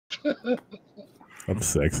I'm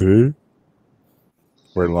sexy.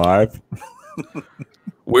 We're live.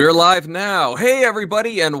 We're live now. Hey,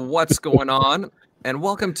 everybody, and what's going on? And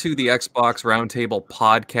welcome to the Xbox Roundtable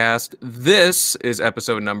podcast. This is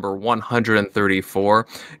episode number 134,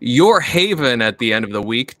 your haven at the end of the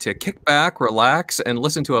week to kick back, relax, and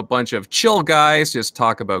listen to a bunch of chill guys just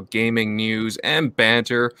talk about gaming news and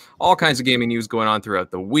banter, all kinds of gaming news going on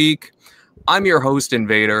throughout the week. I'm your host,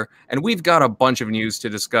 Invader, and we've got a bunch of news to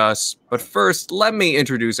discuss. But first, let me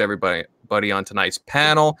introduce everybody on tonight's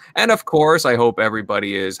panel. And of course, I hope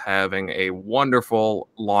everybody is having a wonderful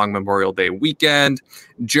long Memorial Day weekend.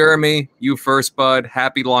 Jeremy, you first, bud.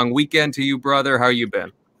 Happy long weekend to you, brother. How you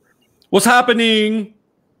been? What's happening?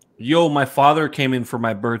 Yo, my father came in for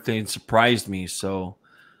my birthday and surprised me. So,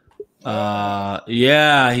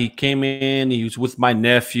 yeah, he came in. He was with my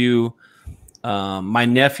nephew. My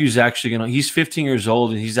nephew's actually he's 15 years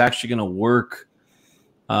old, and he's actually going to work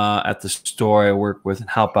at the store I work with and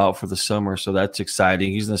help out for the summer. So that's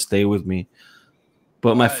exciting. He's going to stay with me.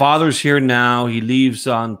 But my father's here now. He leaves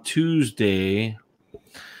on Tuesday.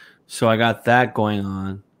 So I got that going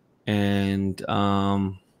on. And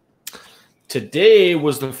today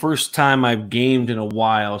was the first time I've gamed in a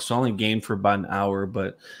while. So I only gamed for about an hour.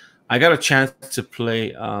 But I got a chance to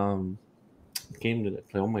play. Game did I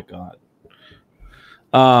play? Oh, my God.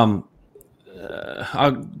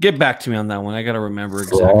 I'll get back to me on that one. I got to remember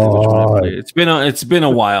exactly which one I played. It's been a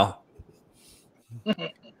while.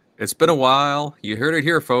 It's been a while. You heard it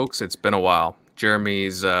here, folks. It's been a while.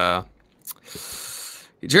 Jeremy's not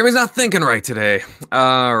thinking right today.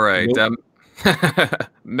 All right. Nope.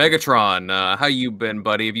 Megatron, how you been,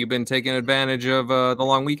 buddy? Have you been taking advantage of the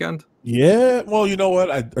long weekend? Yeah, well, you know what?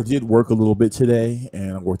 I did work a little bit today,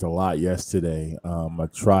 and I worked a lot yesterday. I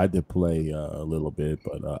tried to play a little bit,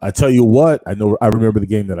 but I tell you what, I remember the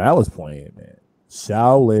game that I was playing, man.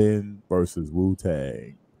 Shaolin versus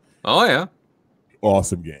Wu-Tang. Oh, yeah.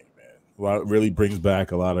 Awesome game, man. It really brings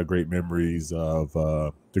back a lot of great memories of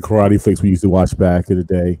the karate flicks we used to watch back in the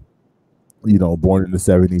day. You know, born in the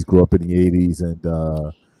 70s, grew up in the 80s, and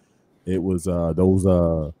it was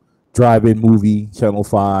those drive-in movie, Channel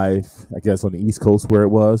 5, I guess on the East Coast where it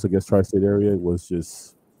was, I guess tri-state area. It was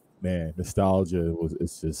just, man, nostalgia.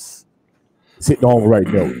 It's hitting all the right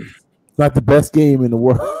note. It's not the best game in the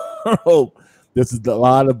world. This is a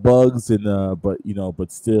lot of bugs, and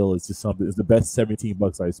but still, it's just something. It's the best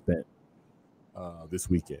 $17 I spent this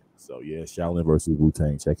weekend. So yeah, Shaolin versus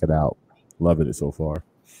Wu-Tang. Check it out. Loving it so far.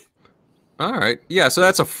 All right. Yeah, so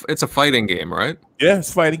it's a fighting game, right? Yeah, it's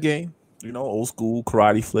a fighting game. You know, old school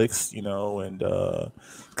karate flicks, you know, and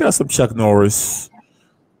it's got some Chuck Norris,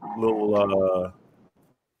 little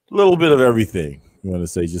bit of everything. You want to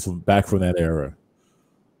say, just back from that era,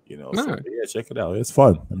 you know. So, right. Yeah, check it out. It's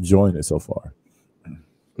fun. I'm enjoying it so far.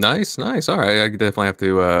 Nice. All right, I definitely have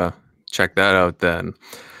to check that out then.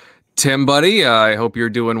 Tim, buddy, I hope you're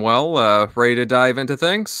doing well. Ready to dive into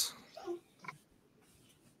things?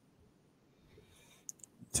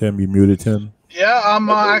 Tim, you muted, Tim? Yeah, I'm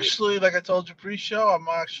actually, like I told you pre-show, I'm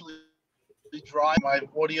actually driving. My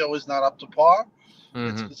audio is not up to par.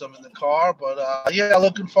 It's because I'm in the car. But, yeah,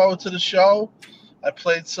 looking forward to the show. I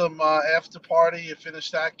played some after party. I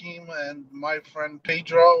finished that game. And my friend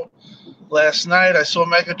Pedro last night, I saw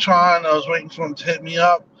Megatron. I was waiting for him to hit me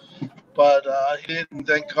up. But he didn't,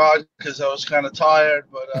 thank God, because I was kind of tired.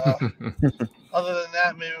 But other than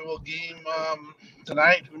that, maybe we'll game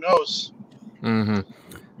tonight. Who knows? Mm-hmm.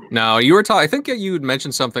 Now, you were talking. I think you had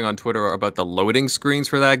mentioned something on Twitter about the loading screens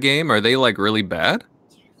for that game. Are they like really bad?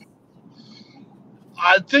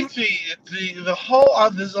 I think the whole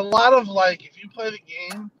there's a lot of like, if you play the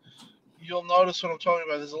game, you'll notice what I'm talking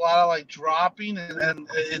about. There's a lot of like dropping, and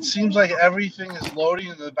it seems like everything is loading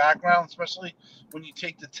in the background, especially when you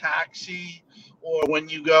take the taxi or when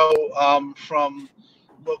you go from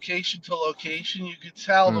location to location. You could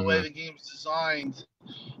tell the way the game's designed.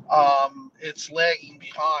 It's lagging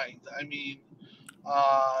behind. I mean,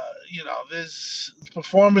 you know, this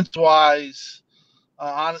performance-wise,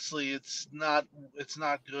 honestly, it's not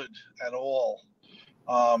good at all.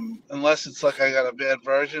 Unless it's like I got a bad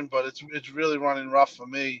version, but it's really running rough for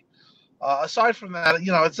me. Aside from that,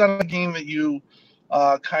 you know, it's not a game that you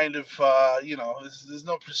you know, there's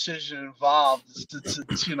no precision involved.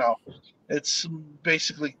 It's you know, it's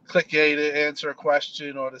basically click A to answer a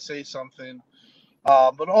question or to say something.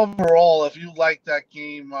 But overall, if you like that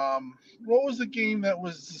game, what was the game that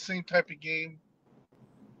was the same type of game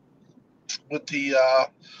with the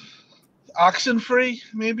Oxenfree?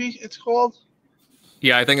 Maybe it's called.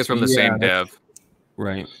 Yeah, I think it's from the same dev.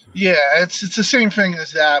 Right. Yeah, it's the same thing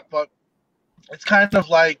as that, but it's kind of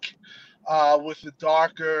like with the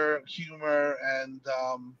darker humor and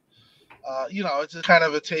it's a kind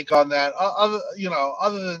of a take on that. Other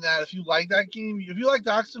than that, if you like that game, if you like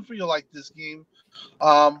Oxenfree, you'll like this game.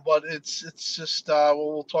 But it's just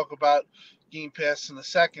we'll talk about Game Pass in a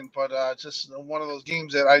second. But just one of those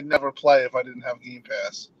games that I'd never play if I didn't have Game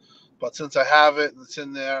Pass. But since I have it and it's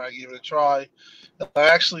in there, I gave it a try. I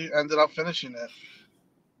actually ended up finishing it.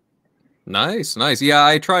 Nice. Yeah,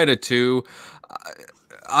 I tried it too.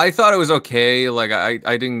 I thought it was okay. Like I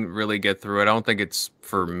didn't really get through it. I don't think it's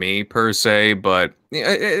for me per se, but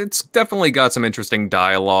it's definitely got some interesting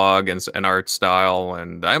dialogue and art style,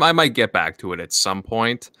 and I might get back to it at some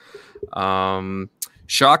point.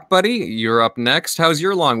 Shock Buddy, you're up next. How's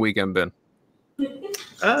your long weekend been?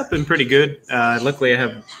 Been pretty good. Luckily, I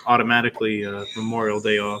have automatically Memorial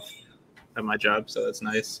Day off at my job, so that's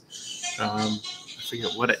nice. I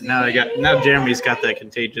forget what now. Jeremy's got that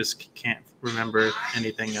contagious. Can't remember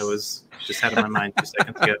anything I was just had in my mind 2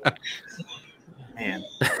 seconds ago. Man,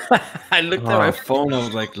 I looked at my phone. I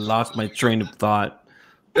was like, lost my train of thought.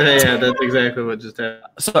 Yeah, that's exactly what just happened.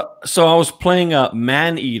 So I was playing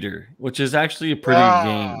Man Eater, which is actually a pretty good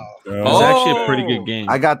game. It's actually a pretty good game.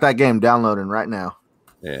 I got that game downloading right now.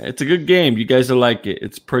 Yeah, it's a good game. You guys will like it.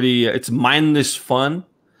 It's pretty. It's mindless fun.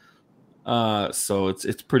 So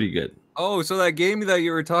it's pretty good. Oh, so that game that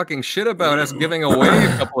you were talking shit about us giving away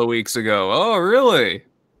a couple of weeks ago. Oh, really?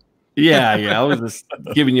 Yeah. I was just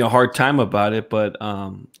giving you a hard time about it, but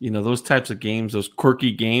those types of games, those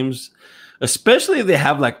quirky games, especially if they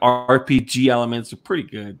have like RPG elements, are pretty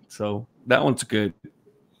good. So that one's good.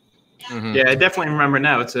 Mm-hmm. Yeah, I definitely remember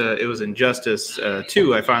now. It was Injustice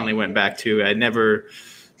 2. I finally went back to.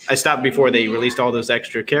 I stopped before they released all those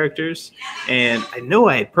extra characters, and I know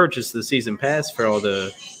I had purchased the season pass for all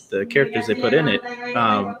the characters they put in it.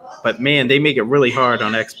 But man, they make it really hard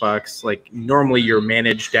on Xbox. Like normally your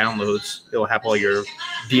managed downloads, it'll have all your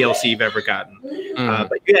DLC you've ever gotten.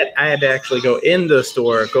 But I had to actually go in the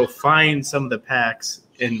store, go find some of the packs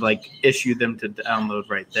and like issue them to download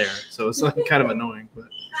right there. So it's like kind of annoying, but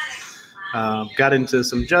got into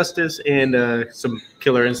some Justice and some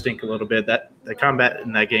Killer Instinct a little bit. That the combat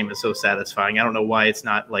in that game is so satisfying. I don't know why it's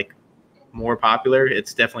not like more popular.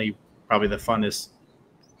 It's definitely probably the funnest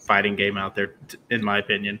fighting game out there, in my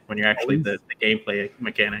opinion, when you're actually the gameplay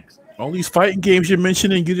mechanics. All these fighting games you're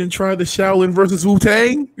mentioning, you didn't try the Shaolin versus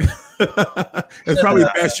Wu-Tang? It's probably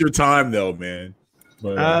past your time, though, man.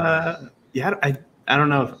 But, I don't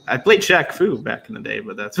know. I played Shaq Fu back in the day,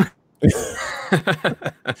 but that's after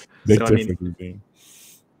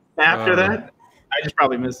that, I just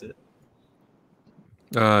probably missed it.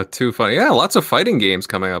 Too funny. Yeah, lots of fighting games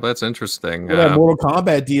coming up. That's interesting. That Mortal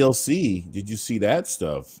Kombat DLC. Did you see that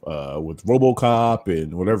stuff with RoboCop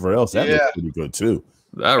and whatever else? That looks pretty good too.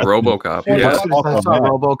 That RoboCop. Yeah, I saw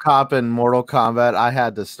RoboCop and Mortal Kombat. I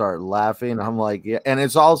had to start laughing. I'm like, yeah, and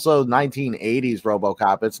it's also 1980s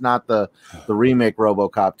RoboCop. It's not the remake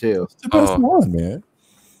RoboCop too. It's the best one, man.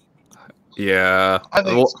 Yeah, I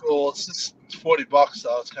think it's cool. It's just $40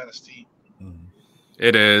 though. It's kind of steep.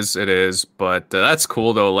 It is, but that's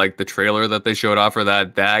cool though. Like the trailer that they showed off for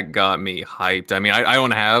that got me hyped. I mean, I don't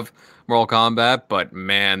have Mortal Kombat, but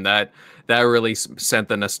man, that really sent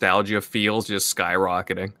the nostalgia feels just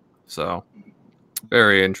skyrocketing. So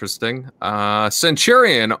very interesting.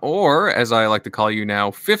 Centurion, or as I like to call you now,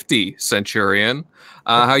 50 Centurion.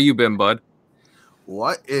 How you been, bud?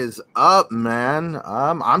 What is up, man?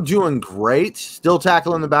 I'm doing great. Still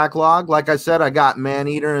tackling the backlog. Like I said, I got Man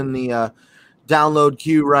Eater in the download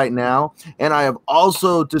queue right now, and I have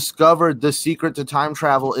also discovered the secret to time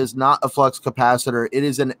travel is not a flux capacitor. It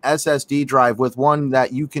is an SSD drive with one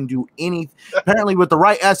that you can do apparently with the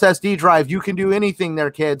right SSD drive you can do anything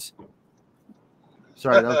there, kids.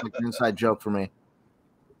 Sorry, that was like an inside joke for me.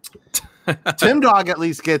 Tim Dog at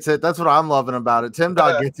least gets it. That's what I'm loving about it. Tim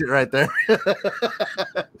Dog gets it right there.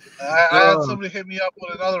 I had somebody hit me up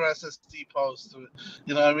with another SSD post.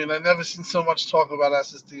 I mean, I've never seen so much talk about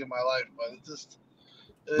SSD in my life, but it just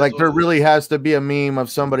like there really has to be a meme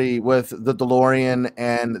of somebody with the DeLorean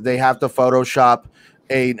and they have to Photoshop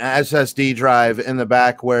an SSD drive in the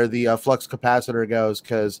back where the flux capacitor goes,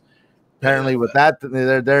 because apparently with that,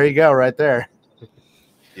 there you go, right there.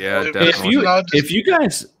 Yeah, definitely. If you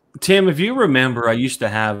guys. Tim, if you remember, I used to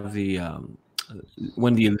have the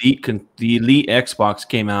when the Elite Xbox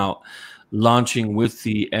came out, launching with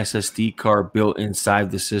the SSD card built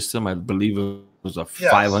inside the system. I believe it was a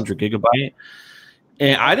 500 gigabyte,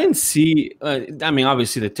 and I didn't see. I mean,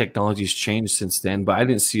 obviously the technology's changed since then, but I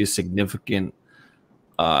didn't see a significant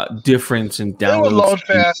difference in downloads. They would load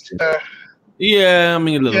fast. Yeah, I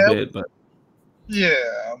mean a little bit, but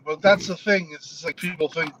Yeah, but that's the thing. It's just like people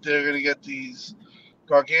think they're going to get these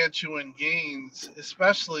gargantuan gains,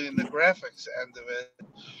 especially in the graphics end of it.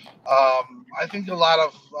 I think a lot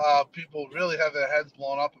of people really have their heads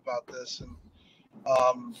blown up about this and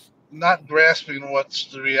not grasping what's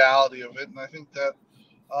the reality of it. And I think that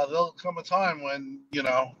there'll come a time when,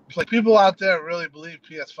 like people out there really believe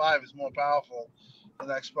PS5 is more powerful than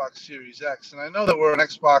Xbox Series X. And I know that we're an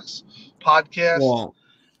Xbox podcast. Well,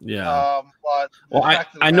 yeah. But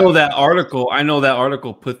I know that article. I know that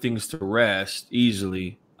article put things to rest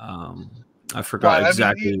easily. I forgot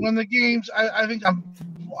exactly. I mean, when the games, I think I'm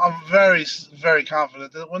very, very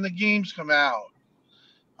confident that when the games come out,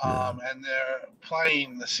 and they're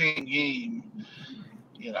playing the same game,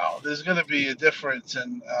 there's going to be a difference,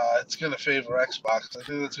 and it's going to favor Xbox. I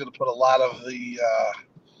think that's going to put a lot of the.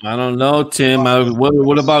 I don't know, Tim.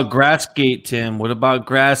 What about Grassgate, Tim? What about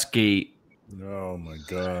Grassgate? Oh my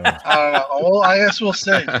God! I don't know. Well, I guess we'll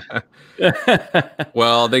see.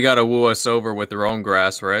 Well, they got to woo us over with their own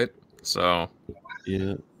grass, right? So,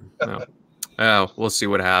 yeah. We'll see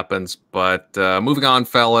what happens. But moving on,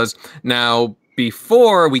 fellas. Now,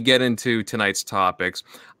 before we get into tonight's topics,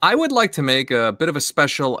 I would like to make a bit of a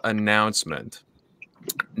special announcement.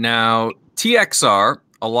 Now, TXR,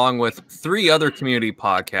 along with 3 other community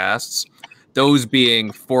podcasts, those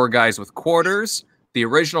being 4 Guys with Quarters, the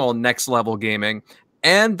original Next Level Gaming,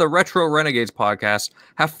 and the Retro Renegades podcast,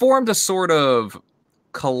 have formed a sort of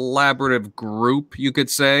collaborative group, you could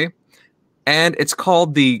say. And it's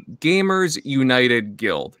called the Gamers United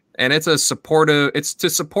Guild. And it's to support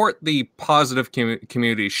the positive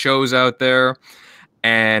community shows out there.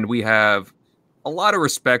 And we have a lot of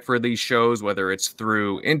respect for these shows, whether it's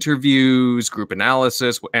through interviews, group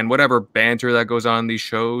analysis, and whatever banter that goes on in these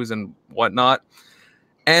shows and whatnot.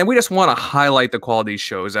 And we just want to highlight the quality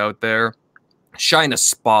shows out there, shine a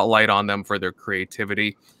spotlight on them for their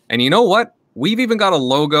creativity. And you know what? We've even got a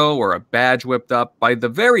logo or a badge whipped up by the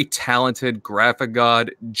very talented graphic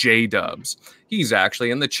god J-Dubs. He's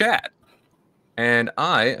actually in the chat. And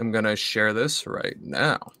I am going to share this right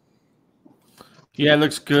now. Yeah, it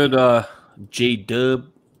looks good. J-Dub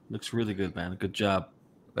looks really good, man. Good job.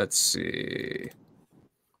 Let's see.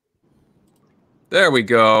 There we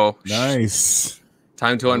go. Nice.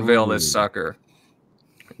 Time to unveil this sucker.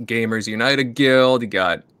 Gamers United Guild. You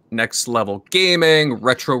got Next Level Gaming,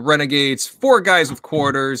 Retro Renegades, 4 Guys with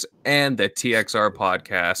Quarters, and the TXR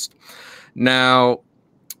podcast. Now,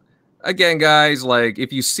 again, guys, like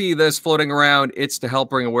if you see this floating around, it's to help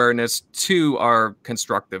bring awareness to our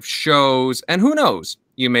constructive shows. And who knows,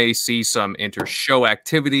 you may see some inter-show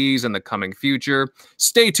activities in the coming future.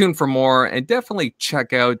 Stay tuned for more, and definitely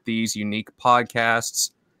check out these unique podcasts.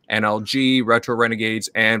 NLG, Retro Renegades,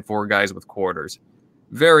 and 4 Guys with Quarters.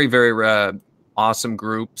 Very, very awesome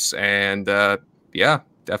groups, and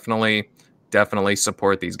definitely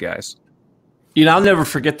support these guys. I'll never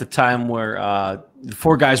forget the time where the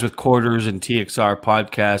 4 Guys with Quarters and TXR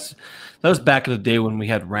podcasts. That was back in the day when we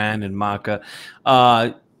had Rand and Maka.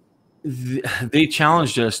 They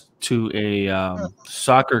challenged us to a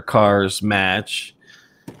soccer cars match.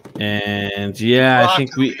 And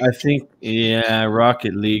Rocket League, and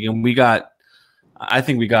I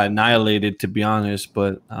think we got annihilated, to be honest.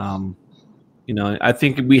 But I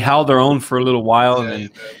think we held our own for a little while, and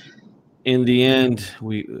in the end,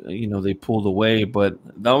 they pulled away. But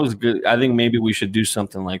that was good. I think maybe we should do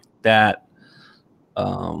something like that. I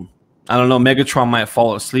don't know. Megatron might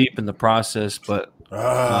fall asleep in the process, but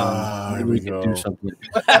we can do something.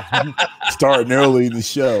 Starting early in the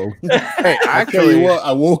show. Hey, I tell you what,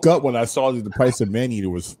 I woke up when I saw that the price of Maneater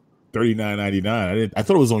was $39.99. I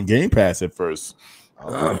thought it was on Game Pass at first,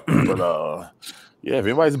 but yeah, if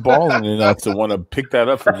anybody's balling enough to want to pick that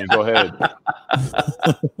up for me, go ahead.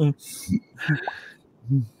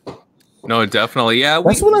 No, definitely, yeah.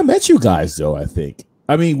 That's when I met you guys, though. I think.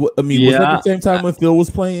 I mean, was that the same time when Phil was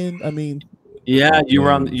playing? I mean. Yeah, you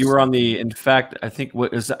were on the. In fact, I think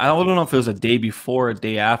I don't know if it was a day before, or a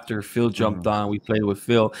day after Phil jumped on. We played with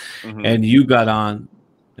Phil, and you got on,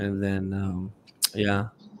 and then I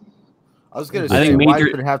was going to say, why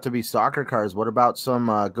does it have to be soccer cars? What about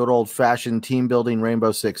some good old fashioned team building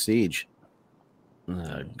Rainbow Six Siege?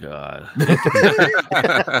 Oh God!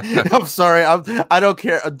 I'm sorry. I don't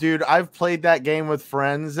care, dude. I've played that game with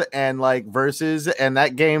friends and versus, and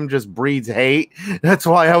that game just breeds hate. That's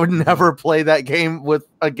why I would never play that game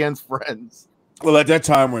against friends. Well, at that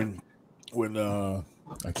time when I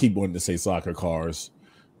keep wanting to say soccer cars,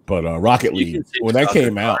 but Rocket League when that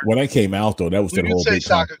came out though, that was the whole big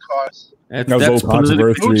soccer cars. That was so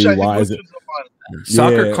controversial. Why is it?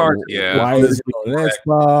 Soccer cards. Yeah. Why is it on an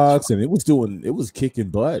Xbox? And it was kicking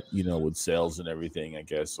butt, with sales and everything, I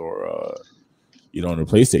guess, or on the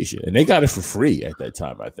PlayStation. And they got it for free at that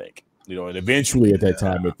time, I think. And eventually at that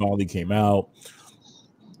time it finally came out.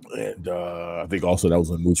 And I think also that was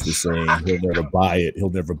when Mooch was saying he'll never buy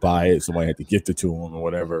it. Somebody had to gift it to him or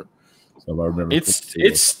whatever. So I remember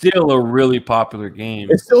it's still a really popular game.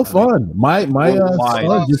 It's still fun. My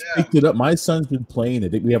son just picked it up. My son's been playing it. I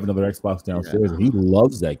think we have another Xbox downstairs, and he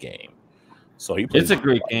loves that game. So it's a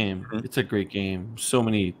great game. It's a great game. So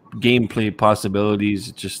many gameplay possibilities.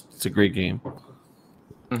 It's a great game.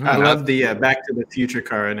 Mm-hmm. I love the Back to the Future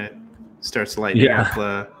car, and it starts lighting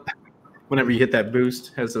up whenever you hit that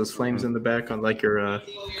boost. Has those flames in the back on like you're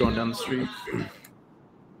going down the street.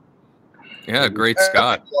 Yeah, great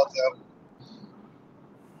Scott.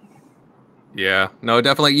 Yeah, no,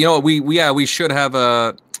 definitely. We should have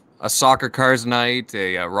a soccer cars night,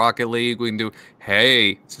 a Rocket League. We can do.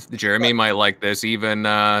 Hey, Jeremy might like this. Even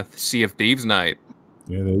Sea of Thieves night.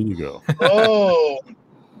 Yeah, there you go. Oh,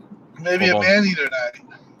 maybe a man-eater night.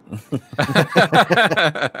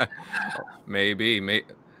 Maybe.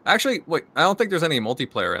 Actually, wait. I don't think there's any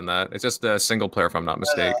multiplayer in that. It's just a single player, if I'm not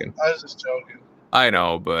mistaken. I was just joking. I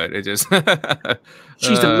know, but it just.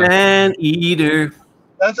 She's a man-eater.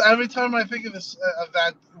 That's every time I think of this of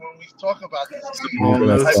that when we talk about this game,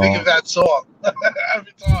 I think of that song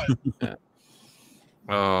every time.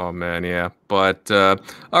 Oh man, yeah. But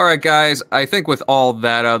all right, guys. I think with all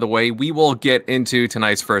that out of the way, we will get into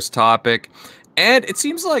tonight's first topic. And it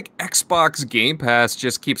seems like Xbox Game Pass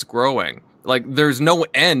just keeps growing. Like there's no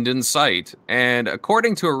end in sight. And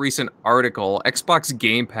according to a recent article, Xbox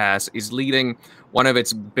Game Pass is leading one of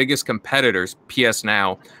its biggest competitors, PS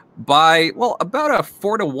Now, by about a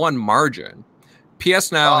 4-1 margin.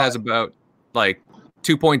 PS Now has about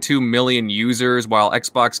 2.2 million users, while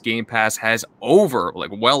Xbox Game Pass has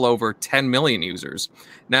well over 10 million users.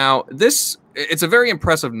 Now, it's a very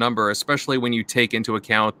impressive number, especially when you take into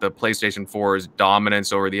account the PlayStation 4's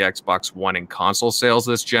dominance over the Xbox One in console sales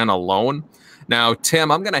this gen alone. Now,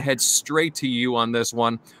 Tim, I'm going to head straight to you on this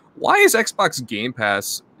one. Why is Xbox Game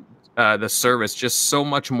Pass, the service, just so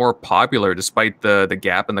much more popular despite the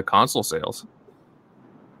gap in the console sales?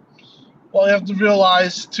 Well, you have to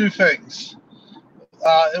realize two things.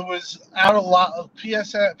 It was out a lot of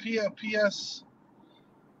PSN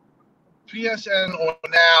or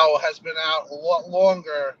Now has been out a lot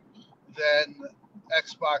longer than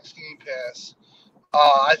Xbox Game Pass.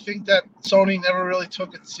 I think that Sony never really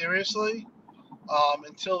took it seriously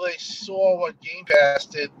until they saw what Game Pass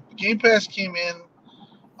did. Game Pass came in,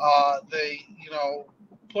 they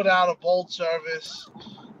put out a bold service,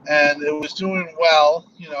 and it was doing well,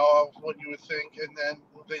 of what you would think, and then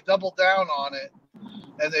they doubled down on it,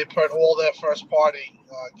 and they put all their first-party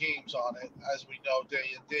games on it, as we know,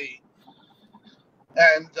 day and date.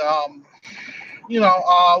 And,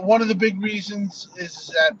 one of the big reasons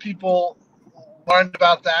is that people learned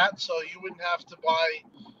about that, so you wouldn't have to buy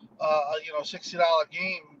a $60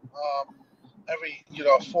 game every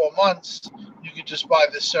 4 months. You could just buy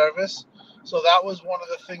this service. So that was one of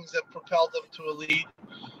the things that propelled them to a lead.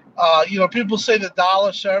 People say the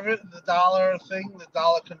dollar service, the dollar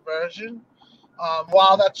conversion.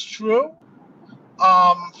 While that's true,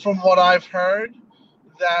 from what I've heard,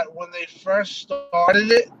 that when they first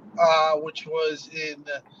started it, which was in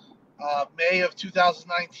May of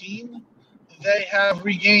 2019, they have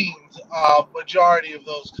regained a majority of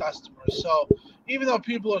those customers. So even though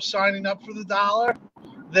people are signing up for the dollar,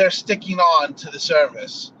 they're sticking on to the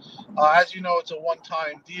service. As you know, it's a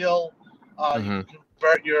one-time deal. You can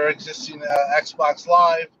convert your existing Xbox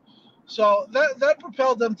Live. So that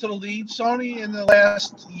propelled them to the lead. Sony in the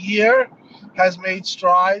last year has made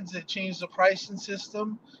strides. They changed the pricing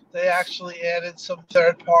system. They actually added some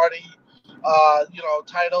third-party,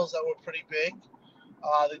 titles that were pretty big.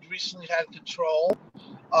 They recently had Control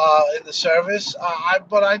in the service.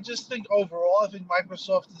 But I just think overall, I think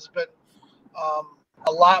Microsoft has been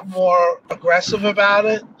a lot more aggressive about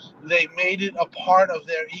it. They made it a part of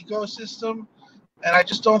their ecosystem. And I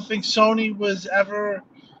just don't think Sony was ever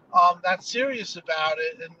that serious about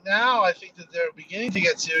it. And now I think that they're beginning to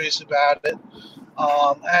get serious about it.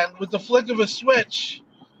 And with the flick of a switch,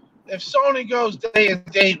 if Sony goes day and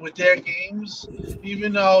date with their games,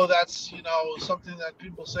 even though that's, something that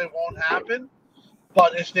people say won't happen,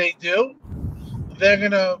 but if they do, they're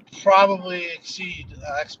going to probably exceed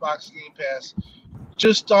Xbox Game Pass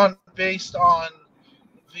just based on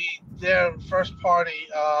their first party,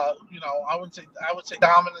 I would say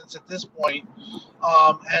dominance at this point,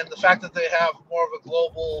 and the fact that they have more of a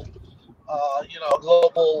global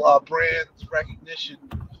brand recognition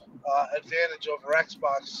advantage over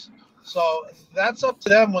Xbox. So that's up to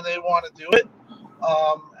them when they want to do it.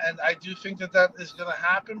 And I do think that is going to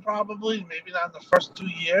happen probably, maybe not in the first 2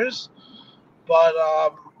 years. But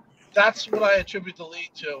that's what I attribute the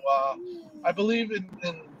lead to. I believe in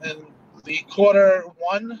the quarter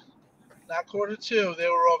one, not quarter two, they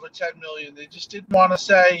were over 10 million. They just didn't want to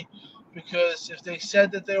say, because if they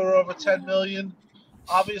said that they were over 10 million,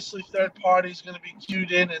 obviously third party's going to be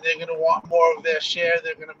queued in and they're going to want more of their share.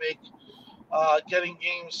 They're going to make getting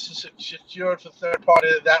games secured for third party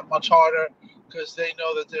that much harder because they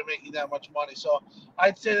know that they're making that much money. So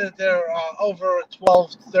I'd say that they're over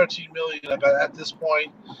 12, 13 million at this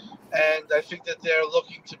point. And I think that they're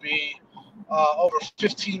looking to be over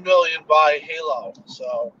 15 million by Halo.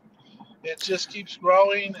 So it just keeps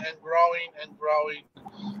growing and growing and growing.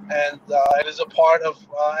 And it is a part of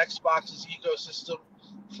Xbox's ecosystem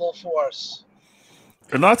full force.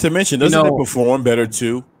 And not to mention, doesn't it perform better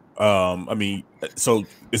too? I mean, so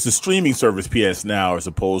it's a streaming service, PS Now, as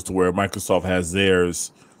opposed to where Microsoft has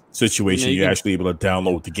theirs situation. You're actually able to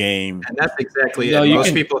download the game. And that's exactly it.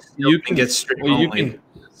 Most people still can get stream only.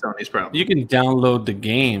 Sony's problem. You can download the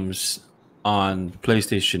games on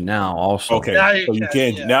PlayStation Now also. Okay, so you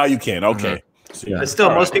can. Yeah. Now you can. Okay. Mm-hmm. But still,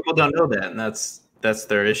 most people don't know that, and that's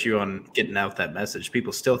their issue on getting out that message.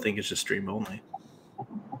 People still think it's just stream only.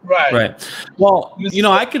 Right. Well,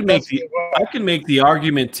 I could make the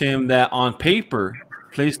argument, Tim, that on paper,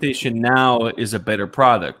 PlayStation Now is a better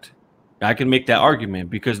product. I can make that argument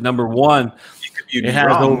because number one, it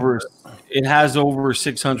has over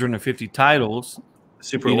 650 titles.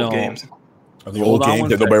 Super old games. The old games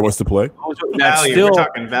that nobody wants to play.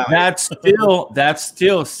 That's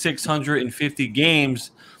still 650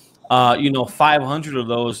 games. 500 of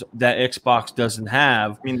those that Xbox doesn't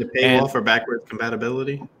have. I mean the paywall for backwards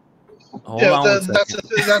compatibility. That's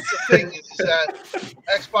the thing is that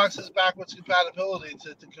Xbox has backwards compatibility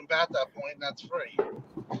to combat that point, and that's free.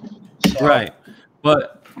 So. Right,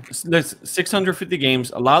 but there's 650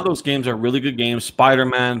 games. A lot of those games are really good games.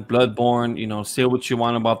 Spider-Man, Bloodborne. Say what you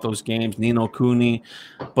want about those games. Ni no Kuni,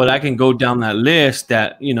 but I can go down that list.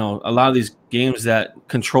 That a lot of these games that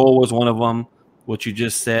Control was one of them. What you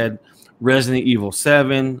just said, Resident Evil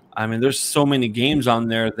 7. I mean, there's so many games on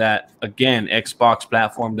there that, again, Xbox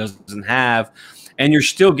platform doesn't have, and you're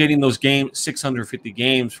still getting those games, 650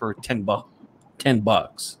 games for $10.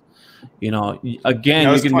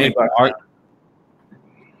 Again, you can make art.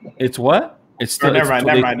 It's what? It's still. Never mind.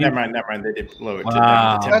 They did lower it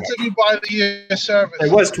down to 10. That's if you buy the year service.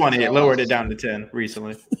 It was 20. It lowered it down to 10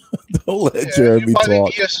 recently. Don't let Jeremy talk. If you buy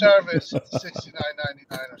the year service, it's $69.99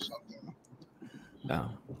 or something. Yeah.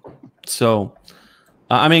 So,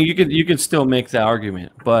 I mean, you could still make that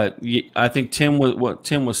argument, but I think what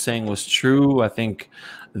Tim was saying was true. I think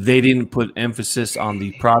they didn't put emphasis on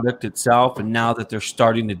the product itself, and now that they're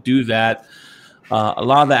starting to do that, a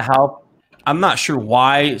lot of that help. I'm not sure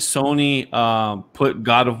why Sony put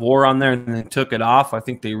God of War on there and then took it off. I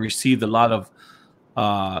think they received a lot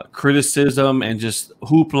of criticism and just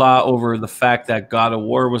hoopla over the fact that God of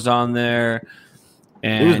War was on there.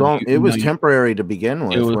 And it was temporary to begin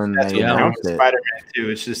with when they announced it. Spider-Man 2,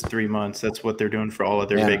 it's just 3 months. That's what they're doing for all of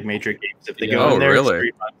their big major games. If they go in there, really?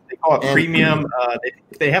 It's 3 months. They call it premium.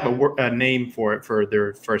 They have a name for it for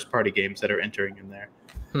their first-party games that are entering in there.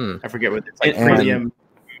 I forget what it's like. Premium.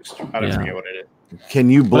 I don't forget what it is. Can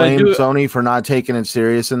you blame Sony for not taking it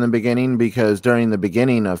serious in the beginning? Because during the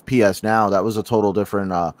beginning of PS Now, that was a total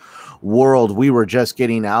different world. We were just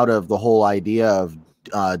getting out of the whole idea of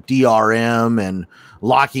DRM and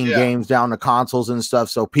locking games down to consoles and stuff.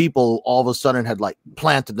 So people all of a sudden had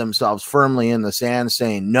planted themselves firmly in the sand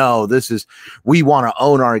saying, no, we want to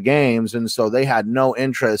own our games. And so they had no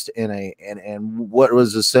interest in what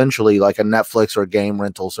was essentially like a Netflix or game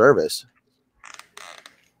rental service.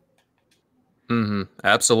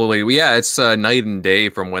 Absolutely. Yeah, it's night and day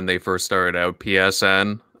from when they first started out,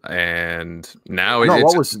 PSN, and now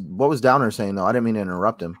what was Downer saying though? I didn't mean to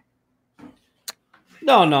interrupt him.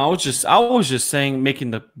 No, I was just saying,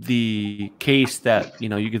 making the case that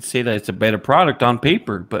you could say that it's a better product on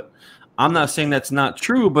paper, but I'm not saying that's not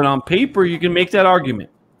true. But on paper, you can make that argument.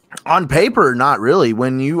 On paper, not really.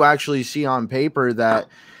 When you actually see on paper that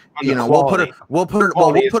we'll put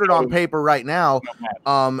it on paper right now.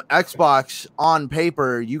 Xbox on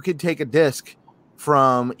paper, you could take a disc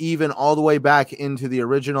from even all the way back into the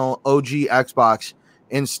original OG Xbox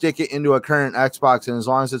and stick it into a current Xbox, and as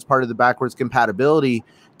long as it's part of the backwards compatibility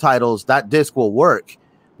titles, that disc will work.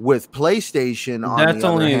 With PlayStation, on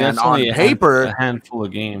paper, a handful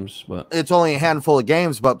of games, but it's only a handful of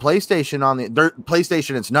games. But PlayStation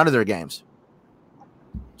PlayStation, it's none of their games.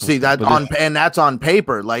 See that and that's on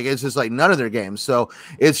paper. Like it's just like none of their games. So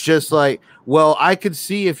it's just like, well, I could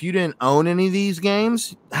see if you didn't own any of these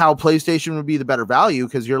games, how PlayStation would be the better value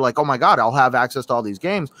because you're like, oh my god, I'll have access to all these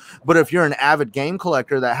games. But if you're an avid game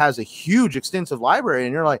collector that has a huge, extensive library,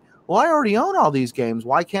 and you're like, well, I already own all these games.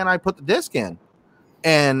 Why can't I put the disc in?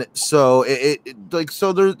 And so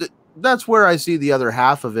that's where I see the other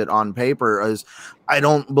half of it on paper is I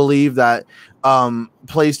don't believe that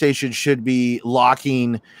PlayStation should be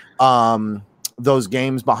locking those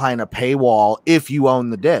games behind a paywall if you own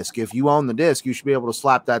the disc. If you own the disc, you should be able to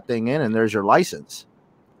slap that thing in and there's your license.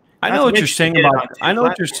 I know what you're saying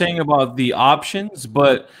about the options,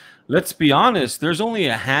 but let's be honest, there's only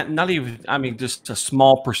just a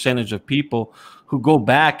small percentage of people who go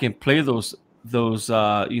back and play those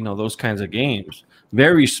kinds of games.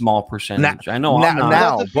 Very small percentage. I'm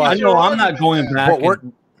not going back.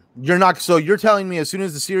 You're not. So you're telling me as soon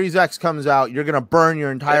as the Series X comes out, you're going to burn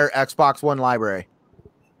your entire Xbox One library?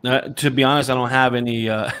 To be honest, I don't have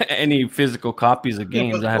any physical copies of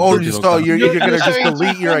games. I have you're going to just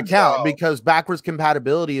delete your account because backwards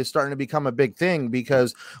compatibility is starting to become a big thing.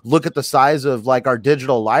 Because look at the size of like our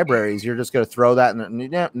digital libraries. You're just going to throw that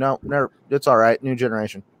in. No, it's all right. New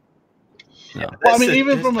generation. Yeah. Well, I mean,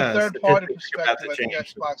 even from a third-party perspective, I think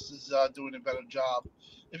Xbox is doing a better job.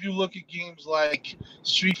 If you look at games like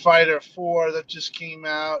Street Fighter 4 that just came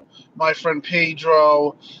out, My Friend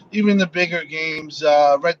Pedro, even the bigger games,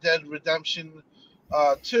 Red Dead Redemption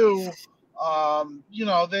 2,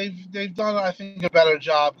 they've done, I think, a better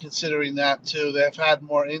job considering that too. They've had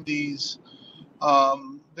more indies.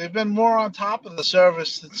 They've been more on top of the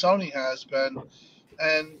service than Sony has been,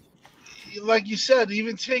 and like you said,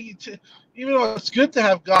 even though it's good to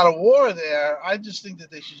have God of War there, I just think that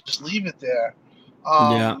they should just leave it there.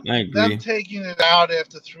 I agree. Them taking it out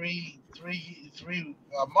after three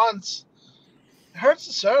months hurts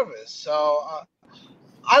the service. So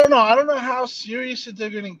I don't know. I don't know how serious they're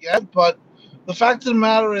going to get, but the fact of the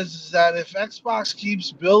matter is that if Xbox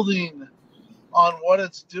keeps building on what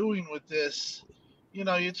it's doing with this,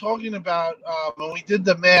 you're talking about when we did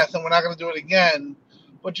the math, and we're not going to do it again,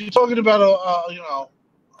 but you're talking about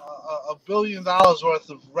 $1 billion worth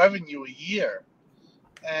of revenue a year,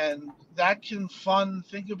 and that can fund.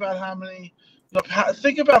 Think about how many.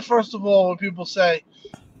 Think about first of all when people say,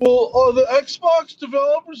 "Well, are the Xbox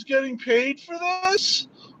developers getting paid for this?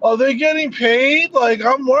 Are they getting paid? Like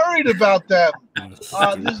I'm worried about them."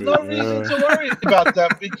 There's no reason to worry about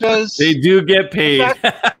them because they do get paid.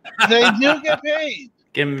 They do get paid.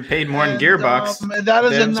 Getting paid more than Gearbox. That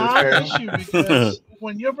is a non-issue because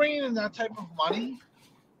when you're bringing in that type of money,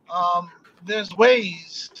 there's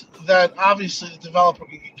ways that obviously the developer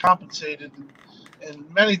can get compensated in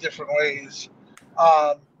many different ways,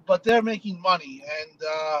 but they're making money, and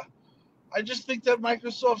I just think that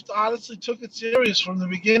Microsoft honestly took it serious from the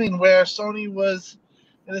beginning, where Sony was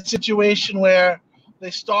in a situation where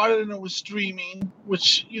they started and it was streaming,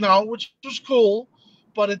 which was cool,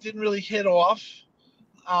 but it didn't really hit off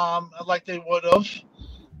like they would have.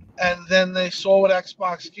 And then they saw what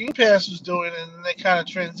Xbox Game Pass was doing, and they kind of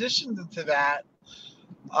transitioned into that.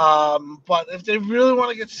 But if they really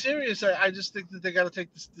want to get serious, I just think that they got to take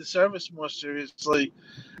the service more seriously.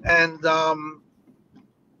 And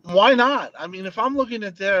why not? I mean, if I'm looking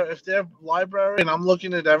at their library and I'm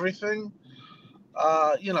looking at everything,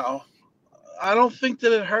 I don't think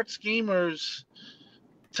that it hurts gamers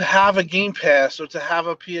to have a Game Pass or to have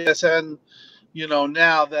a PSN.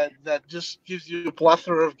 Now that just gives you a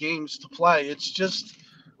plethora of games to play. It's just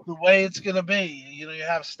the way it's going to be. You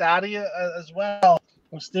have Stadia as well,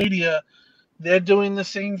 or Stadia. They're doing the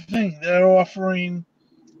same thing. They're offering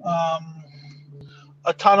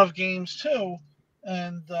a ton of games too,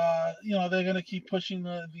 and they're going to keep pushing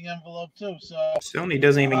the envelope too. So Sony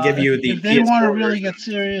doesn't even give you the. If they want to really get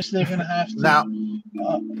serious, they're going to have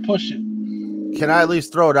to push it. Can I at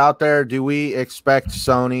least throw it out there? Do we expect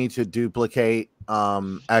Sony to duplicate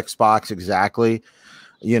Xbox exactly?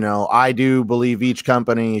 I do believe each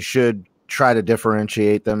company should try to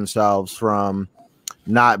differentiate themselves from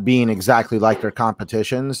not being exactly like their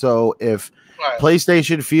competition. So if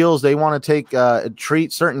PlayStation feels they want to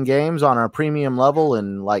treat certain games on a premium level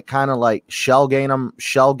and kind of shell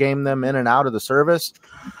game them in and out of the service,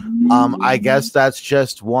 I guess that's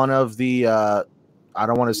just one of the I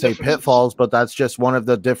don't want to say pitfalls, but that's just one of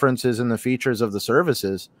the differences in the features of the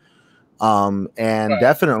services.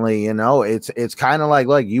 Definitely, it's kind of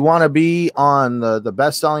like you want to be on the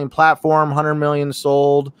best-selling platform, 100 million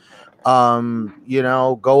sold. Go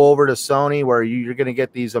over to Sony where you're going to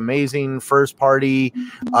get these amazing first-party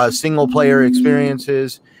single-player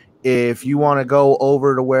experiences. If you want to go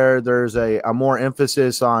over to where there's a more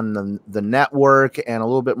emphasis on the network and a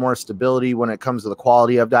little bit more stability when it comes to the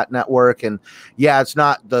quality of that network, and yeah, it's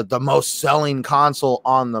not the most selling console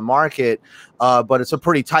on the market, but it's a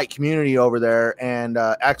pretty tight community over there, and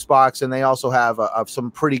Xbox, and they also have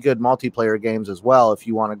some pretty good multiplayer games as well if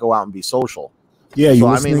you want to go out and be social. Yeah, so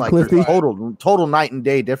I mean, like there's total night and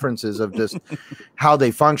day differences of just how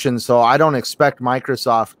they function. So I don't expect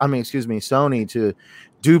Sony to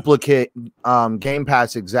duplicate Game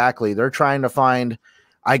Pass exactly. They're trying to find,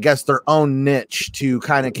 I guess, their own niche to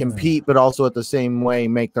kind of compete, but also at the same way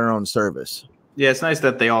make their own service. Yeah, it's nice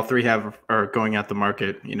that they all three are going at the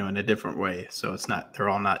market, in a different way. So they're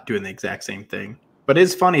all not doing the exact same thing. But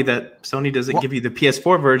it's funny that Sony doesn't give you the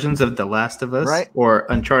PS4 versions of The Last of Us or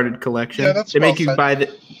Uncharted Collection. Yeah, that's they make you pay the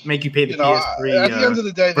PS3 at the end of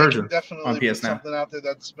the day, they version can definitely on put PS Now. something out there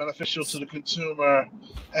that's beneficial to the consumer,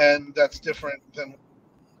 and that's different than.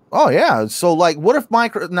 Oh yeah. So like, what if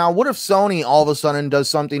Sony all of a sudden does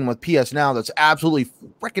something with PS Now that's absolutely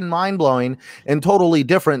freaking mind blowing and totally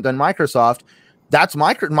different than Microsoft? That's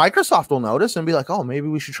Microsoft will notice and be like, oh, maybe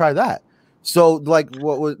we should try that. So like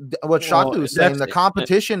what Shockley was saying, the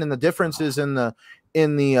competition and the differences in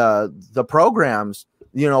the programs,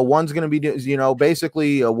 one's going to be,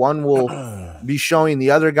 basically one will be showing the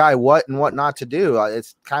other guy what and what not to do.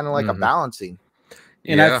 It's kind of like a balancing.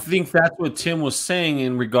 And I think that's what Tim was saying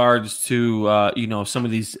in regards to, some of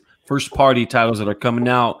these first party titles that are coming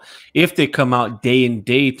out. If they come out day and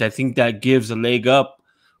date, I think that gives a leg up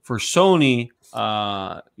for Sony,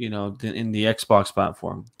 in the Xbox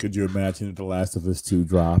platform. Could you imagine if The Last of Us 2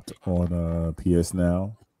 dropped on PS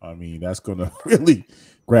Now? I mean, that's going to really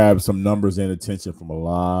grab some numbers and attention from a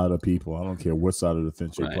lot of people. I don't care what side of the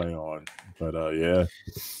fence you play on, but yeah.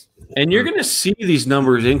 And you're going to see these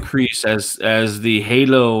numbers increase as the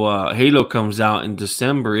Halo comes out in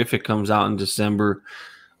December. If it comes out in December,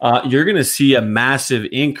 you're going to see a massive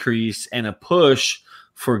increase and a push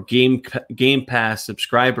for Game Pass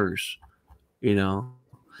subscribers.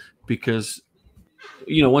 Because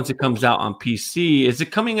once it comes out on PC, is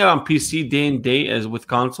it coming out on PC day and date as with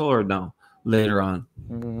console or no later on?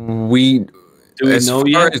 Do we know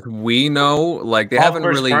yet? As we know, like they haven't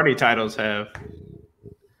really party titles have.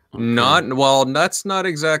 That's not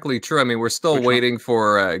exactly true. I mean, we're still waiting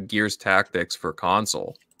for Gears Tactics for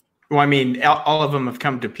console. Well, I mean, all of them have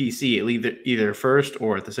come to PC either first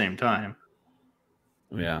or at the same time.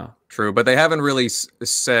 Yeah, true, but they haven't really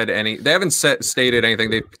said any. They haven't stated anything.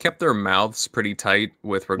 They've kept their mouths pretty tight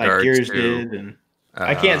with regards Gears to. Did, and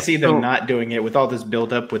I can't see them not doing it with all this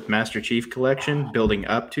build up with Master Chief Collection building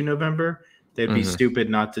up to November. They'd be stupid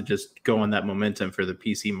not to just go on that momentum for the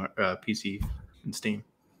PC and Steam.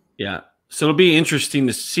 Yeah, so it'll be interesting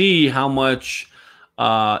to see how much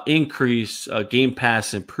increase Game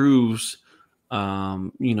Pass improves.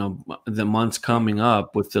 The months coming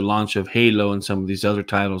up with the launch of Halo and some of these other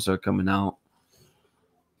titles that are coming out.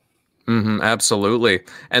 Absolutely.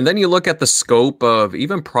 And then you look at the scope of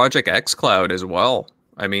even Project xCloud as well.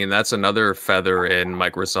 I mean, that's another feather in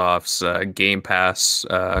Microsoft's Game Pass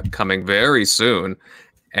coming very soon.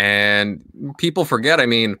 And people forget, I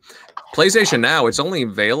mean, PlayStation Now, it's only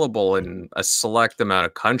available in a select amount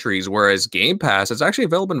of countries, whereas Game Pass is actually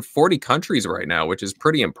available in 40 countries right now, which is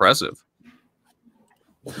pretty impressive.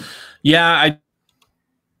 Yeah,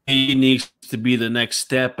 it needs to be the next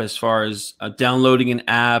step as far as downloading an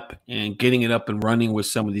app and getting it up and running with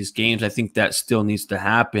some of these games. I think that still needs to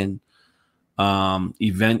happen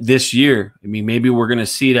event this year. I mean, maybe we're going to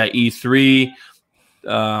see it at E3.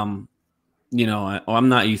 I'm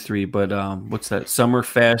not E3, but what's that?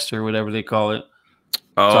 Summerfest or whatever they call it.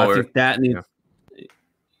 Oh, so I think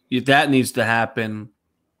that needs to happen.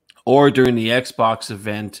 Or during the Xbox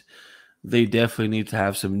event, they definitely need to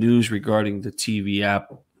have some news regarding the TV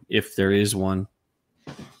app, if there is one.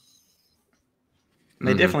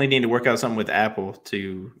 They definitely need to work out something with Apple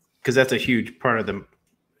because that's a huge part of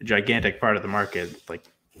gigantic part of the market. Like,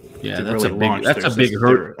 that's a big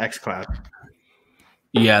hurdle. xCloud.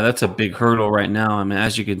 Yeah, that's a big hurdle right now. I mean,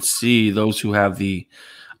 as you can see, those who have I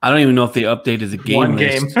don't even know if they updated the game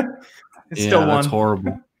list. It's still one. That's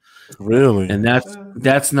horrible. Really? And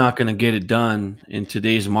that's not going to get it done in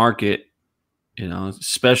today's market.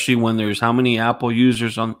 Especially when there's how many Apple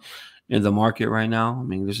users in the market right now? I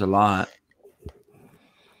mean, there's a lot.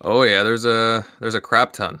 Oh yeah, there's a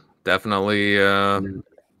crap ton. Definitely,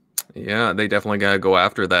 yeah, they definitely gotta go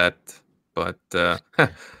after that. But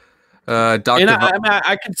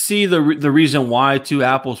I could see the reason why too.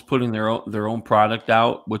 Apple's putting their own product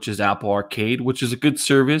out, which is Apple Arcade, which is a good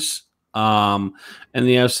service. And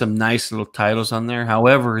they have some nice little titles on there.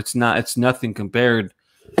 However, it's nothing compared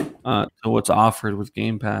to what's offered with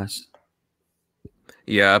Game Pass.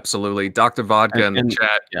 Yeah, absolutely. Dr. Vodka in the And-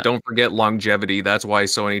 chat. yeah. Don't forget longevity. That's why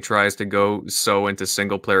Sony tries to go so into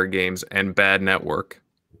single player games and bad network.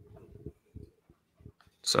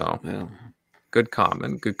 So Yeah. good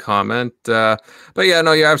comment. Good comment. But yeah,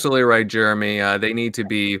 no, you're absolutely right, Jeremy. They need to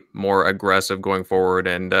be more aggressive going forward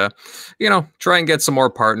and, try and get some more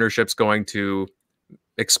partnerships going to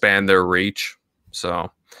expand their reach.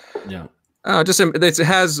 So, Yeah. it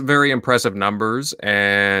has very impressive numbers,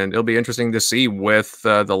 and it'll be interesting to see with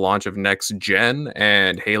the launch of next gen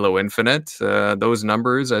and Halo Infinite. Those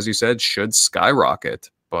numbers, as you said, should skyrocket.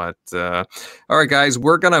 But all right, guys,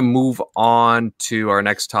 we're gonna move on to our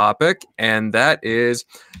next topic, and that is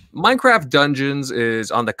Minecraft Dungeons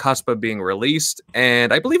is on the cusp of being released,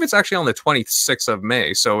 and I believe it's actually on the 26th of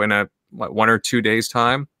May, so in 1 or 2 days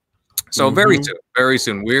time. So very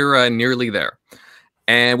soon. We're nearly there.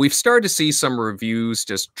 And we've started to see some reviews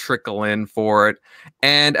just trickle in for it.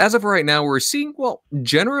 And as of right now, we're seeing,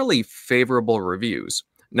 generally favorable reviews.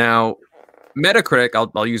 Now, Metacritic,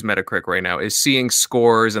 I'll use Metacritic right now, is seeing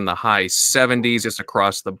scores in the high 70s just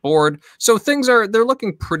across the board. So they're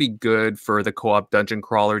looking pretty good for the co-op dungeon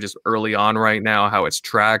crawler just early on right now, how it's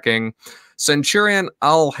tracking. Centurion,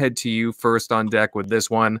 I'll head to you first on deck with this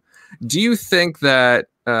one. Do you think that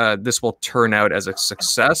this will turn out as a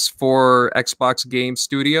success for Xbox Game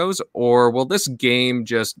Studios, or will this game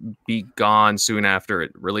just be gone soon after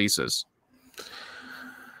it releases?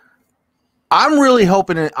 I'm really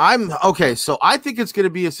hoping so I think it's going to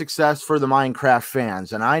be a success for the Minecraft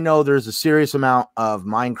fans, and I know there's a serious amount of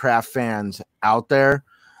Minecraft fans out there.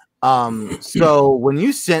 So when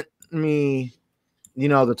you sent me,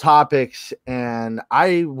 the topics, and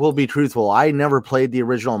I will be truthful, I never played the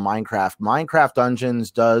original Minecraft. Minecraft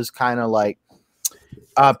Dungeons does kind of like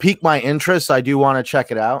pique my interest. I do want to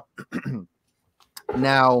check it out.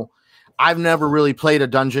 Now, I've never really played a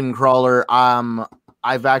dungeon crawler.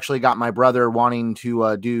 I've actually got my brother wanting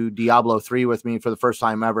to do Diablo 3 with me for the first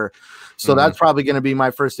time ever. So that's probably going to be my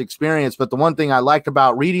first experience. But the one thing I liked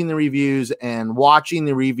about reading the reviews and watching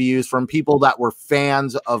the reviews from people that were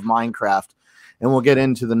fans of Minecraft, and we'll get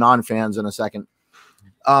into the non-fans in a second.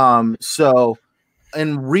 So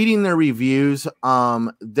in reading their reviews,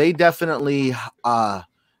 they definitely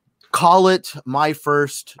call it my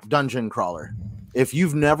first dungeon crawler. If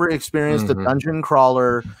you've never experienced the dungeon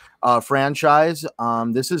crawler franchise,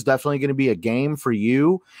 this is definitely going to be a game for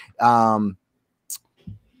you.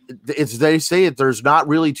 They say there's not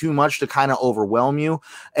really too much to kind of overwhelm you,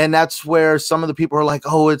 and that's where some of the people are like,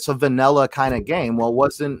 oh, it's a vanilla kind of game. Well,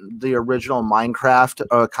 wasn't the original Minecraft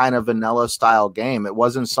a kind of vanilla style game? It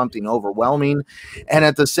wasn't something overwhelming, and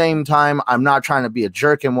at the same time, I'm not trying to be a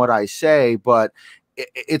jerk in what I say, but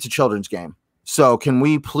it's a children's game. So can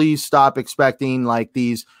we please stop expecting like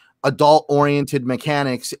these adult-oriented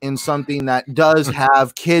mechanics in something that does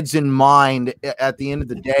have kids in mind at the end of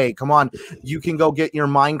the day? Come on, you can go get your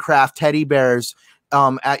Minecraft teddy bears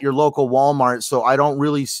at your local Walmart. So I don't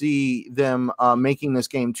really see them making this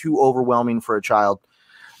game too overwhelming for a child.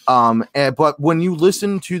 But when you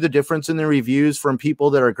listen to the difference in the reviews from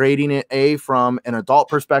people that are grading it from an adult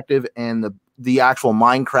perspective and the actual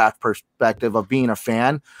Minecraft perspective of being a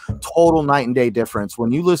fan, total night and day difference.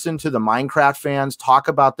 When you listen to the Minecraft fans talk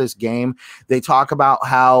about this game, they talk about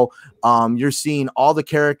how you're seeing all the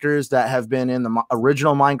characters that have been in the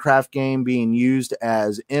original Minecraft game being used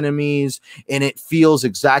as enemies, and it feels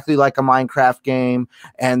exactly like a Minecraft game,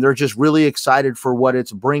 and they're just really excited for what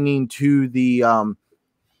it's bringing to the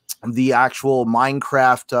actual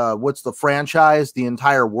Minecraft, what's the franchise, the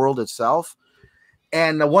entire world itself.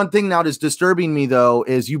 And the one thing that is disturbing me, though,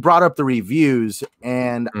 is you brought up the reviews,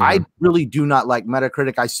 and I really do not like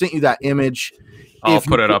Metacritic. I sent you that image. I'll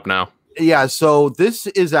put it up now. Yeah, so this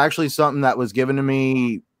is actually something that was given to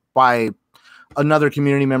me by another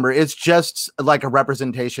community member. It's just like a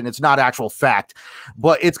representation. It's not actual fact,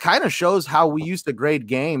 but it kind of shows how we used to grade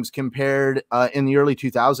games compared in the early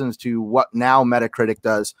 2000s to what now Metacritic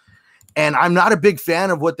does. And I'm not a big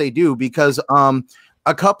fan of what they do because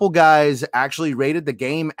a couple guys actually rated the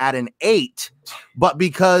game at an 8, but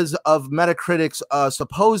because of Metacritic's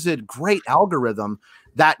supposed great algorithm,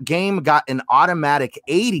 that game got an automatic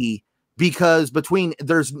 80 because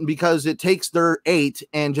it takes their 8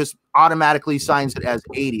 and just automatically signs it as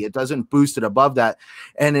 80. It doesn't boost it above that.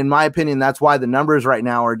 And in my opinion, that's why the numbers right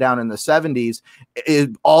now are down in the 70s,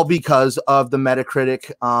 all because of the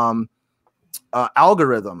Metacritic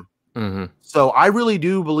algorithm. So I really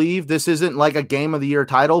do believe this isn't like a game of the year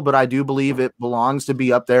title, but I do believe it belongs to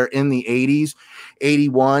be up there in the 80s,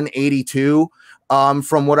 81, 82.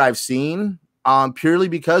 From what I've seen, purely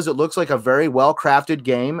because it looks like a very well-crafted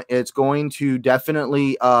game. It's going to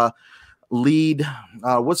definitely lead.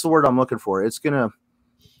 What's the word I'm looking for? It's going to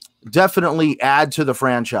definitely add to the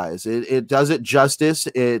franchise. It does it justice.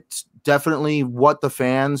 It's definitely what the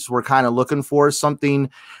fans were kind of looking for, something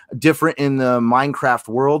different in the Minecraft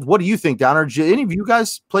world. What do you think, Downer? Did any of you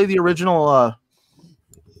guys play the original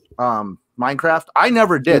Minecraft? I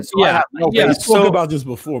never did. So I have no I spoke about this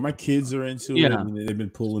before. My kids are into it. And they've been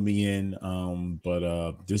pulling me in.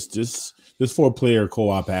 But just 4-player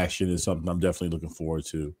co-op action is something I'm definitely looking forward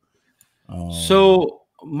to. So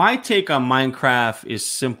my take on Minecraft is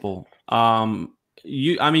simple.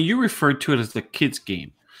 You referred to it as the kids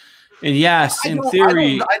game. And yes, in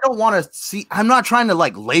theory, I don't want to see. I'm not trying to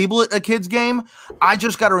like label it a kids game. I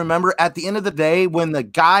just got to remember at the end of the day, when the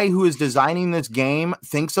guy who is designing this game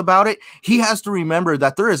thinks about it, he has to remember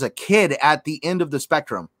that there is a kid at the end of the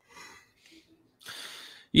spectrum.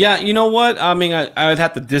 Yeah, you know what? I mean, I would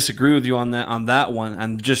have to disagree with you on that one,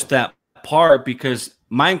 and just that part, because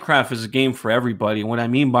Minecraft is a game for everybody. And what I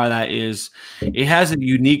mean by that is it has a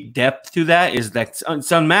unique depth to that. Is that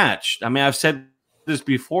it's unmatched. I mean, I've said this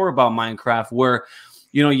before about Minecraft, where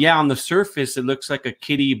on the surface it looks like a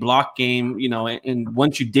kiddie block game, and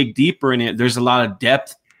once you dig deeper in it, there's a lot of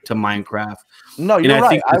depth to Minecraft. No, you're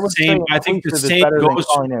right. I think the same goes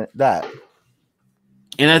calling it that.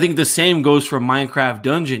 And I think the same goes for Minecraft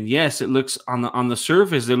Dungeon. Yes, it looks on the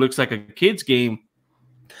surface, it looks like a kid's game.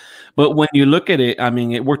 But when you look at it, I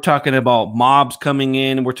mean, we're talking about mobs coming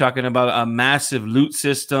in. We're talking about a massive loot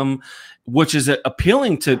system, which is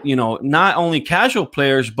appealing to, not only casual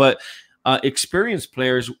players, but experienced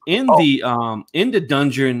players in the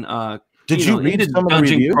dungeon. Did you read some of the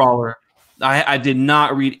reviews? Crawler. I did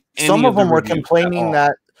not read any Some of them were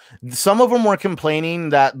complaining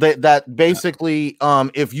that basically,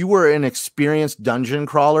 if you were an experienced dungeon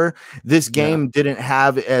crawler, this game didn't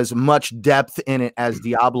have as much depth in it as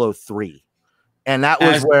Diablo 3. And that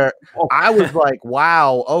was where I was like,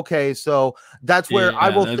 wow, okay. So that's where I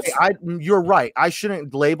will say, you're right. I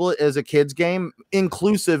shouldn't label it as a kid's game.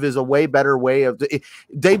 Inclusive is a way better way of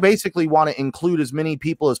they basically want to include as many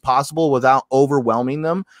people as possible without overwhelming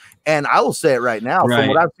them. And I will say it right now, from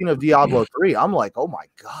what I've seen of Diablo 3, I'm like, oh my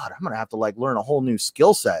God, I'm going to have to like learn a whole new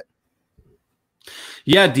skill set.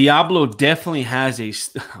 Yeah, Diablo definitely has a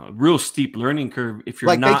real steep learning curve if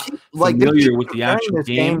you're not familiar with the actual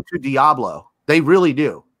game to Diablo. They really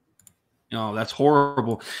do. No, that's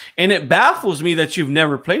horrible. And it baffles me that you've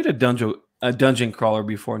never played a dungeon crawler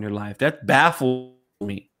before in your life. That baffles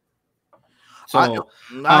me. So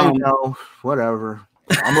I know, whatever.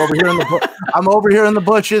 I'm over here in the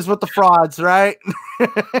bushes with the frauds, right?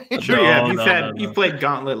 Sure, you've played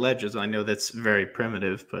Gauntlet Legends. I know that's very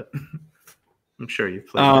primitive, but I'm sure you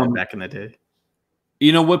played that back in the day.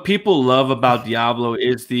 You know what people love about Diablo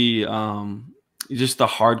is the just the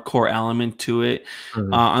hardcore element to it.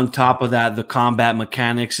 On top of that, the combat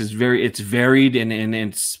mechanics is varied and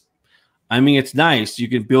it's nice. You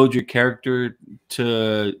can build your character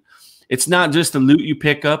to. It's not just the loot you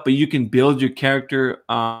pick up, but you can build your character.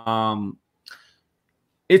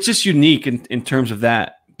 It's just unique in terms of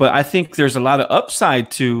that. But I think there's a lot of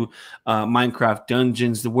upside to Minecraft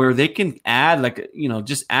Dungeons where they can add,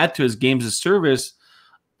 just add to his games as service,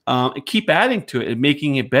 keep adding to it and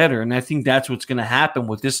making it better. And I think that's what's going to happen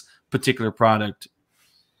with this particular product.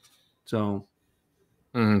 So.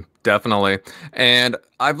 Definitely. And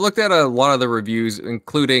I've looked at a lot of the reviews,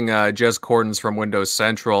 including Jez Corden's from Windows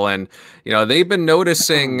Central, and they've been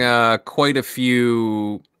noticing quite a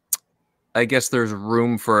few. I guess there's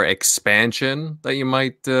room for expansion that you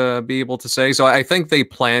might be able to say. So I think they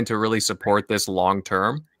plan to really support this long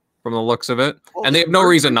term, from the looks of it, and they have no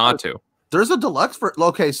reason not to. There's a deluxe for.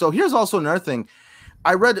 Okay, so here's also another thing.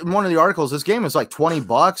 I read in one of the articles. This game is like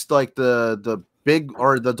 $20. Like the big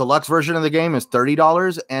or the deluxe version of the game is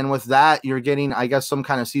 $30, and with that you're getting, I guess, some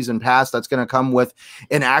kind of season pass that's going to come with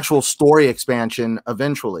an actual story expansion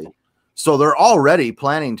eventually. So they're already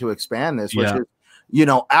planning to expand this, which is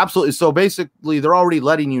absolutely. So basically they're already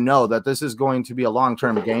letting you know that this is going to be a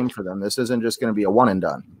long-term game for them. This isn't just going to be a one and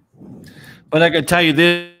done. But I can tell you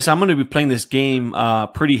this, I'm going to be playing this game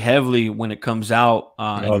pretty heavily when it comes out.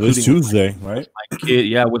 This Tuesday, right?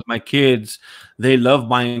 With my kids. They love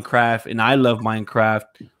Minecraft, and I love Minecraft.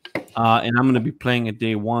 And I'm going to be playing it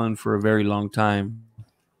day one for a very long time.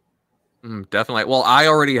 Definitely. Well, I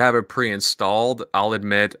already have it pre-installed. I'll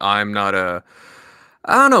admit I'm not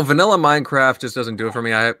I don't know. Vanilla Minecraft just doesn't do it for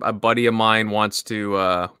me. A buddy of mine wants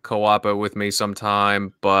to co-op it with me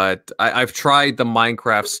sometime, but I've tried the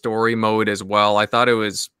Minecraft story mode as well. I thought it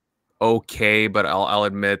was okay, but I'll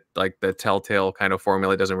admit like the Telltale kind of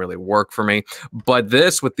formula doesn't really work for me. But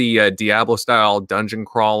this with the Diablo style dungeon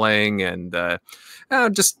crawling and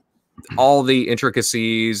just all the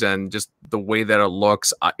intricacies and just the way that it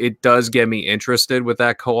looks, it does get me interested with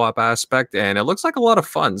that co-op aspect, and it looks like a lot of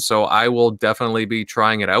fun. So I will definitely be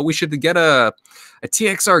trying it out. We should get a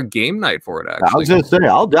TXR game night for it. Actually, I was gonna say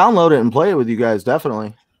I'll download it and play it with you guys.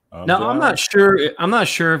 Definitely. Now I'm not sure. I'm not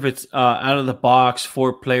sure if it's out of the box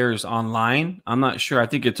 4 players online. I'm not sure. I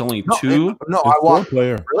think it's only 2. I want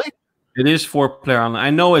 4-player. Really? It is 4-player online. I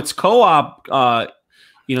know it's co-op.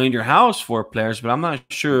 In your house 4 players, but I'm not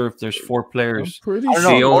sure if there's 4 players. I'm pretty I don't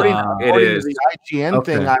know. sure. According to the IGN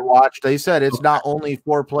thing I watched, they said it's not only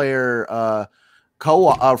 4-player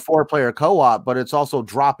co-op, 4-player co-op, but it's also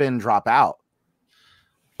drop in, drop out.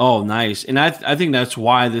 Oh, nice. And I think that's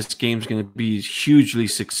why this game's going to be hugely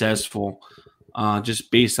successful,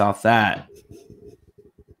 just based off that.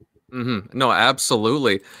 Mm-hmm. No,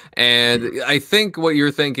 absolutely. And I think what you're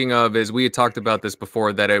thinking of is we had talked about this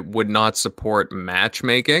before, that it would not support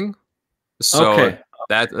matchmaking. So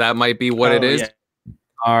that might be what it is. Yeah.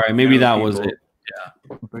 All right. Maybe that was it.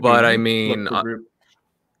 Yeah. But I mean,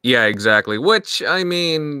 yeah, exactly. Which, I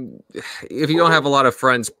mean, if you don't have a lot of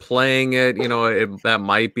friends playing it, that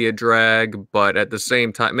might be a drag. But at the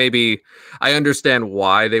same time, maybe I understand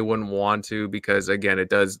why they wouldn't want to, because again,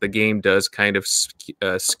 the game does kind of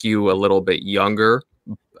skew a little bit younger,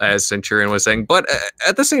 as Centurion was saying. But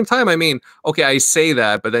at the same time, I mean, okay, I say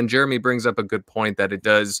that, but then Jeremy brings up a good point that it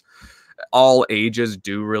does. All ages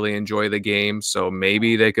do really enjoy the game, so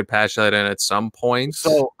maybe they could patch that in at some point.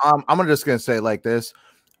 So I'm just gonna say it like this.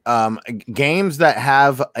 Games that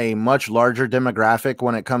have a much larger demographic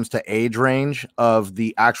when it comes to age range of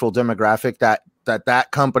the actual demographic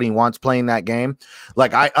that company wants playing that game.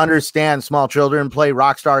 Like, I understand small children play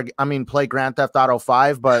play Grand Theft Auto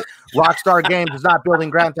 5, but Rockstar Games is not building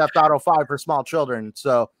Grand Theft Auto 5 for small children.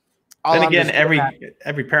 So then again,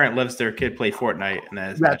 every parent loves their kid play Fortnite,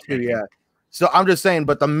 and that's too, yeah. So I'm just saying,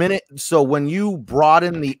 but when you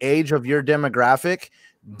broaden the age of your demographic,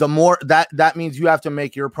 the more that means you have to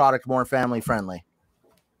make your product more family friendly.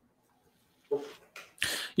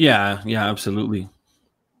 Yeah, absolutely.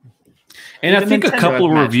 And I think a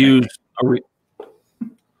couple of reviews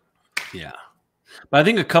but I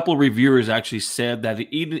think a couple of reviewers actually said that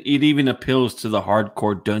it even appeals to the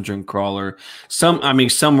hardcore dungeon crawler. Some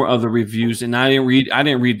of the reviews, and I didn't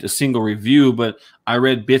read a single review, but I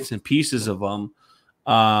read bits and pieces of them,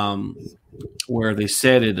 where they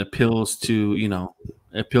said it appeals to the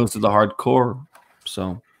hardcore.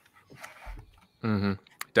 So,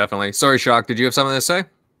 definitely. Sorry, Shock. Did you have something to say?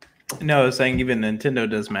 No, I was saying even Nintendo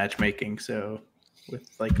does matchmaking, so with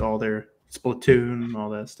like all their Splatoon and all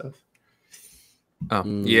that stuff. Oh,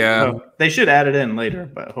 yeah. So they should add it in later,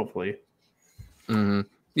 but hopefully.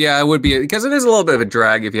 Yeah, it would be, because it is a little bit of a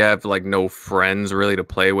drag if you have like no friends really to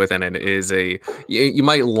play with, and it is you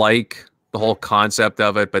might like the whole concept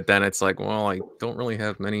of it, but then it's like, well, I don't really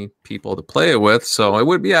have many people to play it with, so that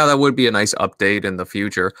would be a nice update in the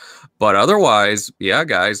future. But otherwise, yeah,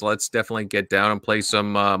 guys, let's definitely get down and play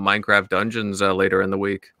some Minecraft Dungeons later in the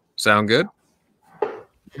week. Sound good?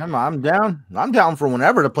 I'm down. I'm down for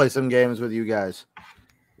whenever to play some games with you guys.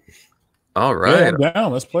 All right, yeah, I'm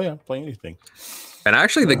down. Let's play. I'll play anything. And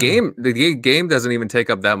actually, the game doesn't even take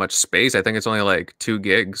up that much space. I think it's only like 2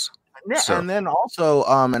 gigs. Yeah, and then also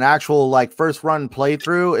an actual like first run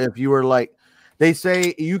playthrough. If you were like, they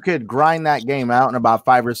say you could grind that game out in about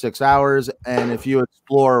 5 or 6 hours, and if you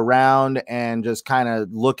explore around and just kind of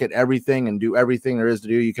look at everything and do everything there is to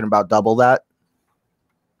do, you can about double that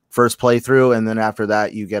first playthrough. And then after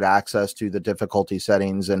that, you get access to the difficulty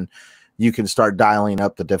settings, and you can start dialing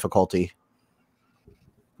up the difficulty.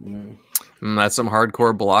 That's some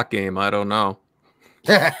hardcore block game. I don't know.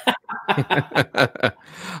 I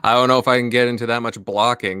don't know if I can get into that much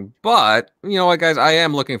blocking, but you know what, guys, I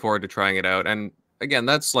am looking forward to trying it out. And again,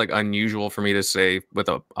 that's like unusual for me to say with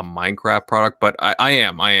a Minecraft product, but I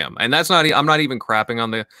am, and that's not. I'm not even crapping on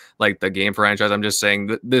the game franchise. I'm just saying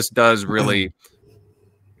that this does really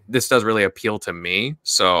appeal to me.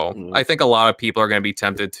 So I think a lot of people are going to be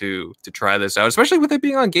tempted to try this out, especially with it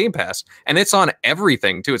being on Game Pass, and it's on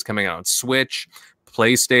everything too. It's coming out on Switch,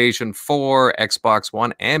 PlayStation 4, Xbox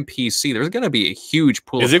One, and PC. There's going to be a huge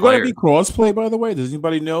pool. Is it going to be crossplay, by the way? Does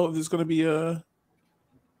anybody know if there's going to be a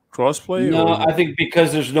crossplay? No, I think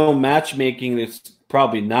because there's no matchmaking, it's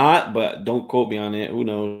probably not, but don't quote me on it. Who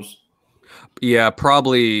knows? Yeah,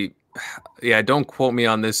 probably. Yeah, don't quote me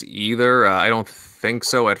on this either. I don't think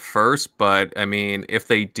so at first, but I mean, if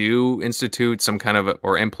they do institute some kind of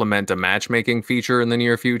or implement a matchmaking feature in the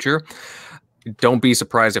near future, don't be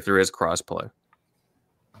surprised if there is crossplay.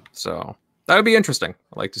 So that would be interesting.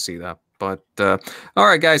 I'd like to see that. But all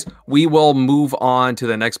right, guys, we will move on to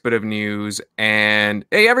the next bit of news. And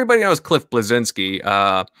hey, everybody knows Cliff Bleszinski.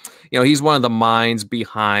 He's one of the minds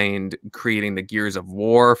behind creating the Gears of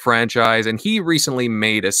War franchise. And he recently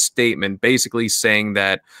made a statement basically saying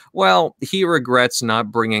that, well, he regrets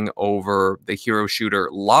not bringing over the hero shooter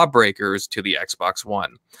Lawbreakers to the Xbox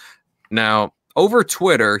One. Now, over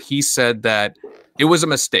Twitter, he said that it was a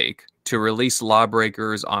mistake to release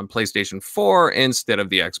Lawbreakers on PlayStation 4 instead of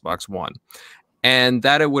the Xbox One, and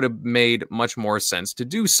that it would have made much more sense to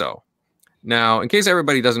do so. Now, in case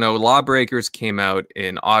everybody doesn't know, Lawbreakers came out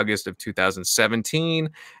in August of 2017,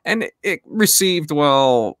 and it received,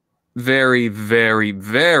 well, very, very,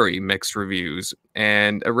 very mixed reviews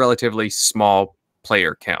and a relatively small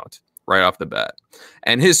player count right off the bat.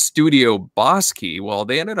 And his studio, Boss Key, well,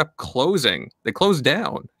 they ended up closing. They closed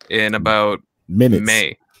down in about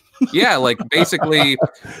May. Yeah, like basically,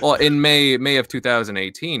 well, in May of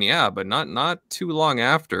 2018, yeah, but not too long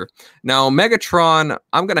after. Now, Megatron,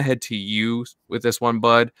 I'm gonna head to you with this one,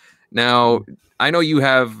 bud. Now, I know you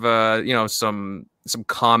have some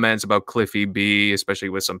comments about Cliffy B, especially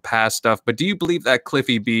with some past stuff. But do you believe that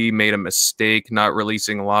Cliffy B made a mistake not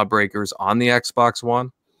releasing Lawbreakers on the Xbox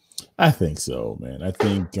One? I think so, man. I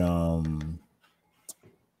think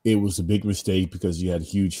it was a big mistake because you had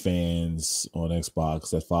huge fans on Xbox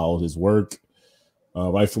that followed his work,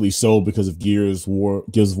 rightfully so because of Gears of War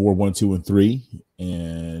 1, 2, and 3,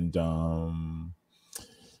 and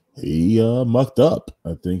he mucked up.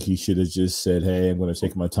 I think he should have just said, "Hey, I'm going to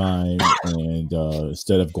take my time," and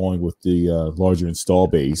instead of going with the larger install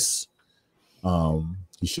base,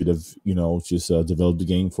 he should have, just developed the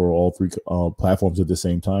game for all three platforms at the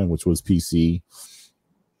same time, which was PC,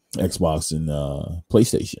 Xbox, and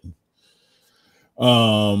PlayStation.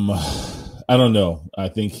 I don't know. I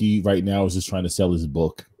think he right now is just trying to sell his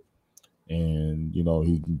book, and he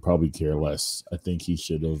can probably care less. I think he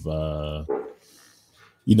should have.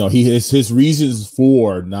 His reasons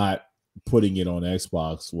for not putting it on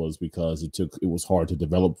Xbox was because it was hard to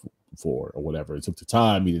develop for or whatever. It took the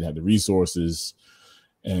time. He didn't have the resources,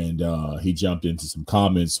 and he jumped into some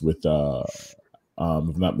comments with.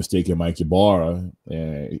 If I'm not mistaken, Mike Ybarra.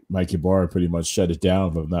 Mike Ybarra pretty much shut it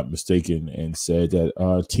down, if I'm not mistaken, and said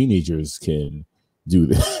that teenagers can do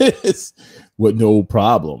this with no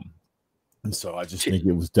problem. And so I just think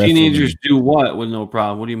it was definitely... Teenagers do what with no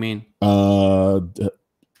problem? What do you mean?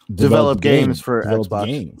 Develop games for Xbox.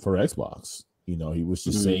 Game for Xbox. He was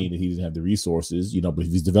just saying that he didn't have the resources, but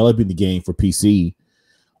if he's developing the game for PC,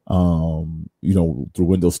 through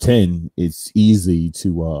Windows 10, it's easy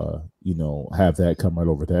to have that come right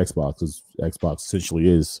over to Xbox, because Xbox essentially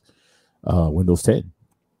is Windows 10.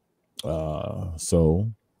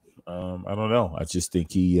 So I don't know. I just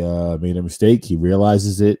think he made a mistake. He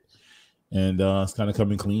realizes it, and it's kind of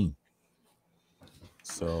coming clean.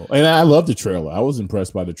 So, and I love the trailer. I was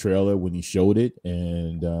impressed by the trailer when he showed it,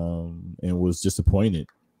 and was disappointed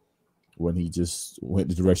when he just went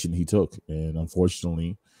the direction he took. And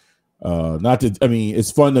unfortunately,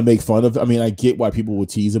 it's fun to make fun of. I get why people would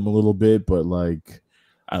tease him a little bit, but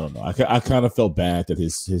I don't know. I kind of felt bad that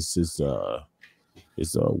his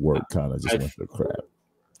work kind of just went to crap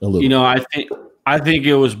a little. I think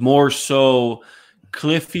it was more so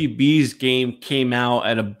Cliffy B's game came out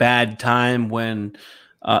at a bad time when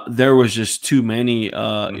there was just too many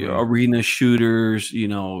arena shooters,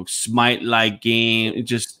 Smite-like game.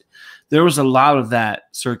 There was a lot of that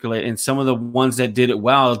circulate, and some of the ones that did it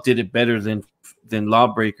well did it better than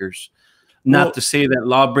Lawbreakers. Not to say that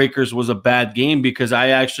Lawbreakers was a bad game, because I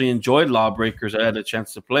actually enjoyed Lawbreakers. I had a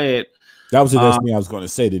chance to play it. That was the next thing I was going to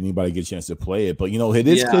say. Did anybody get a chance to play it? But it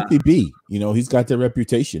is Cliffy B. He's got that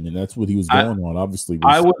reputation, and that's what he was going on. Obviously,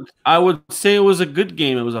 I would say it was a good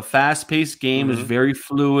game. It was a fast-paced game. It was very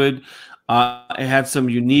fluid. It had some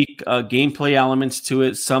unique gameplay elements to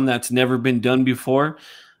it, some that's never been done before.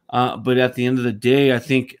 But at the end of the day, I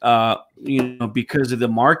think, because of the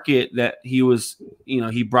market that he was,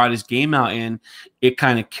 he brought his game out in, it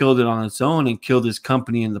kind of killed it on its own and killed his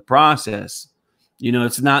company in the process.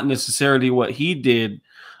 It's not necessarily what he did.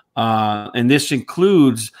 And this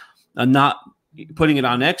includes not putting it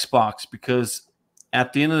on Xbox, because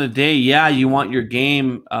at the end of the day, you want your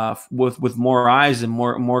game with more eyes and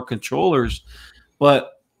more controllers.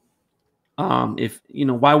 But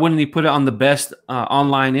why wouldn't he put it on the best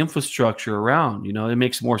online infrastructure around? It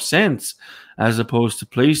makes more sense as opposed to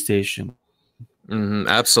PlayStation.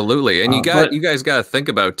 Absolutely, and you guys got to think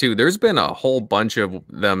about too. There's been a whole bunch of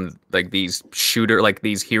them, like these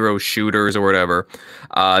these hero shooters or whatever,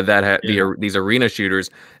 these arena shooters.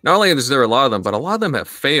 Not only is there a lot of them, but a lot of them have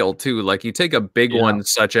failed too. Like you take a big one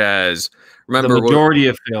such as the majority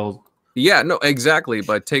have failed. Yeah, no, exactly.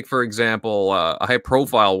 But take for example a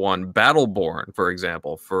high-profile one, Battleborn, for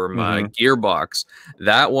example, from Gearbox.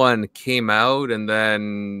 That one came out and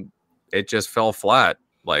then it just fell flat.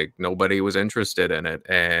 Like nobody was interested in it,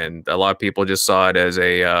 and a lot of people just saw it as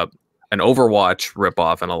an Overwatch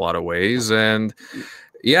ripoff in a lot of ways. And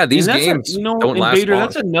yeah, these games don't last long.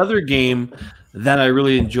 That's another game that I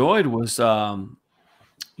really enjoyed was the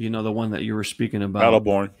one that you were speaking about,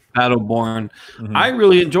 Battleborn. I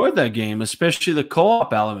really enjoyed that game, especially the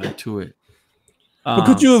co-op element to it. But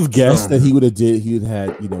could you have guessed that he would have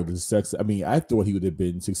had the sex? I mean, I thought he would have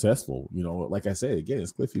been successful. Like I said again,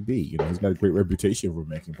 it's Cliffy B. He's got a great reputation for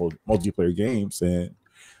making multiplayer games, and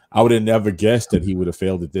I would have never guessed that he would have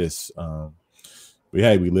failed at this. But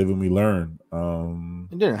yeah, we live and we learn.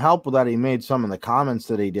 It didn't help that he made some of the comments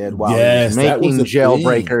that he did while he was making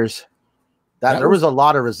Jailbreakers. There was a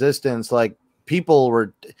lot of resistance. Like people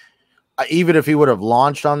were. Even if he would have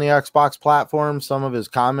launched on the Xbox platform, some of his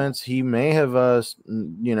comments, he may have,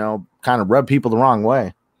 kind of rubbed people the wrong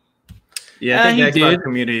way. Yeah, I think the Xbox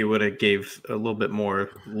community would have gave a little bit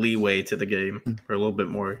more leeway to the game, or a little bit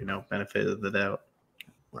more, benefit of the doubt.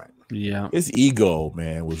 Right. Yeah. His ego,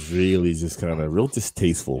 man, was really just kind of real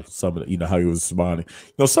distasteful. Some of how he was responding.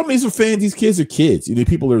 Some of these are fans. These kids are kids.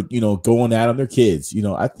 People are, going at him. They're kids.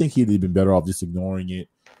 I think he'd have been better off just ignoring it.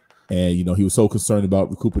 And, he was so concerned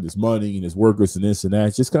about recouping his money and his workers and this and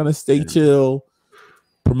that. Just kind of stay chill,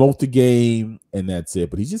 promote the game, and that's it.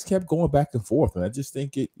 But he just kept going back and forth. And I just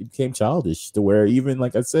think it became childish to where even,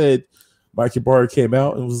 like I said, Mike Ybarra came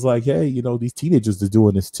out and was like, hey, these teenagers are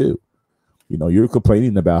doing this too. You're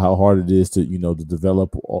complaining about how hard it is to, to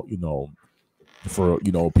develop, for,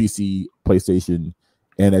 PC, PlayStation,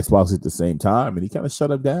 and Xbox at the same time. And he kind of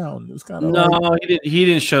shut him down. It was kind of he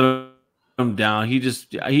didn't shut him down.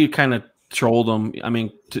 He kind of trolled him. I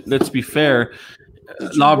mean, let's be fair.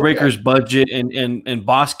 Lawbreaker's budget and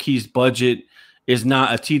Boss Key's budget is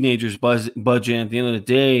not a teenager's budget. At the end of the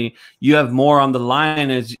day, you have more on the line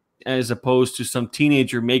as opposed to some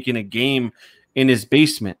teenager making a game in his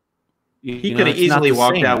basement. He could have easily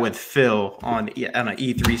walked out with Phil on an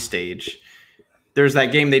E3 stage. There's that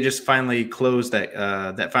game they just finally closed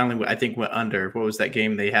that finally I think went under. What was that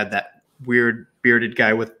game? They had that weird bearded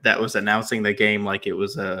guy that was announcing the game like it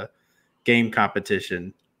was a game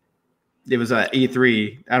competition. It was a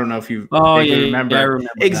E3. I don't know if you remember. Yeah, I remember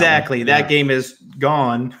exactly. That game is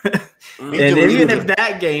gone. And even if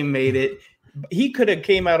that game made it, he could have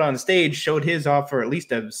came out on stage, showed his off for at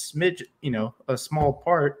least a smidge, a small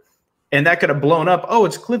part, and that could have blown up. Oh,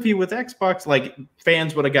 it's Cliffy with Xbox. Like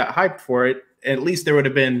fans would have got hyped for it. At least there would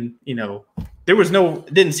have been,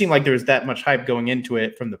 it didn't seem like there was that much hype going into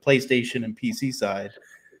it from the PlayStation and PC side.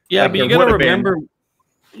 Yeah, but you got to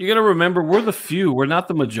remember, we're the few. We're not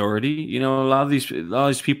the majority. A lot of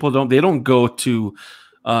these people don't go to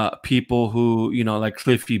people who, like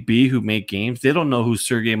Cliffy B, who make games. They don't know who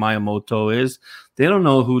Sergei Miyamoto is. They don't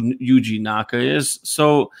know who Yuji Naka is.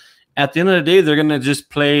 So at the end of the day, they're going to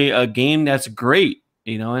just play a game that's great,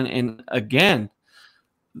 and again,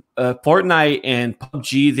 Fortnite and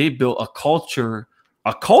PUBG, they built a culture,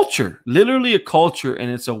 literally a culture, and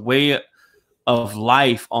it's a way of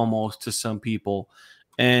life almost to some people.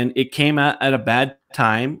 And it came out at a bad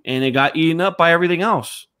time, and it got eaten up by everything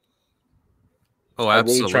else. Oh,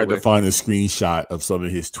 absolutely. I really tried to find a screenshot of some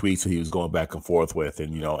of his tweets that he was going back and forth with,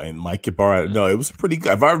 and and Mike Ybarra. No, it was pretty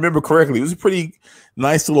good. If I remember correctly, it was a pretty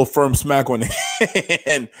nice little firm smack on the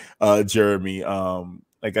hand, Jeremy.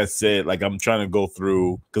 Like I said, like I'm trying to go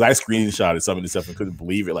through because I screenshotted some of this stuff and couldn't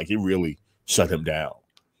believe it. Like he really shut him down.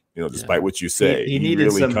 Despite what you say, he needed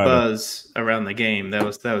really some buzz around the game. That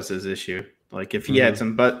was his issue. Like if he had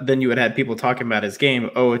some, but then you would have people talking about his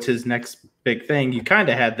game. Oh, it's his next big thing. You kind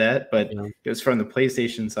of had that, but it was from the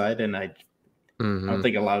PlayStation side, and I don't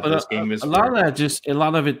think a lot of this game is. A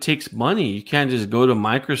lot of it takes money. You can't just go to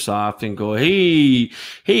Microsoft and go, hey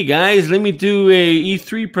guys, let me do a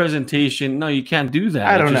E3 presentation. No, you can't do that.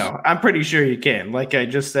 I don't know. I'm pretty sure you can. Like I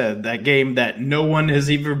just said, that game that no one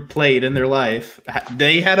has even played in their life.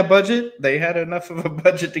 They had a budget. They had enough of a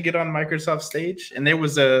budget to get on Microsoft stage, and there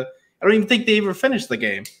was I don't even think they ever finished the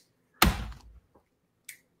game.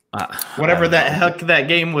 Whatever that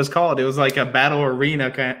game was called, it was like a battle arena,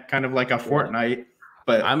 kind of like a Fortnite.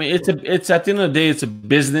 But I mean, it's at the end of the day, it's a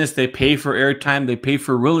business. They pay for airtime, they pay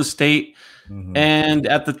for real estate. Mhm. And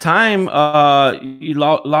at the time,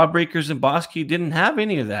 Lawbreakers and Bosky didn't have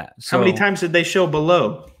any of that. So, How many times did they show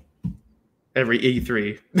Below? Every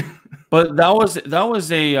E3. But that was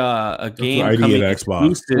a game ID coming at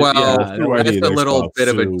Xbox. exclusive. Well, yeah, Through ID it's a at little Xbox bit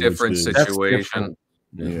of a too, which different is- that's situation. different.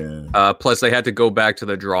 Yeah. Plus, they had to go back to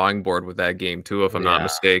the drawing board with that game too, if I'm not Yeah.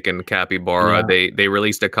 mistaken. Capybara. Yeah. They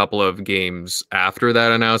released a couple of games after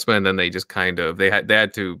that announcement, and then they just kind of they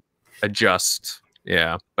had to adjust.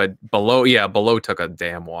 Yeah, but Below took a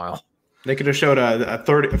damn while. They could have showed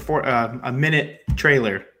a minute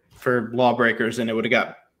trailer for Lawbreakers, and it would have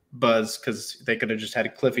got buzz because they could have just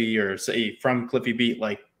had Cliffy or say from Cliffy Beat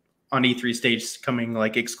like on E3 stage coming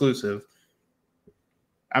like exclusive.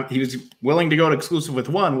 He was willing to go to exclusive with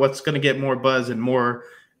one. What's going to get more buzz and more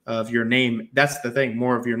of your name? That's the thing,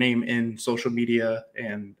 more of your name in social media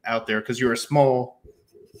and out there because you're a small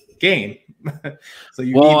game, so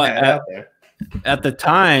you need that out there. At the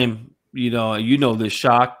time, you know the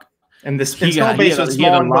shock. And this He install got- base he had- was he had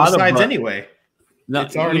small a on lot both of sides buzz. anyway. No,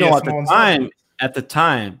 It's already you know, a at the small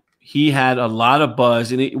time, he had a lot of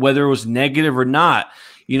buzz, and whether it was negative or not,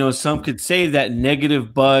 some could say that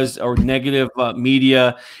negative buzz or negative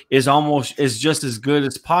media is just as good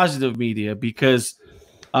as positive media because,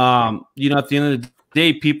 at the end of the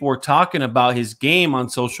day, people were talking about his game on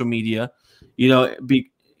social media,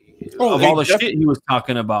 of all the shit he was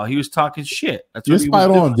talking about. He was talking shit. That's You're what he was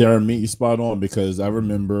spot on, doing. Jeremy. You're spot on because I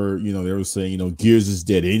remember, they were saying, Gears is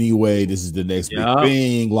dead anyway. This is the next big Yup.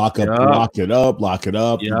 thing. Lock it up.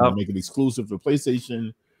 Yup. Make it exclusive for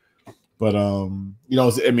PlayStation. But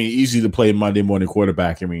easy to play Monday morning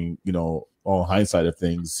quarterback. On hindsight of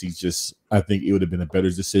things, I think it would have been a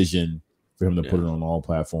better decision for him to put it on all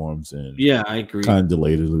platforms. And Yeah, I agree. kind of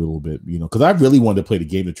delayed it a little bit, because I really wanted to play the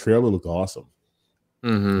game. The trailer looked awesome.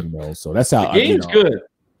 Mm-hmm. So that's how The game's good.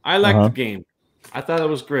 I like Uh-huh. the game. I thought it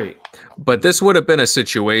was great. But this would have been a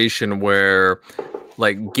situation where,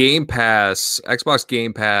 like, Xbox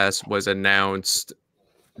Game Pass was announced.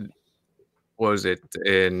 What was it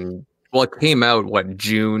in? Well, it came out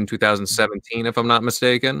June 2017, if I'm not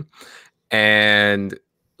mistaken, and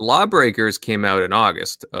Lawbreakers came out in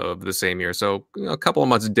August of the same year, so a couple of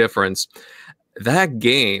months difference. That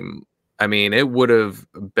game, it would have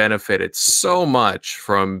benefited so much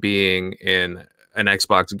from being in an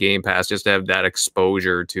Xbox Game Pass, just to have that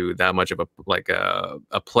exposure to that much of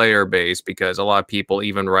a player base, because a lot of people,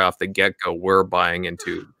 even right off the get-go, were buying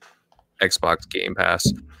into Xbox Game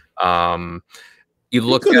Pass. You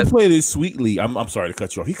look could at have played it sweetly. I'm sorry to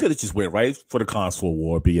cut you off. He could have just went right for the console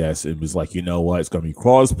war BS. It was like, you know what, it's gonna be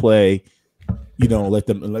cross-play.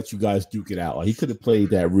 Let you guys duke it out. Like, he could have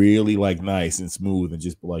played that really nice and smooth and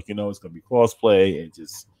just be like, it's gonna be cross-play and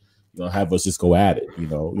just have us just go at it.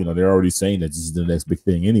 They're already saying that this is the next big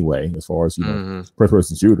thing anyway, as far as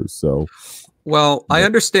first-person shooters. So Well, I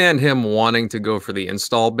understand him wanting to go for the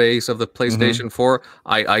install base of the PlayStation 4.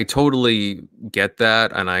 I totally get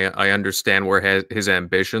that, and I understand where his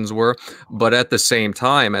ambitions were. But at the same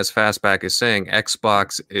time, as Fastback is saying,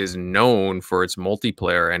 Xbox is known for its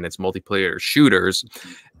multiplayer and its multiplayer shooters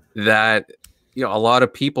that, a lot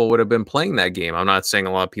of people would have been playing that game. I'm not saying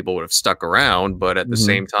a lot of people would have stuck around, but at the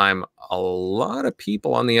same time, a lot of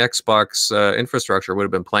people on the Xbox infrastructure would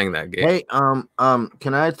have been playing that game. Hey,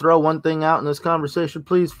 can I throw one thing out in this conversation,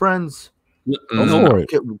 please, friends? go for it.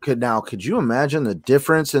 Could you imagine the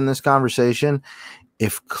difference in this conversation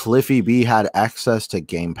if Cliffy B had access to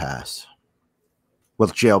Game Pass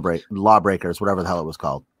with Lawbreakers, whatever the hell it was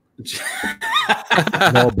called?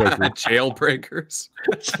 Jailbreakers.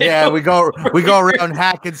 Yeah, we go around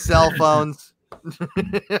hacking cell phones.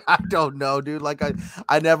 I don't know, dude.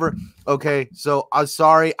 I never. Okay, so I'm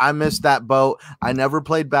sorry, I missed that boat. I never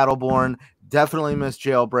played Battleborn. Definitely missed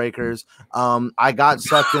Jailbreakers. I got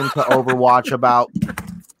sucked into Overwatch about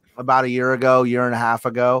a year and a half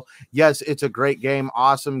ago. Yes, it's a great game,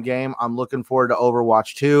 awesome game. I'm looking forward to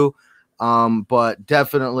Overwatch 2. But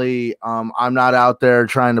definitely, I'm not out there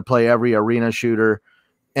trying to play every arena shooter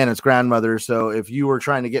and its grandmother. So if you were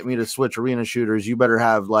trying to get me to switch arena shooters, you better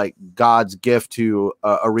have God's gift to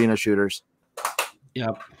arena shooters.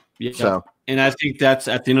 Yep. So, and I think that's,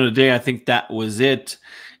 at the end of the day, I think that was it.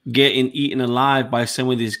 Getting eaten alive by some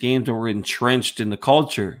of these games that were entrenched in the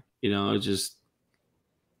culture. Just.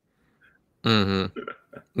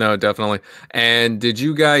 No, definitely. And did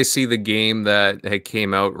you guys see the game that had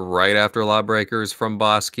came out right after Lawbreakers from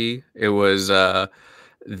Bosky? It was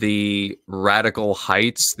the Radical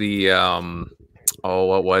Heights. The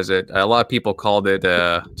what was it? A lot of people called it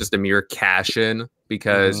just a mere cash-in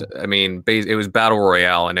because it was Battle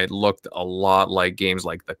Royale and it looked a lot like games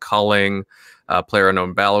like The Culling,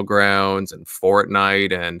 PlayerUnknown Battlegrounds, and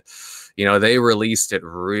Fortnite, and they released it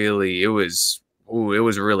really. It was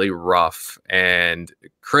really rough, and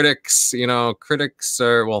critics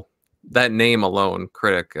are, well, that name alone,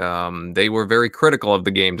 critic, they were very critical of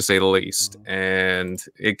the game, to say the least, and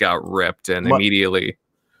it got ripped and immediately.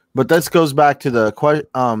 But this goes back to the question.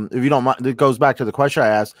 If you don't mind, it goes back to the question I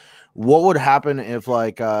asked: what would happen if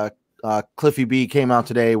Cliffy B came out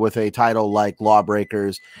today with a title like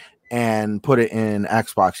Lawbreakers and put it in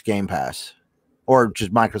Xbox Game Pass, or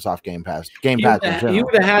just Microsoft Game Pass? He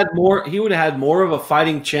would have had more. He would have had more of a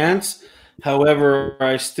fighting chance. However,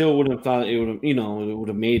 I still wouldn't have thought it would have. It would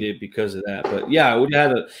have made it because of that. But yeah, it would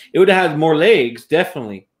have had more legs,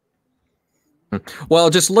 definitely. Well,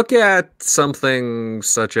 just look at something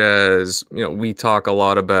such as, we talk a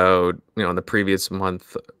lot about, in the previous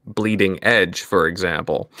month, Bleeding Edge, for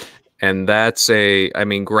example. And that's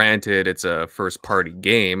granted, it's a first-party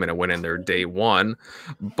game, and it went in there day one,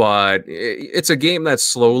 but it's a game that's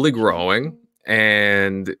slowly growing,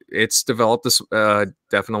 and it's developed this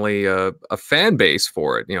definitely a fan base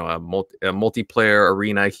for it. A multiplayer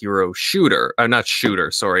arena hero shooter,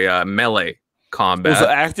 melee combat. Those are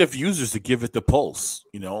active users to give it the pulse,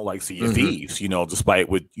 like Sea of Thieves, despite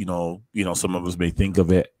what some of us may think of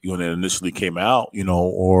it when it initially came out,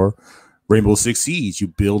 or Rainbow Six Siege. You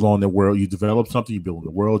build on the world, you develop something, you build on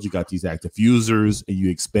the world, you got these active users, and you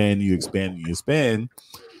expand,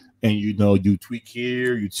 and you tweak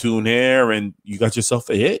here, you tune there, and you got yourself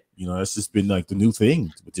a hit. That's just been like the new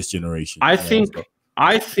thing with this generation. I think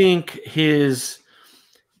his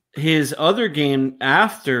other game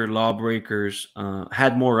after Lawbreakers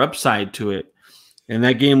had more upside to it, and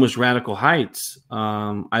that game was Radical Heights.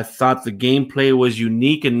 I thought the gameplay was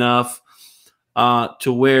unique enough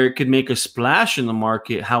to where it could make a splash in the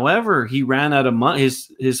market. However, he ran out of money.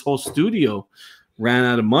 His whole studio ran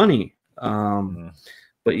out of money.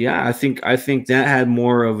 But yeah, I think that had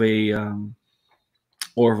more of a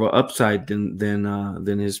upside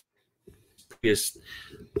than his previous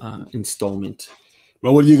installment.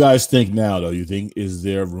 Well, what do you guys think now, though? You think, is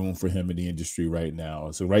there room for him in the industry right now?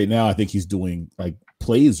 So right now, I think he's doing like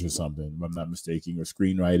plays or something, if I'm not mistaken, or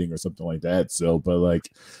screenwriting or something like that. So, but like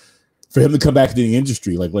for him to come back into the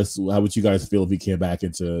industry, like how would you guys feel if he came back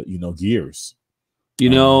into Gears?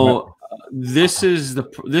 This is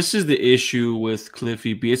the issue with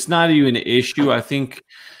Cliffy B. It's not even an issue. I think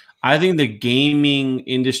the gaming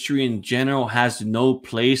industry in general has no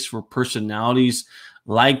place for personalities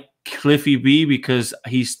like Cliffy B, because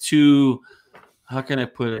he's too, how can I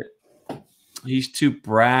put it? He's too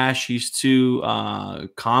brash. He's too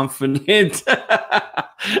confident.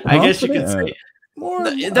 I guess you could say.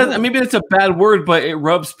 Maybe that's a bad word, but it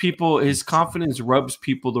rubs people. His confidence rubs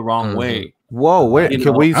people the wrong way. Whoa, wait!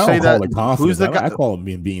 Can we say that? Who's the guy? I call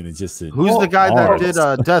him being just. Who's the guy that did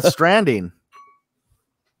Death Stranding?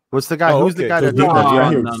 What's the guy? Who's the guy that did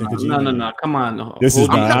that? No! Come on. This is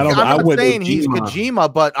not. I'm not saying he's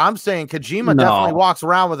Kojima, but I'm saying Kojima definitely walks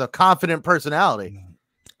around with a confident personality.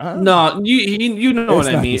 No, you know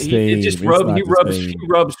what I mean. He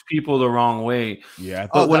rubs people the wrong way. Yeah.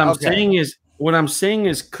 But what I'm saying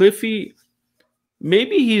is Cliffy,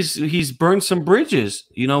 maybe he's burned some bridges.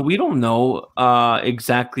 We don't know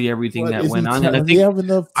exactly everything that went on. And I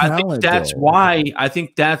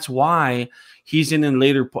think that's why he's in a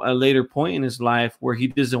later point in his life where he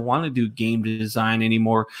doesn't want to do game design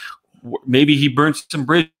anymore. Maybe he burnt some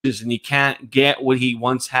bridges and he can't get what he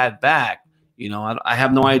once had back. I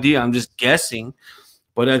have no idea. I'm just guessing,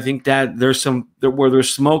 but I think that where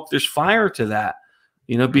there's smoke, there's fire to that.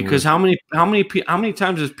 Because how many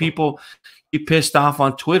times has people be pissed off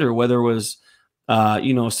on Twitter, whether it was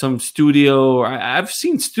some studio, or I've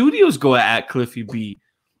seen studios go at Cliffy B.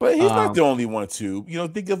 But he's not the only one too.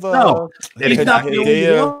 Think of he's not the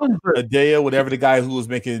only one. Hideo, whatever, the guy who was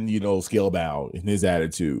making Scalebound and his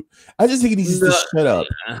attitude. I just think he needs to shut up.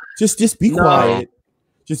 Just be quiet.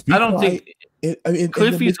 Just be. I don't think.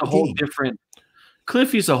 Cliffy's a whole different.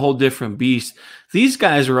 Cliffy's a whole different beast. These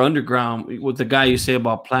guys are underground. With the guy you say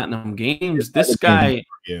about Platinum Games, this guy,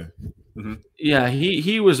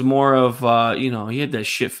 he was more of he had that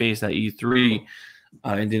shit face at E3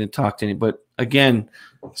 and didn't talk to any. But again,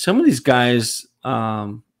 some of these guys,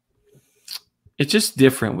 it's just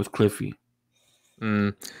different with Cliffy.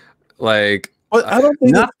 But I don't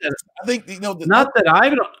think. Not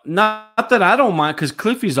that I don't mind, because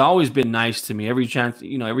Cliffy's always been nice to me. Every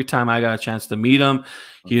time I got a chance to meet him,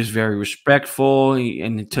 he was very respectful,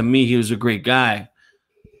 and to me, he was a great guy.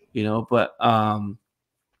 But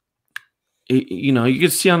you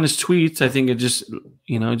can see on his tweets. I think it just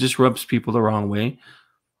rubs people the wrong way.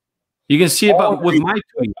 You can see it with my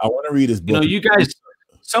tweet. I want to read his book. You guys.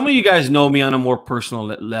 some of you guys know me on a more personal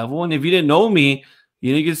level, and if you didn't know me,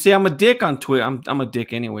 you can say I'm a dick on Twitter. I'm a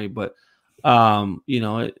dick anyway, but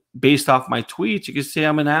based off my tweets, you can say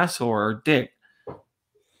I'm an asshole or a dick.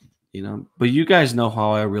 But you guys know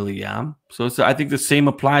how I really am. So I think the same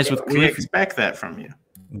applies with We Cliff. expect that from you.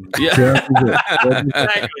 Yeah.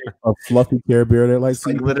 A fluffy Care Bear that likes It's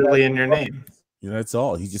like literally in your name. that's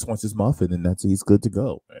all. He just wants his muffin, and he's good to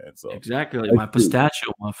go, man. So Exactly, like my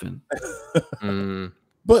pistachio muffin.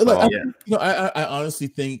 But like, yeah. I honestly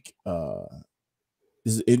think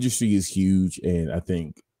this industry is huge, and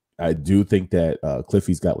I do think that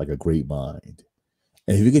Cliffy's got like a great mind.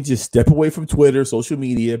 And if you could just step away from Twitter, social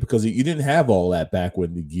media, because you didn't have all that back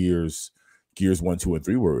when the Gears 1, 2, and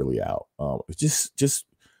 3 were really out.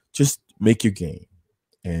 Just make your game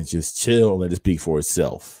and just chill and let it speak for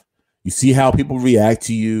itself. You see how people react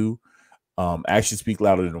to you. Actions speak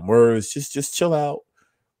louder than words. Just chill out.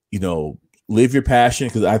 Live your passion,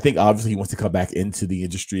 because I think obviously he wants to come back into the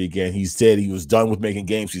industry again. He said he was done with making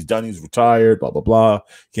games. He's done. He's retired. Blah blah blah.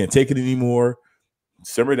 Can't take it anymore.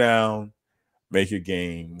 Simmer down. Make your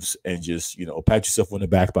games and just pat yourself on the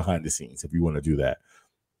back behind the scenes if you want to do that.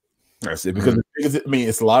 That's it. Because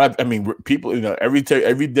it's a lot of people. Every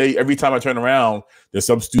day, every time I turn around, there's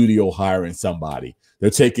some studio hiring somebody. They're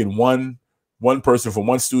taking one person from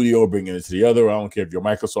one studio, bringing it to the other. I don't care if you're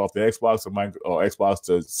Microsoft to Xbox or Xbox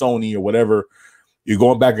to Sony or whatever. You're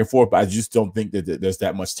going back and forth, but I just don't think that there's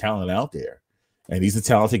that much talent out there. And he's a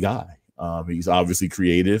talented guy. He's obviously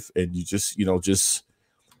creative, and you just.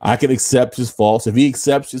 I can accept his faults. If he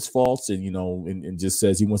accepts his faults and and just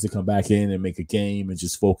says he wants to come back in and make a game and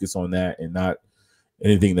just focus on that and not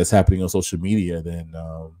anything that's happening on social media, then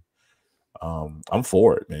I'm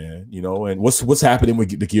for it, man. And what's happening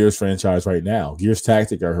with the Gears franchise right now? Gears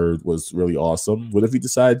Tactic, I heard, was really awesome. What if he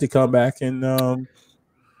decided to come back and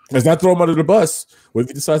let's not throw him under the bus? What if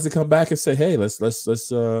he decides to come back and say, hey, let's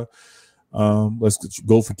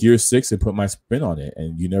go for Gears 6 and put my spin on it,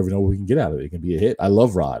 and you never know what we can get out of it. It can be a hit. I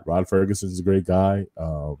love Rod. Rod Ferguson's a great guy,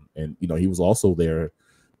 and he was also there,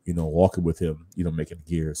 walking with him, making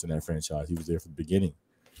Gears in that franchise. He was there from the beginning.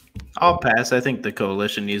 I'll pass. I think the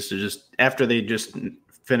Coalition needs to just, after they just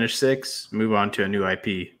finish 6, move on to a new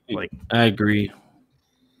IP. Like, I agree.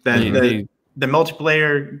 The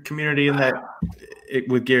multiplayer community in that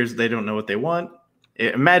with Gears, they don't know what they want.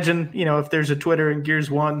 Imagine, if there's a Twitter in Gears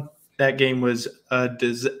 1. That game was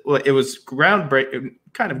it was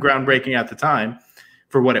groundbreaking at the time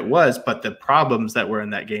for what it was, but the problems that were in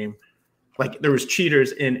that game, like there was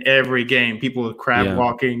cheaters in every game, people with crab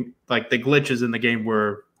walking, like the glitches in the game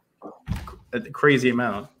were a crazy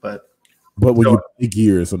amount. But when you play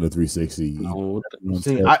Gears on the 360,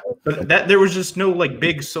 but there was just no like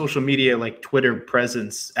big social media like Twitter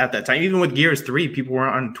presence at that time. Even with Gears 3, people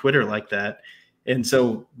weren't on Twitter like that. And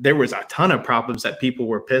so there was a ton of problems that people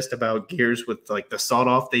were pissed about Gears with, like the sawed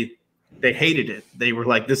off. They hated it. They were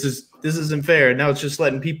like, this isn't fair. Now it's just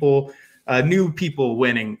letting people, new people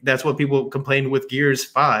winning. That's what people complained with Gears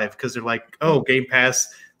 5, because they're like, oh, Game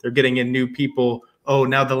Pass, they're getting in new people. Oh,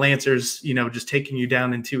 now the Lancers, just taking you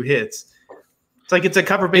down in 2 hits. It's like it's a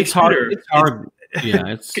cover-based shooter. It's hard. Yeah,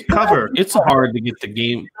 it's cover. It's hard to get the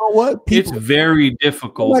game. It's very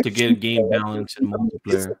difficult to get a game balance in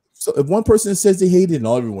multiplayer. So if one person says they hate it, and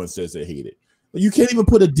everyone says they hate it, you can't even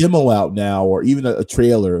put a demo out now, or even a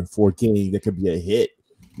trailer for a game that could be a hit,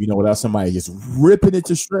 without somebody just ripping it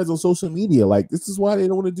to shreds on social media. Like, this is why they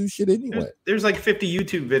don't want to do shit anyway. There's like 50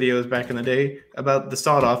 YouTube videos back in the day about the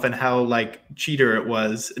sawed off and how like cheater it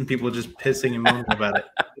was, and people just pissing and moaning about it.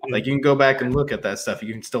 Like, you can go back and look at that stuff.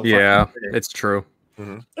 You can still it's true.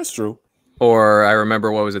 Mm-hmm. That's true. Or I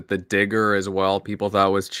remember, what was it, the Digger as well? People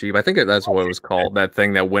thought was cheap. I think that's what it was called, that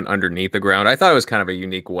thing that went underneath the ground. I thought it was kind of a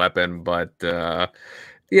unique weapon, but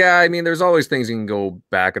there's always things you can go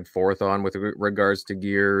back and forth on with regards to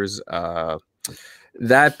Gears.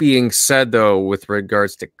 That being said, though, with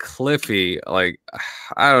regards to Cliffy, like,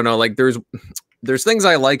 I don't know, like there's things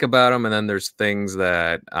I like about him, and then there's things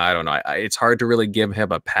that I don't know. It's hard to really give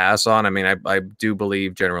him a pass on. I mean, I do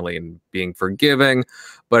believe generally in being forgiving,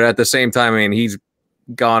 but at the same time, he's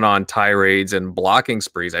gone on tirades and blocking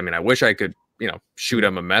sprees. I wish I could, shoot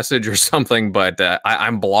him a message or something, but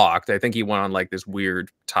I'm blocked. I think he went on like this weird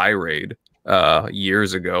tirade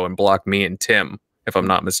years ago and blocked me and Tim, if I'm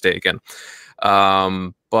not mistaken.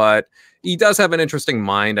 But he does have an interesting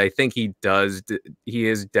mind. I think he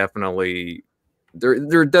is definitely.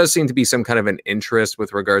 There does seem to be some kind of an interest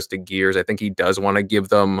with regards to Gears. I think he does want to give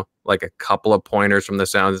them like a couple of pointers from the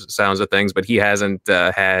sounds of things, but he hasn't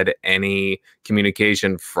had any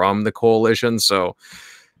communication from the Coalition. So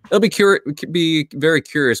it'll be very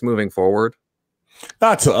curious moving forward.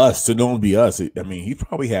 Not to us, to no one be us. I mean, he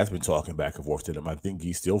probably has been talking back and forth to them. I think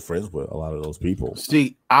he's still friends with a lot of those people.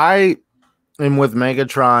 See, I am with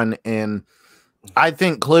Megatron, and I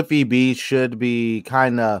think Cliffy B should be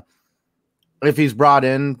kind of, if he's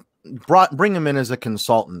bring him in as a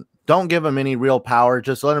consultant. Don't give him any real power.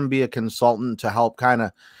 Just let him be a consultant to help kind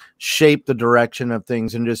of shape the direction of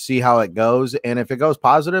things and just see how it goes. And if it goes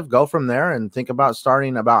positive, go from there and think about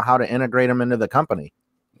starting about how to integrate him into the company.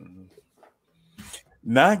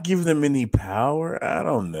 Not give them any power. I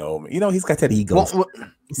don't know. You know, he's got that ego. Well,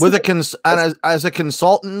 with as a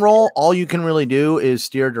consultant role, all you can really do is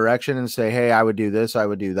steer direction and say, "Hey, I would do this, I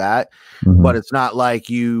would do that," but it's not like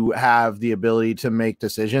you have the ability to make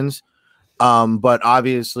decisions. But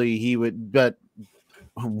obviously, he would. But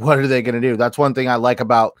what are they going to do? That's one thing I like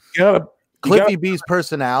about Cliffy B's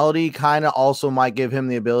personality. Kind of also might give him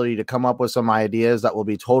the ability to come up with some ideas that will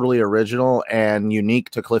be totally original and unique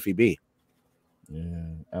to Cliffy B. Yeah,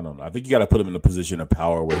 I don't know. I think you got to put him in a position of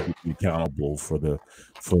power where he can be accountable for the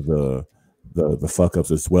fuck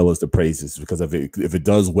ups as well as the praises. Because if it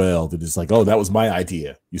does well, then it's like, oh, that was my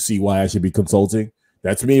idea. You see why I should be consulting?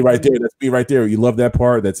 That's me right there. That's me right there. You love that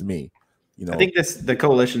part? That's me. You know. I think the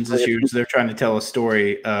coalition's issue is they're trying to tell a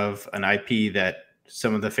story of an IP that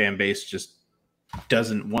some of the fan base just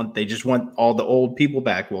doesn't want. They just want all the old people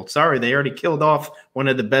back. Well, sorry, they already killed off one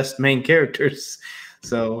of the best main characters.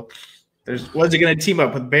 So. What's it going to team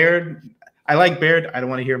up with Baird? I like Baird. I don't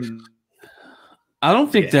want to hear him. I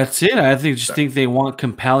don't think that's it. I think they want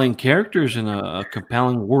compelling characters and a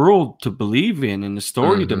compelling world to believe in and the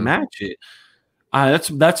story to match it.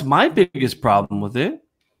 That's my biggest problem with it,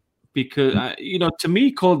 because to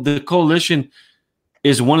me, the Coalition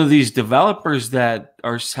is one of these developers that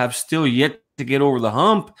have still yet to get over the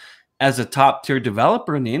hump as a top tier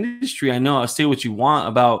developer in the industry. I know I'll say what you want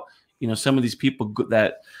about some of these people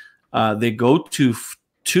that. They go to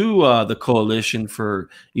the Coalition for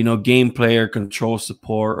gameplay or control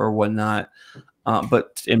support or whatnot,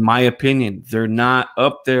 but in my opinion, they're not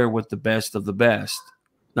up there with the best of the best,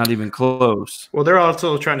 not even close. Well, they're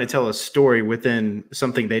also trying to tell a story within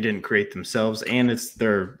something they didn't create themselves, and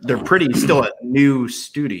they're pretty still a new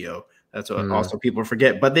studio. That's what also people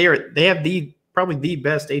forget. But they have probably the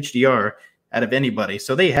best HDR out of anybody,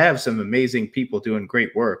 so they have some amazing people doing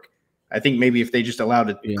great work. I think maybe if they just allowed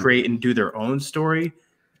to create and do their own story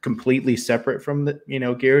completely separate from the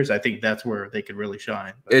Gears, I think that's where they could really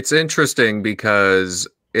shine. But it's interesting because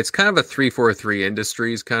it's kind of a 343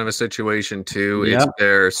 Industries kind of a situation too. Yeah. It's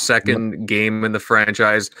their second game in the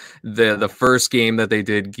franchise. The first game that they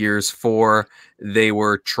did, Gears 4, they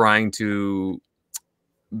were trying to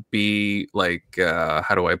be like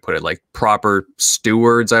how do I put it, like proper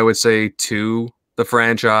stewards, I would say, to the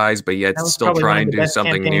franchise, but yet still trying to do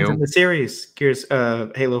something new in the series. Gears,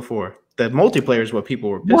 Halo 4. The multiplayer is what people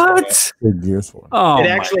were pissed about. Gears 4. Oh, it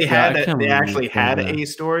actually had a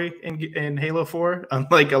story in Halo 4,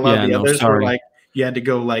 unlike a lot of the others where like you had to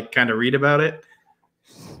go like kind of read about it.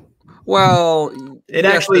 Well, they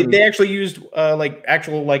actually used like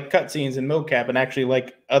actual like cutscenes and mocap, and actually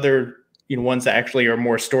like other ones that actually are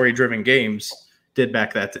more story driven games did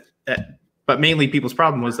back that. But mainly people's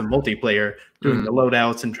problem was the multiplayer, doing the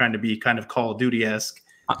loadouts and trying to be kind of Call of Duty-esque.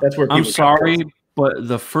 That's where I'm sorry, but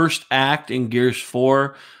the first act in Gears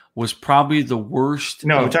 4 was probably the worst.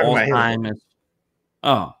 No, we're talking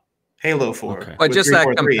about Halo 4. Okay. But just that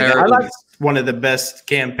comparison. I like one of the best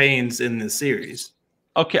campaigns in the series.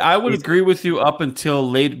 Okay, I would agree with you up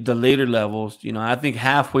until the later levels. I think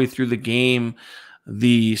halfway through the game,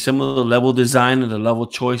 some of the level design and the level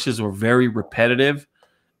choices were very repetitive.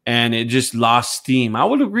 And it just lost steam. I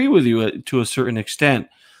would agree with you to a certain extent.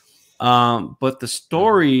 But the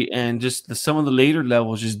story and just some of the later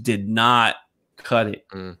levels just did not cut it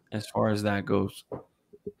as far as that goes.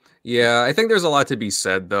 Yeah, I think there's a lot to be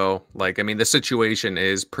said, though. Like, I mean, the situation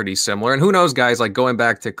is pretty similar. And who knows, guys, like going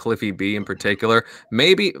back to Cliffy B in particular,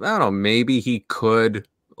 maybe he could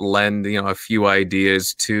lend, a few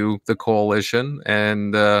ideas to the Coalition,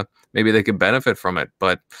 and maybe they could benefit from it.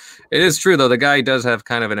 But it is true, though. The guy does have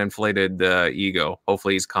kind of an inflated ego.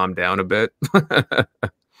 Hopefully he's calmed down a bit.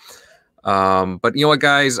 But you know what,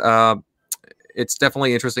 guys? It's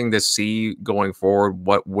definitely interesting to see going forward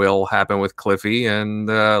what will happen with Cliffy. And,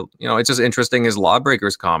 it's just interesting his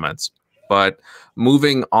Lawbreakers comments. But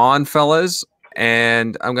moving on, fellas,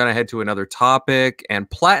 and I'm going to head to another topic. And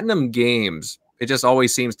Platinum Games, it just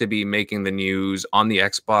always seems to be making the news on the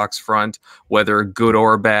Xbox front, whether good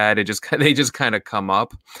or bad. They just kind of come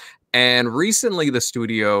up. And recently the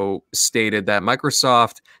studio stated that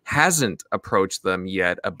Microsoft hasn't approached them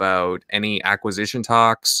yet about any acquisition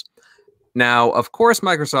talks. Now, of course,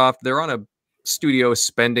 Microsoft, they're on a studio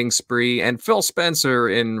spending spree, and Phil Spencer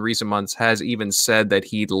in recent months has even said that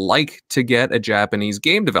he'd like to get a Japanese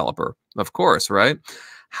game developer, of course, right?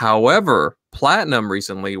 However, Platinum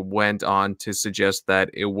recently went on to suggest that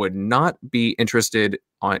it would not be interested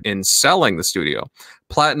in selling the studio.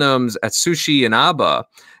 Platinum's Atsushi Inaba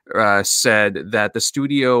said that the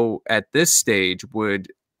studio at this stage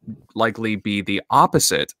would likely be the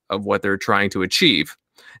opposite of what they're trying to achieve.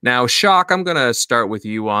 Now, Shock, I'm going to start with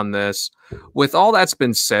you on this. With all that's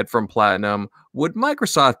been said from Platinum, would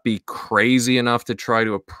Microsoft be crazy enough to try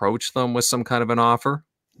to approach them with some kind of an offer?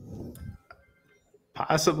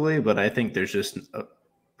 Possibly, but I think there's just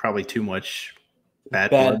probably too much bad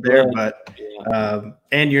blood there. But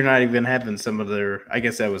and you're not even having some of their. I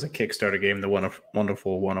guess that was a Kickstarter game, the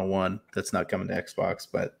Wonderful 101. That's not coming to Xbox,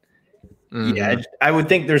 but yeah, I would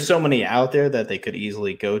think there's so many out there that they could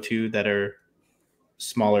easily go to that are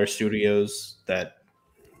smaller studios that,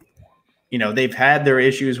 you know, they've had their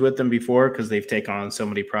issues with them before because they've taken on so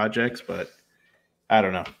many projects, but I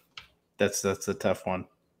don't know. That's a tough one,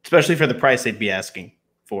 especially for the price they'd be asking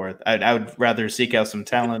for it. I would rather seek out some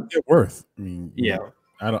talent. They're worth. I mean, yeah.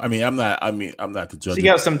 I'm not the judge. Seek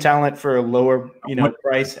out some talent for a lower,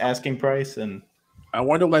 price, asking price, and I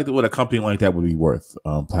wonder what a company like that would be worth.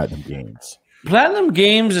 Platinum Games. Platinum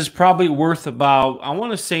Games is probably worth about, I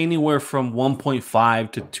want to say, anywhere from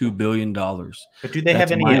 $1.5 to $2 billion. But do they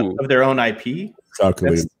have any of their own IP?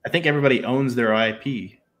 Exactly. I think everybody owns their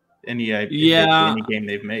IP. Any IP, any game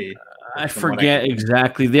they've made. I forget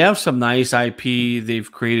exactly. They have some nice IP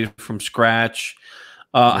they've created from scratch.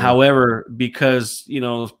 However, because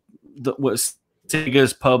what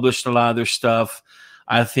Sega's published a lot of their stuff,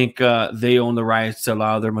 I think they own the rights to a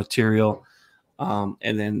lot of their material.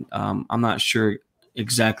 And then I'm not sure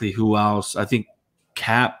exactly who else. I think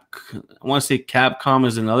I want to say Capcom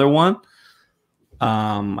is another one.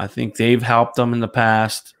 I think they've helped them in the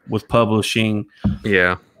past with publishing.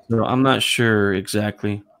 Yeah. So I'm not sure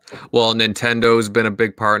exactly. Well, Nintendo's been a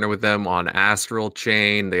big partner with them on Astral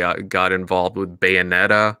Chain. They got involved with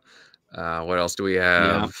Bayonetta. What else do we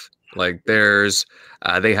have? Yeah. Like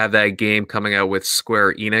they have that game coming out with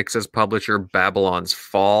Square Enix as publisher, Babylon's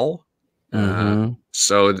Fall.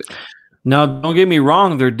 So now, don't get me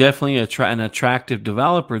wrong, they're definitely an attractive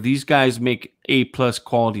developer. These guys make A+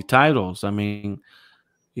 quality titles. I mean,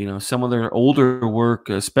 some of their older work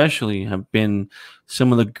especially have been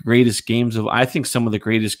some of the greatest games some of the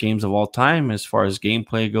greatest games of all time as far as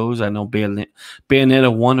gameplay goes. I know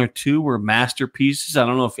Bayonetta 1 or 2 were masterpieces. I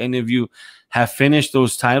don't know if any of you have finished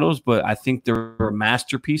those titles, but I think they're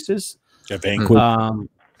masterpieces. Yeah, Vanquish.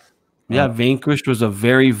 Vanquish was a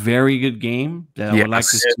very, very good game that I would like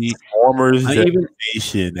to see. Transformers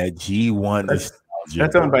Generation, that G1 nostalgia.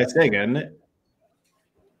 That's owned by Sega, isn't it?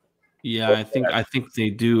 Yeah, I think they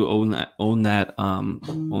do own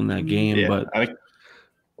that game. Yeah, but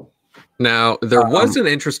now there was an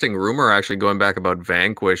interesting rumor actually going back about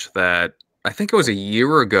Vanquish that I think it was a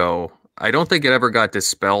year ago. I don't think it ever got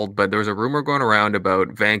dispelled, but there was a rumor going around about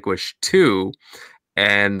Vanquish 2.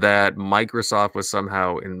 And that Microsoft was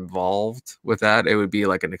somehow involved with that. It would be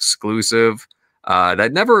like an exclusive.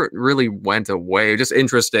 That never really went away. Just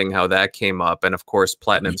interesting how that came up. And of course,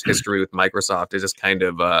 Platinum's history with Microsoft is just kind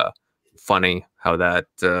of funny how that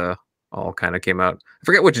all kind of came out. I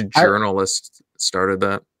forget which journalist started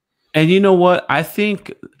that. And you know what? I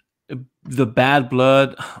think the bad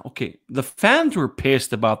blood, the fans were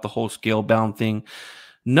pissed about the whole Scalebound thing.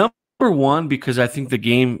 Number one, because I think the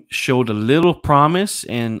game showed a little promise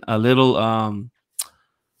and a little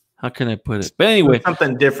how can I put it? But anyway,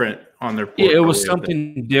 something different on their portfolio. Yeah, it was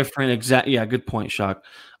something different. Exactly. Yeah, good point, Shock.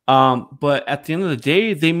 But at the end of the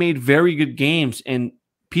day, they made very good games, and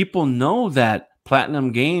people know that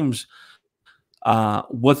Platinum Games,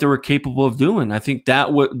 what they were capable of doing. I think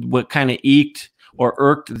that what kind of eked or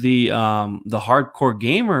irked the hardcore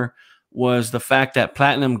gamer was the fact that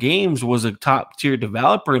Platinum Games was a top tier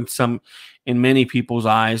developer in many people's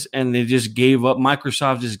eyes, and they just gave up.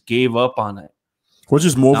 Microsoft just gave up on it. Which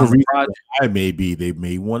is more of a reason why maybe they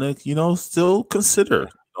may want to, still consider.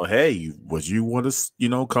 Hey, would you want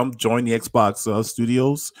to, come join the Xbox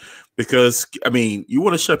studios? Because you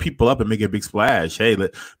want to shut people up and make a big splash. Hey,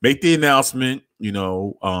 make the announcement.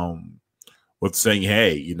 With saying,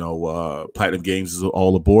 hey, Platinum Games is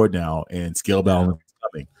all aboard now, and Scalebound is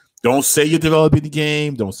coming. Don't say you're developing the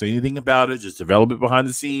game. Don't say anything about it. Just develop it behind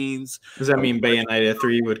the scenes. Does that mean Bayonetta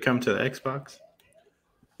 3 would come to the Xbox?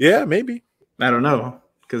 Yeah, maybe. I don't know,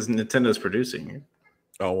 because Nintendo's producing it.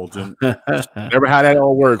 Oh, well, then, never how that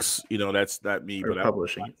all works. That's not me, but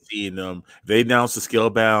publishing. I'm seeing them. They announced the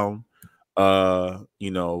Scalebound they're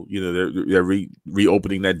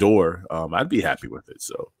reopening that door. I'd be happy with it.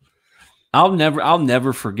 So I'll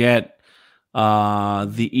never forget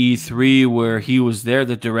the E3 where he was there,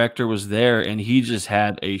 the director was there, and he just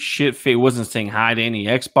had a shit face. Wasn't saying hi to any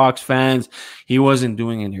Xbox fans. He wasn't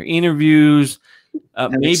doing any interviews.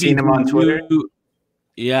 Maybe seen him on Twitter.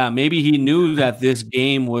 Yeah, maybe he knew that this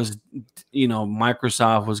game was,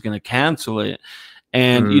 Microsoft was going to cancel it,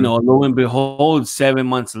 and lo and behold, 7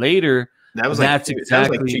 months later, that was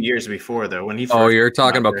exactly 2 years before though. When he you're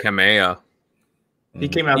talking about Kamea. He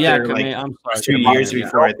came out there Kamea, I'm sorry, 2 years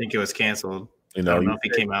before I think it was canceled. You I know, don't know if he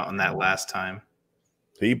came out on that last time.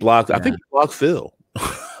 he blocked. I think he blocked Phil.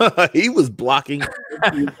 He was blocking.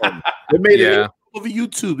 They made it all over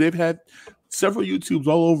YouTube. They've had several YouTubes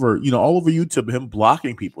all over YouTube. Him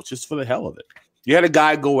blocking people just for the hell of it. You had a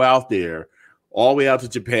guy go out there all the way out to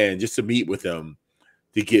Japan just to meet with him,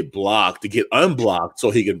 to get blocked, to get unblocked, so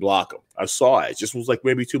he can block him. I saw it. It just was like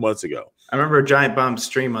maybe 2 months ago. I remember Giant Bomb's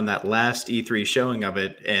stream on that last E3 showing of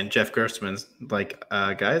it, and Jeff Gerstmann's like,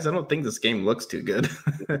 guys, I don't think this game looks too good.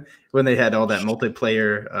 When they had all that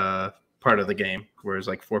multiplayer part of the game, where it's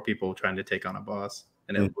like 4 people trying to take on a boss,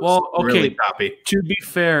 and it was really choppy. To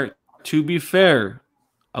be fair,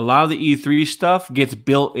 a lot of the E3 stuff gets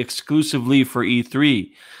built exclusively for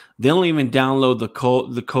E3. They don't even download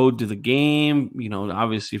the code to the game,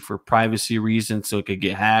 obviously for privacy reasons, so it could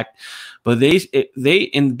get hacked. But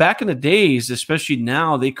back in the days, especially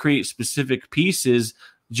now, they create specific pieces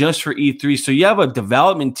just for E3. So you have a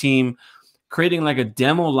development team creating like a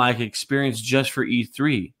demo-like experience just for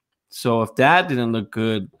E3. So if that didn't look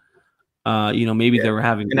good, maybe they were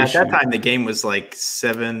having. And at that time, the game was like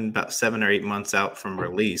about 7 or 8 months out from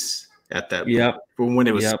release. At that, from when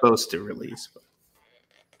it was supposed to release.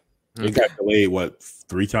 It got delayed,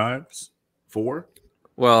 3 times? 4?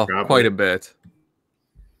 Well, probably. Quite a bit.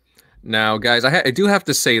 Now, guys, I do have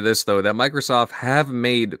to say this, though, that Microsoft have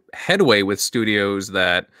made headway with studios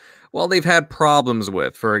that, they've had problems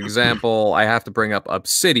with. For example, I have to bring up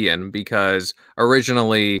Obsidian, because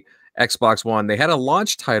originally Xbox One, they had a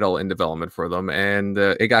launch title in development for them, and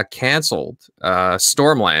it got canceled.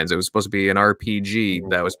 Stormlands, it was supposed to be an RPG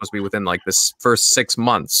that was supposed to be within like the first 6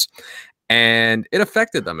 months. And it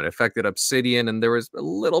affected them. It affected Obsidian, and there was a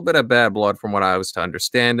little bit of bad blood from what I was to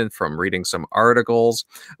understand and from reading some articles.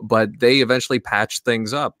 But they eventually patched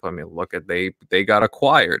things up. I mean, look at they got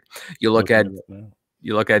acquired. You look at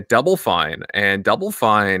Double Fine, and Double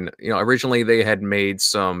Fine, originally they had made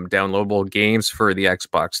some downloadable games for the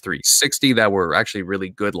Xbox 360 that were actually really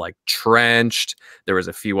good, like Trenched. There was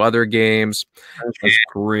a few other games. That's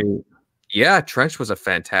great. Yeah, Trench was a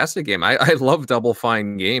fantastic game. I love Double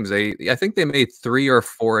Fine games. I think they made 3 or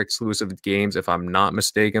 4 exclusive games, if I'm not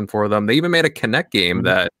mistaken, for them. They even made a Kinect game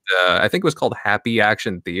that I think was called Happy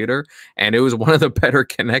Action Theater, and it was one of the better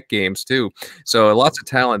Kinect games too. So lots of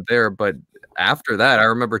talent there. But after that, I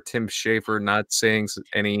remember Tim Schafer not saying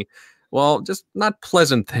any, just not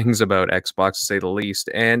pleasant things about Xbox, to say the least.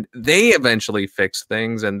 And they eventually fixed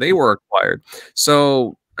things, and they were acquired.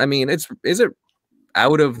 So, I mean, is it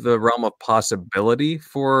out of the realm of possibility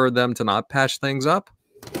for them to not patch things up?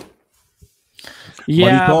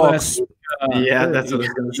 Yeah, money talks. That's what I was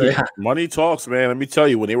going to say. Yeah. Money talks, man. Let me tell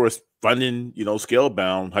you, when they were funding,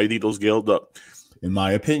 Scalebound, how do you think those scaled up? In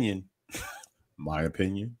my opinion, how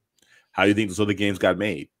do you think those other games got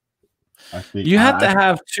made? I think you have to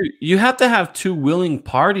have two. You have to have 2 willing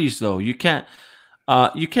parties, though. You can't.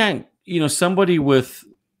 Somebody with,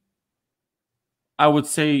 I would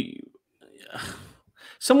say,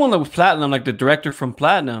 someone that was Platinum, like the director from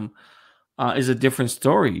Platinum, is a different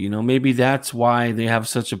story. Maybe that's why they have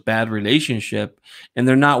such a bad relationship, and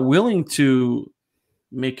they're not willing to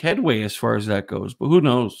make headway as far as that goes. But who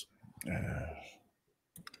knows?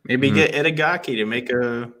 Maybe get Itagaki to make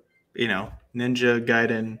a, Ninja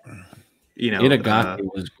Gaiden. Itagaki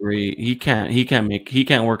was great. He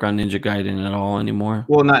can't work on Ninja Gaiden at all anymore.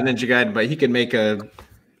 Well, not Ninja Gaiden, but he can make a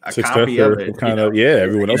copy of it.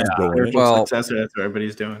 Everyone else is doing. Successor, that's what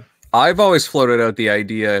everybody's doing. I've always floated out the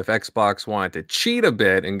idea, if Xbox wanted to cheat a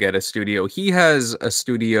bit and get a studio, he has a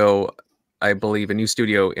studio, I believe, a new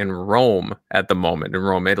studio in Rome at the moment, in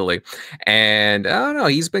Rome, Italy. And I don't know,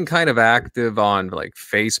 he's been kind of active on like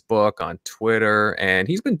Facebook, on Twitter, and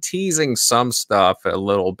he's been teasing some stuff a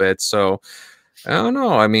little bit. So I don't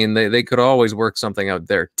know. I mean, they could always work something out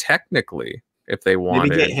there technically if they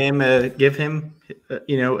wanted. Maybe give him,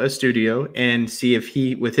 a studio and see if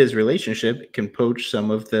he, with his relationship, can poach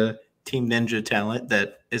some of the Team Ninja talent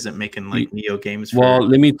that isn't making like Neo games. Well,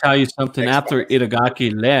 let me tell you something. Xbox. After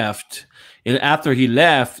Itagaki left,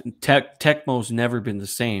 Tecmo's never been the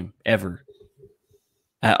same ever,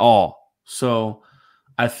 at all. So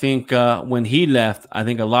I think when he left, I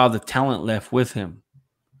think a lot of the talent left with him.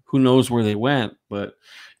 Who knows where they went, but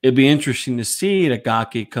it'd be interesting to see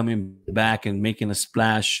Itagaki coming back and making a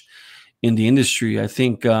splash in the industry. I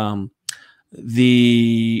think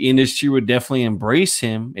the industry would definitely embrace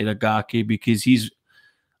him, Itagaki, because he's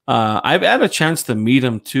I've had a chance to meet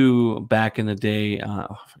him too back in the day. I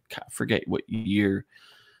forget what year,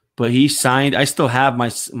 but he signed. I still have my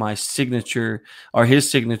signature or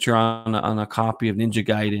his signature on a copy of Ninja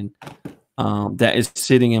Gaiden that is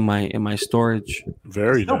sitting in my storage.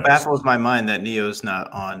 Very Still nice. baffles my mind that Neo's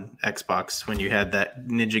not on Xbox when you had that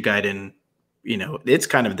Ninja Gaiden. You know, it's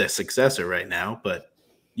kind of the successor right now, but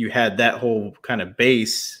you had that whole kind of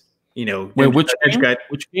base. You know, Wait, which Ninja game?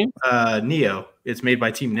 Which game? Neo. It's made by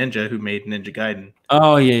Team Ninja, who made Ninja Gaiden.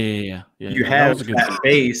 Oh yeah. You that have was a good that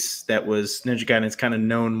base that was Ninja Gaiden is kind of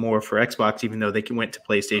known more for Xbox, even though they went to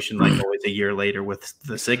PlayStation like always a year later with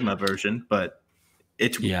the Sigma version. But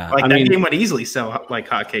it's that game would easily sell like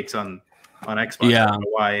hotcakes on Xbox. Yeah. I don't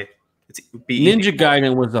know why it's Ninja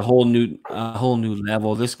Gaiden was a whole new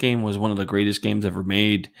level. This game was one of the greatest games ever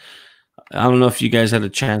made. I don't know if you guys had a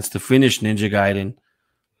chance to finish Ninja Gaiden,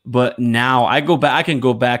 but now I can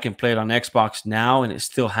go back and play it on Xbox now, and it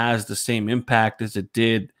still has the same impact as it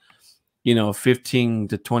did, 15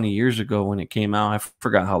 to 20 years ago when it came out. I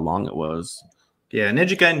forgot how long it was. Yeah,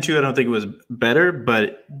 Ninja Gaiden 2, I don't think it was better,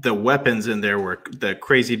 but the weapons in there were the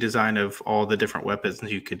crazy design of all the different weapons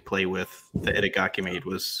you could play with that Itagaki made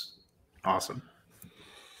was awesome.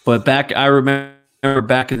 But I remember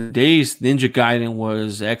back in the days, Ninja Gaiden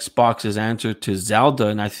was Xbox's answer to Zelda,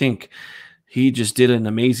 and I think he just did an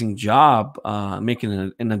amazing job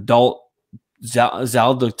making an adult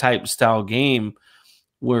Zelda type style game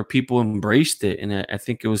where people embraced it, and I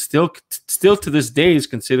think it was still to this day is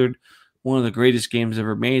considered one of the greatest games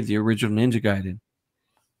ever made, the original Ninja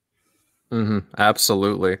Gaiden.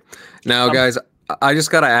 Absolutely. Now, guys, I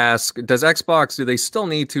just got to ask, do they still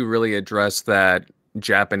need to really address that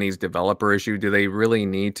Japanese developer issue? Do they really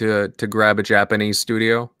need to grab a Japanese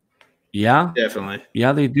studio? Yeah, definitely.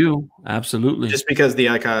 Yeah, they do. Absolutely. Just because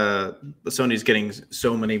Sony's getting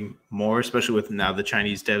so many more, especially with now the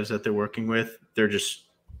Chinese devs that they're working with, they're just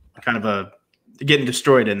kind of getting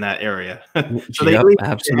destroyed in that area. So they have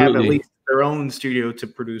at least their own studio to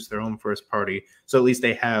produce their own first party. So at least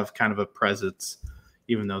they have kind of a presence,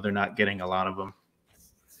 even though they're not getting a lot of them.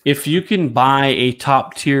 If you can buy a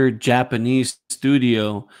top tier Japanese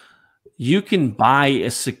studio, you can buy a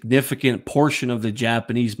significant portion of the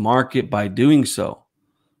Japanese market by doing so.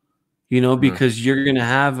 Because you're going to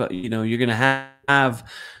have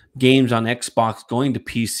games on Xbox going to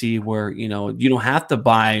PC where, you don't have to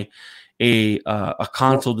buy a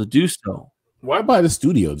console to do so. Why buy the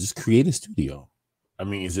studio? Just create a studio. I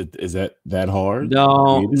mean, is that hard?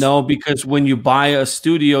 No, because when you buy a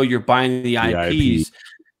studio, you're buying the IPs. IP.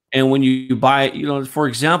 And when you buy, for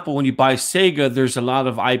example, when you buy Sega, there's a lot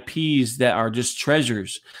of IPs that are just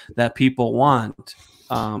treasures that people want.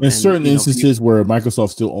 In certain instances where Microsoft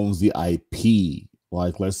still owns the IP,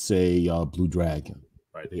 like let's say Blue Dragon,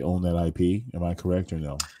 right? They own that IP. Am I correct or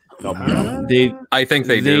no? I think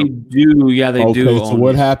they do. They do. Yeah, they do. So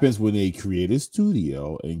what happens when they create a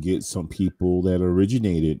studio and get some people that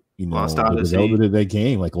originated, Lost the Odyssey. development of that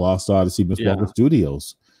game, like Lost Odyssey, Mistwalker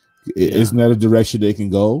Studios? Isn't that a direction they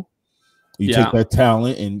can go? You take that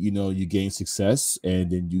talent and you gain success,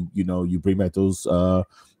 and then you bring back those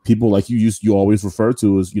people like you always refer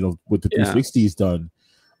to as what the 360's done.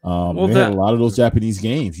 They had a lot of those Japanese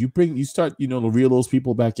games. You start to reel those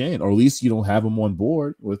people back in, or at least have them on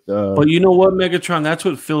board with. But you know what, Megatron? That's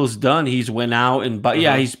what Phil's done. He's went out and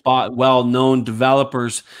he's bought well-known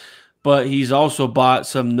developers, but he's also bought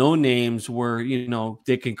some no names where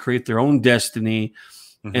they can create their own destiny.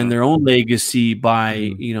 And their own legacy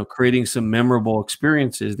by creating some memorable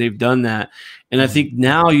experiences. They've done that, and I think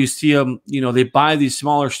now you see them. They buy these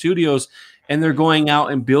smaller studios, and they're going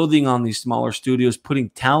out and building on these smaller studios,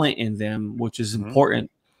 putting talent in them, which is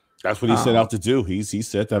important. That's what he set out to do. He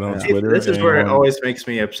said that on Twitter. This is where it always makes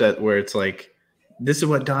me upset. Where it's like, this is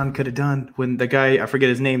what Don could have done when the guy, I forget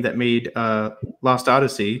his name, that made Lost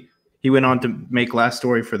Odyssey. He went on to make Last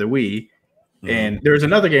Story for the Wii. And there was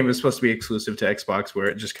another game that was supposed to be exclusive to Xbox where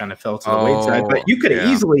it just kind of fell to the wayside. But you could have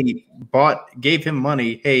easily gave him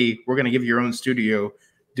money. Hey, we're going to give you your own studio.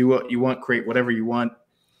 Do what you want, create whatever you want.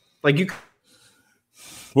 Like you.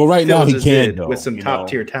 Well, right now he can with some top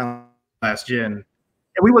tier talent last gen, and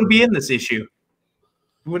we wouldn't be in this issue.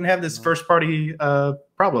 We wouldn't have this first party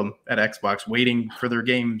problem at Xbox waiting for their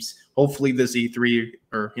games. Hopefully, this E3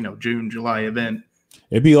 or June, July event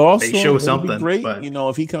It'd be awesome. They show It'd something, be great. but-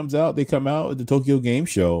 If he comes out, they come out at the Tokyo Game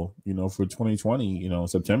Show, for 2020,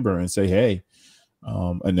 September, and say, hey,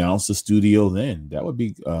 announce the studio then. That would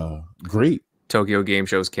be great. Tokyo Game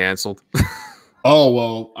Show's canceled. Oh,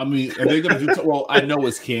 well, I mean, are they going to do? Well, I know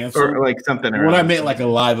it's canceled. Or like something. When I meant like a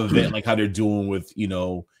live event, like how they're doing with,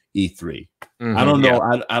 E3. Mhm, I don't know.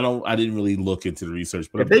 yeah. I didn't really look into the research,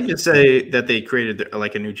 but If they just say that they created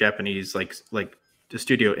like a new Japanese like the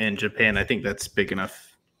studio in Japan, I think that's big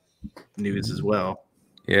enough news as well.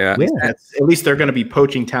 Yeah. That's, at least they're going to be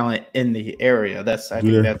poaching talent in the area. I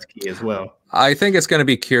think that's key as well. I think it's going to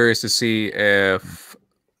be curious to see if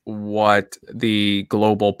what the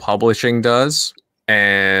global publishing does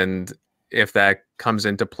and if that comes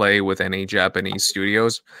into play with any Japanese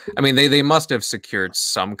studios. I mean, they must have secured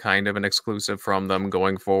some kind of an exclusive from them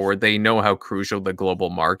going forward. They know how crucial the global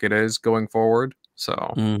market is going forward.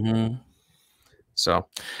 So,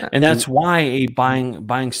 and that's why buying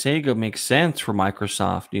Sega makes sense for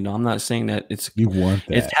Microsoft. I'm not saying that you want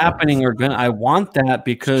that. It's happening or gonna. I want that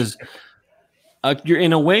because you're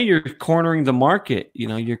in a way you're cornering the market.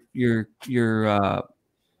 You're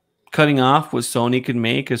cutting off what Sony can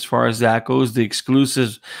make as far as that goes. The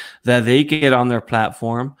exclusives that they get on their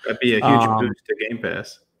platform. That'd be a huge boost to Game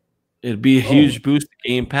Pass. It'd be a huge boost to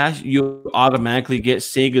Game Pass. You automatically get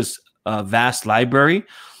Sega's vast library,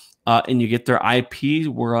 and you get their IP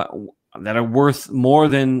that are worth more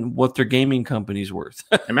than what their gaming company's worth.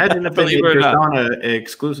 Imagine if they were on an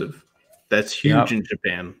exclusive. That's huge in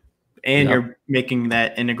Japan. And you're making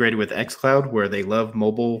that integrated with xCloud, where they love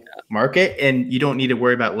mobile market, and you don't need to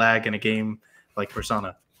worry about lag in a game like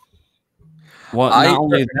Persona. Well, not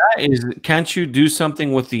only that can't you do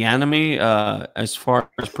something with the anime as far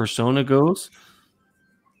as Persona goes?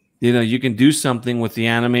 You can do something with the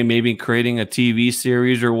anime, maybe creating a TV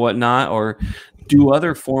series or whatnot, or do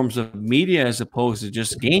other forms of media as opposed to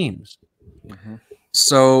just games. Mm-hmm.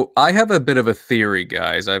 So I have a bit of a theory,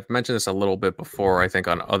 guys. I've mentioned this a little bit before, I think,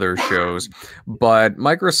 on other shows, but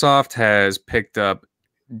Microsoft has picked up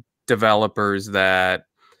developers that,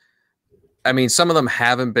 I mean, some of them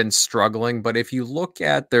haven't been struggling, but if you look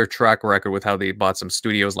at their track record with how they bought some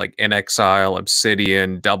studios like inXile,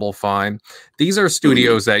 Obsidian, Double Fine, these are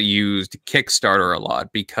studios that used Kickstarter a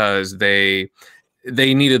lot because they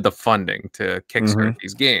needed the funding to kickstart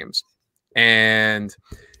these games. And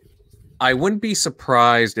I wouldn't be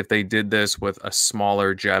surprised if they did this with a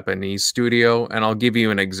smaller Japanese studio, and I'll give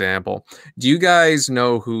you an example. Do you guys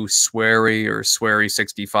know who Swery or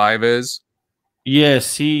Swery65 is?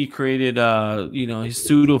 Yes, he created, his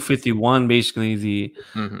Pseudo 51, basically the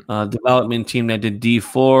development team that did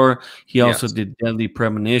D4. He also did Deadly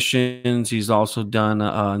Premonitions. He's also done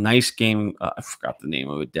a nice game. I forgot the name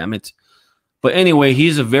of it, damn it. But anyway,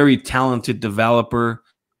 he's a very talented developer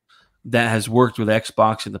that has worked with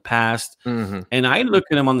Xbox in the past. And I look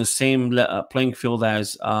at him on the same playing field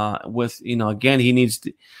as again, he needs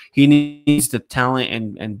the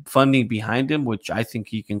talent and funding behind him, which I think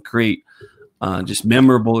he can create just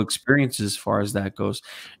memorable experiences as far as that goes.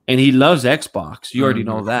 And he loves Xbox. You already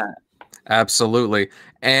know that. Absolutely.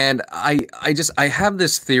 And I have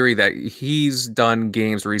this theory that he's done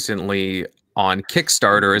games recently on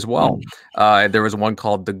Kickstarter as well. There was one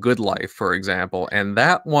called The Good Life, for example, and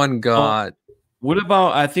that one got... What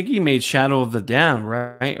about, I think he made Shadow of the Dam,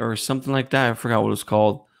 right? Or something like that. I forgot what it was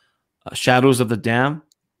called. Shadows of the Dam?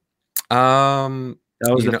 That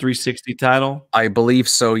was the 360 title? I believe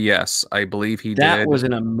so, yes. I believe he did. That was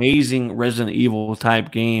an amazing Resident Evil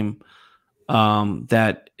type game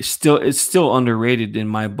that it's still underrated in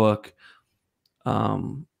my book.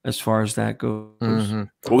 As far as that goes.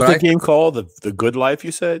 What was the game called? The Good Life,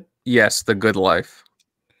 you said? Yes, The Good Life.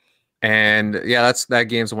 And yeah, that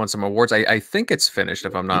game's won some awards. I think it's finished,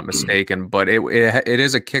 if I'm not mistaken, but it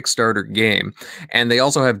is a Kickstarter game. And they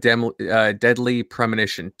also have Deadly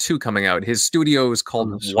Premonition 2 coming out. His studio is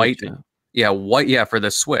called White. For the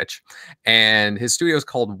Switch. And his studio is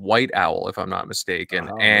called White Owl, if I'm not mistaken.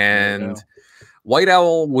 White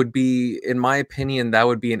Owl would be, in my opinion, that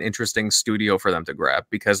would be an interesting studio for them to grab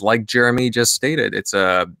because, like Jeremy just stated, it's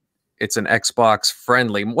an Xbox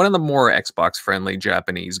friendly, one of the more Xbox friendly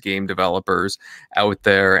Japanese game developers out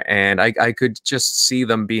there, and I could just see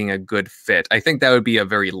them being a good fit. I think that would be a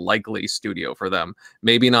very likely studio for them.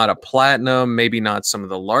 Maybe not a Platinum, maybe not some of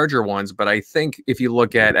the larger ones, but I think if you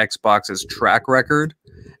look at Xbox's track record,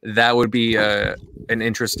 that would be an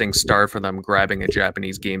interesting start for them grabbing a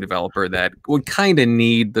Japanese game developer that would kind of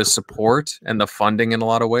need the support and the funding in a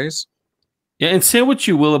lot of ways. Yeah, and say what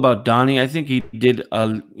you will about Donnie. I think he did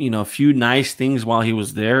a few nice things while he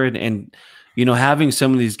was there, and having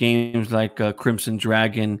some of these games like Crimson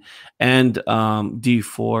Dragon and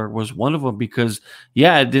D4 was one of them, because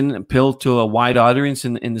it didn't appeal to a wide audience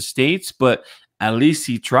in the States, but at least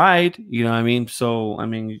he tried, you know what I mean? So, I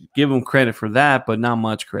mean, give him credit for that, but not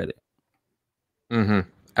much credit. Mm-hmm.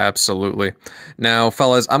 Absolutely. Now,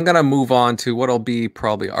 fellas, I'm going to move on to what'll be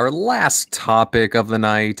probably our last topic of the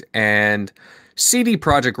night. And CD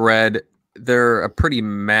Projekt Red, they're a pretty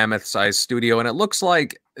mammoth-sized studio, and it looks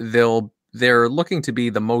like they're looking to be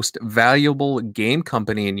the most valuable game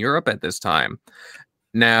company in Europe at this time.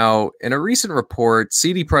 Now, in a recent report,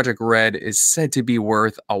 CD Projekt Red is said to be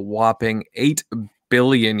worth a whopping 8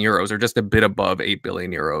 billion euros, or just a bit above 8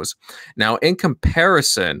 billion euros. Now, in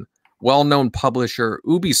comparison, well-known publisher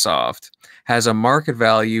Ubisoft has a market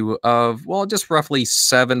value of, well, just roughly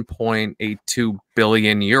 7.82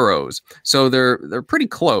 billion euros. So they're pretty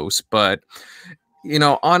close, but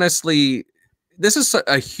honestly, this is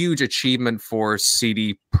a huge achievement for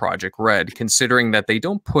CD Projekt Red, considering that they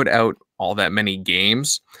don't put out all that many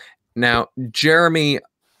games. Now, Jeremy,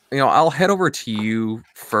 I'll head over to you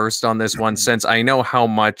first on this one, since I know how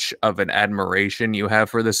much of an admiration you have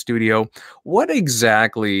for the studio. What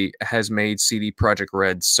exactly has made CD Projekt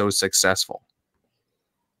Red so successful?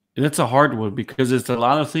 And it's a hard one, because it's a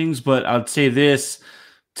lot of things, but I'd say this,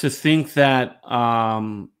 to think that,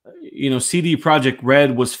 CD Projekt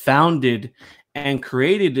Red was founded and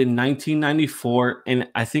created in 1994, and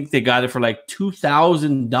I think they got it for like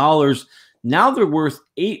 $2,000. Now they're worth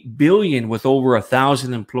 $8 billion with over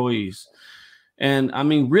 1,000 employees. And I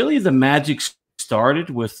mean, really, the magic started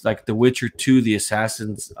with like The Witcher 2, the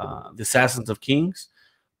Assassins of Kings.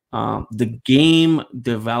 The game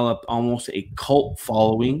developed almost a cult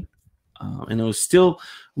following, and it was still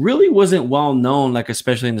really wasn't well known, like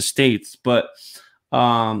especially in the States. But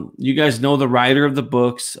you guys know the writer of the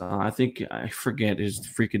books. I forget his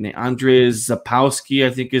freaking name. Andrzej Sapkowski, I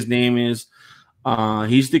think his name is.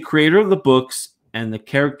 He's the creator of the books, and the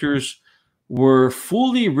characters were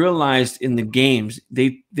fully realized in the games.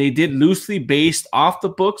 They did loosely based off the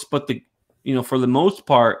books, but for the most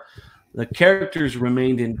part, the characters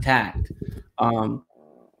remained intact.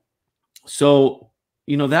 So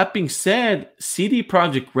that being said, CD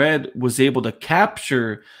Projekt Red was able to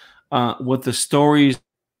capture what the stories,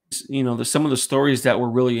 some of the stories that were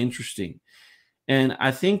really interesting. And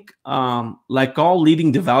I think, like all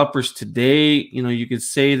leading developers today, you could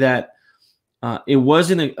say that it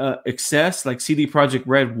wasn't a success. Like CD Projekt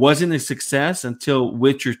Red wasn't a success until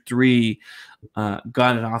Witcher 3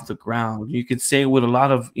 got it off the ground. You could say with a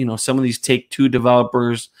lot of, some of these Take-Two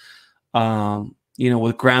developers,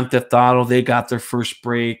 with Grand Theft Auto, they got their first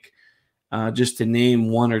break, just to name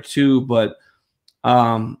one or two. But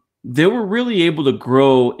they were really able to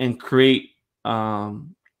grow and create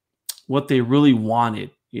what they really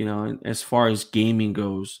wanted, as far as gaming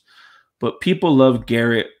goes. But people love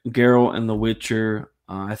Geralt and The Witcher.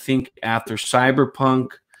 I think after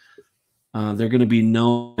Cyberpunk, they're going to be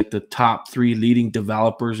known like the top 3 leading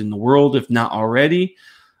developers in the world, if not already.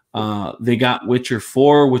 They got Witcher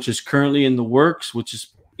 4, which is currently in the works, which is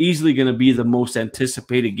easily going to be the most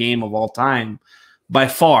anticipated game of all time by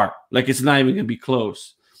far. Like, it's not even going to be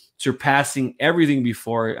close. Surpassing everything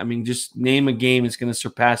before it. I mean, just name a game, it's going to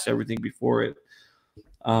surpass everything before it.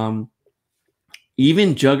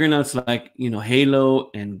 Even juggernauts like,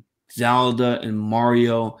 Halo and Zelda and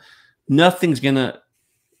Mario, nothing's going to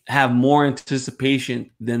have more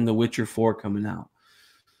anticipation than The Witcher 4 coming out.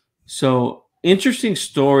 So, interesting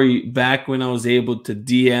story back when I was able to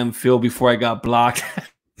DM Phil before I got blocked.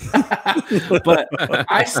 But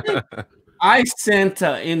I sent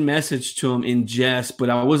in message to him in jest, but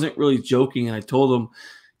I wasn't really joking. And I told him,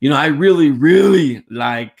 I really, really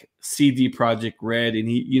like CD Projekt Red. And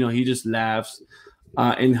he just laughs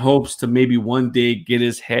in hopes to maybe one day get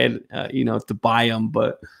his head, to buy them.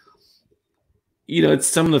 But, it's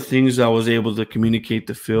some of the things I was able to communicate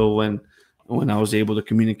to Phil when I was able to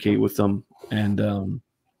communicate with them. And,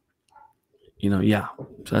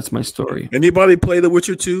 so that's my story. Anybody play The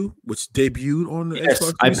Witcher 2, which debuted on the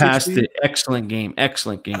Xbox 360? I passed it. Excellent game.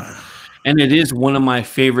 And it is one of my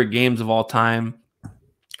favorite games of all time.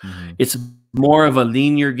 Mm-hmm. It's more of a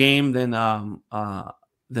linear game than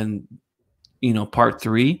part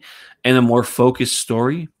 3, and a more focused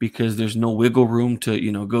story, because there's no wiggle room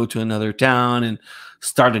to, go to another town and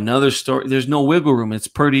start another story. There's no wiggle room. It's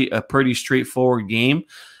a pretty straightforward game.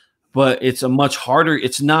 But it's a much harder.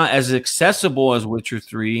 It's not as accessible as Witcher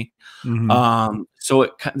 3. Mm-hmm.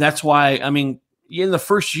 So that's why, I mean, in the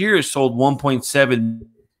first year, it sold 1.7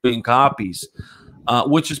 million copies,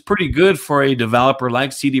 which is pretty good for a developer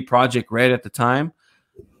like CD Projekt Red at the time.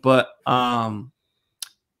 But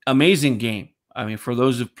amazing game. I mean, for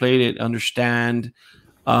those who've played it, understand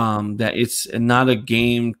that it's not a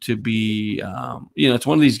game to be, it's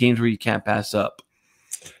one of these games where you can't pass up.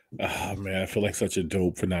 Oh man, I feel like such a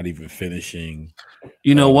dope for not even finishing.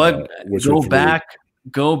 You know what?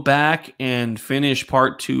 Go back and finish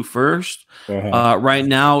part 2 first. Right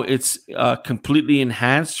now, it's completely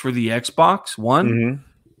enhanced for the Xbox One. Mm-hmm.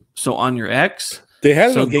 So on your X, they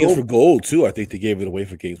had some Games for Gold too. I think they gave it away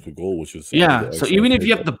for Games for Gold, which was so even if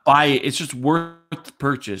you have to buy it, it's just worth the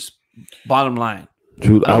purchase. Bottom line.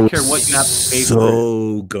 Dude, I don't care what you have to pay for.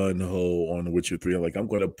 So gun ho on The Witcher 3. I'm like, I'm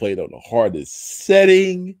gonna play it on the hardest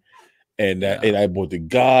setting, and I bought the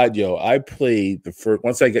God. I played the first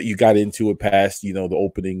once you got into it past the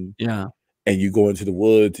opening, and you go into the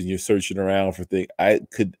woods and you're searching around for things. I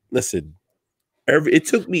could listen. It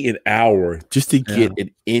took me an hour just to get an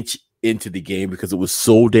inch into the game because it was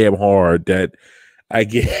so damn hard that I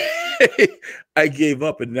gave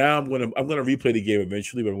up, and now I'm gonna replay the game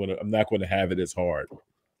eventually, but I'm not gonna have it as hard.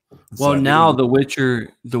 Well, now The Witcher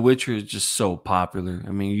is just so popular.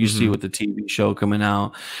 I mean, you see with the TV show coming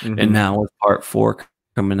out, and now with part 4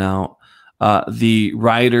 coming out, the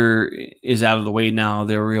writer is out of the way now.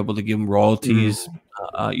 They were able to give him royalties,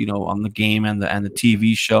 on the game and the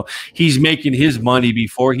TV show. He's making his money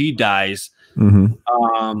before he dies.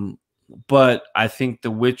 But I think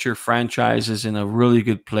the Witcher franchise is in a really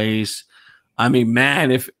good place. I mean,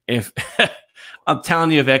 man, if I'm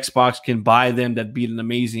telling you, if Xbox can buy them, that'd be an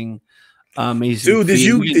amazing. Dude,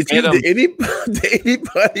 did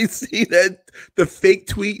anybody see the fake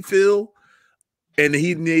tweet, Phil? And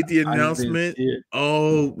he made the announcement.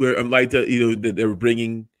 I'm like that they were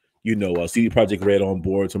bringing CD Projekt Red on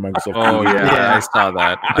board to Microsoft. I saw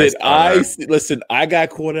that. Listen, I got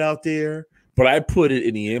caught out there. But I put it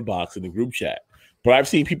in the inbox in the group chat. But I've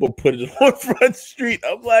seen people put it on Front Street.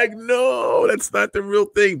 I'm like, no, that's not the real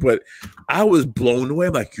thing. But I was blown away.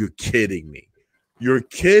 I'm like, you're kidding me. You're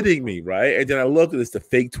kidding me, right? And then I look at this, the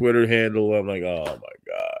fake Twitter handle. I'm like, oh my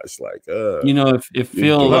gosh, if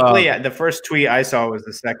Phil. Luckily, the first tweet I saw was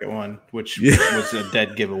the second one, which was a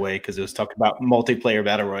dead giveaway because it was talking about multiplayer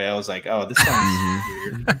battle royale. I was like, oh, this sounds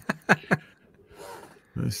weird.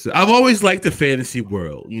 I've always liked the fantasy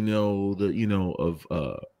world, of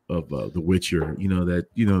The Witcher,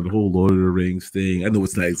 the whole Lord of the Rings thing. I know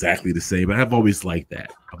it's not exactly the same, but I've always liked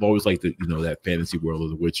that. I've always liked that fantasy world of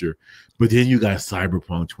The Witcher. But then you got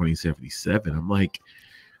Cyberpunk 2077. I'm like,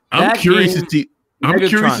 I'm curious to see.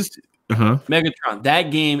 Megatron.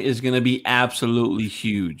 That game is going to be absolutely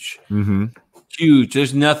huge. Huge.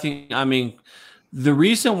 There's nothing. I mean, the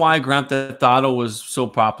reason why Grand Theft Auto was so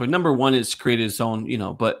popular, number one, it's created its own,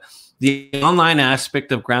 but the online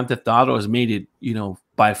aspect of Grand Theft Auto has made it,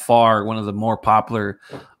 by far one of the more popular,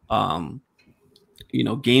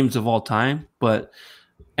 games of all time. But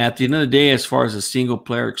at the end of the day, as far as a single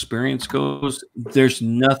player experience goes, there's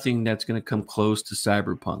nothing that's going to come close to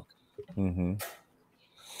Cyberpunk.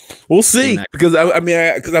 We'll see, because I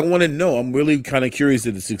want to know. I'm really kind of curious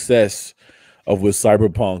at the success of what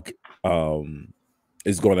Cyberpunk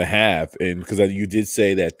is going to have, and because you did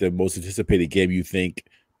say that the most anticipated game you think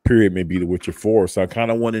period may be The Witcher 4, so I kind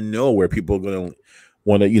of want to know where people are going to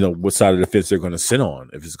want to, what side of the fence they're going to sit on.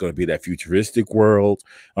 If it's going to be that futuristic world,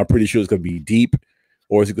 I'm pretty sure it's going to be deep,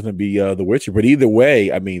 or is it going to be The Witcher? But either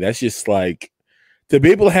way, I mean, that's just like to be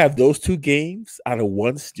able to have those two games out of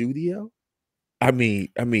one studio. I mean,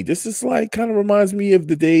 this is like kind of reminds me of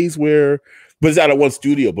the days where, but it's out of one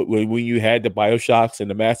studio. But when you had the BioShocks and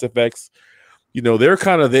the Mass Effects. They're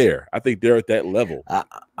kind of there. I think they're at that level.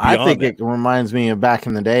 I think it reminds me of back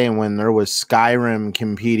in the day when there was Skyrim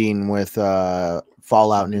competing with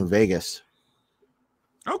Fallout New Vegas.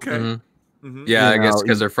 Okay. Yeah, I guess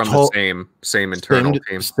because they're from the same internal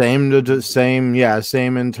team. Same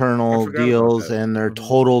internal deals, and they're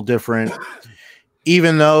total different.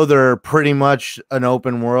 Even though they're pretty much an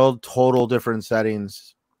open world, total different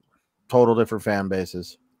settings, total different fan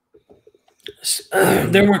bases.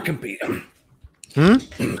 They weren't competing.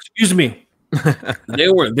 Excuse me. They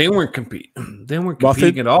weren't competing. They weren't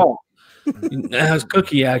competing at all. That was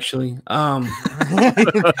Cookie actually.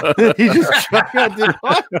 He just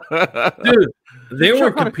dude, they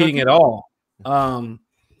weren't competing at all.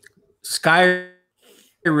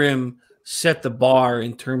 Skyrim set the bar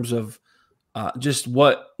in terms of just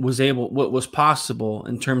what was possible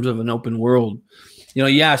in terms of an open world.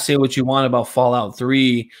 Say what you want about Fallout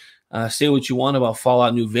 3, say what you want about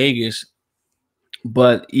Fallout New Vegas.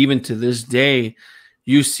 But even to this day,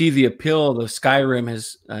 you see the appeal of Skyrim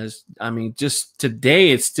just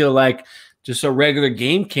today, it's still like just a regular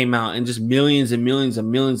game came out and just millions and millions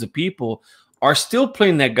and millions of people are still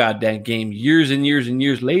playing that goddamn game years and years and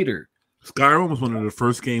years later. Skyrim was one of the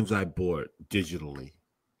first games I bought digitally,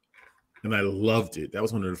 and I loved it. That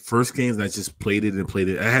was one of the first games I just played it and played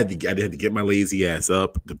it. I had to get my lazy ass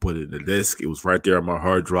up to put it in the disc. It was right there on my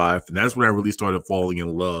hard drive, and that's when I really started falling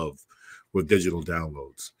in love with digital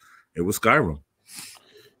downloads. It was Skyrim.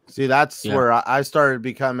 See, that's where I started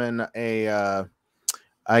becoming a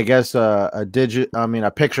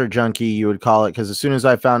picture junkie, you would call it, because as soon as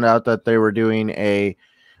I found out that they were doing a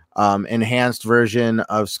enhanced version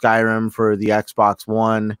of Skyrim for the Xbox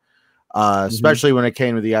One, especially when it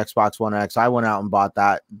came to the Xbox One X, I went out and bought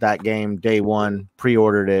that game day one,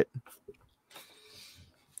 pre-ordered it.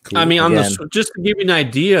 Cool. I mean, just to give you an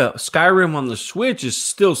idea, Skyrim on the Switch is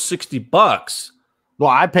still $60. Well,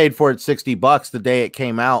 I paid for it $60 the day it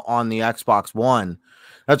came out on the Xbox One.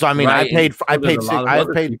 That's what I mean. Right.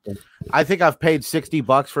 I think I've paid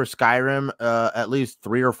 $60 for Skyrim at least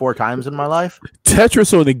 3 or 4 times in my life.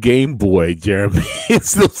 Tetris on the Game Boy, Jeremy, it's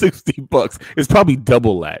still $60. It's probably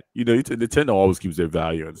double that. You know, Nintendo always keeps their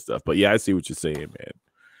value and stuff. But yeah, I see what you're saying, man.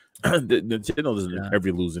 Nintendo doesn't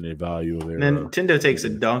ever losing their value. Nintendo takes a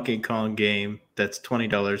Donkey Kong game that's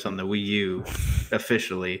 $20 on the Wii U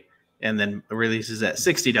officially, and then releases at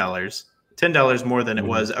 $60, $10 more than it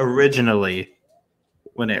was originally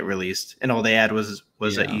when it released, and all they add was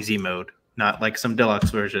an easy mode, not like some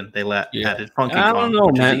deluxe version. They added Funky Kong. I don't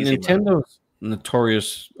know, man. Nintendo's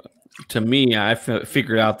notorious. To me, I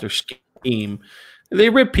figured out their scheme. They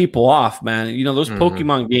rip people off, man. You know, those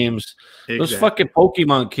Pokemon games, those fucking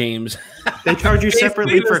Pokemon games. They charge you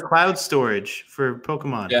separately for cloud storage for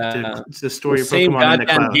Pokemon to store your Pokemon in the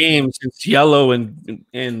cloud. Game since Yellow and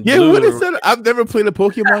Blue. What is that? I've never played a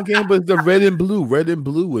Pokemon game, but the red and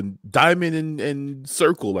blue, and Diamond and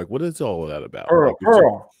Circle. Like, what is all that about?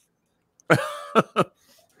 Pearl.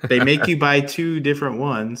 They make you buy 2 different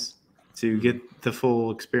ones to get the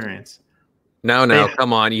full experience. No,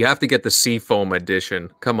 come on. You have to get the Seafoam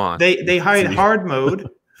edition. Come on. They hide hard mode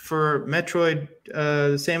for Metroid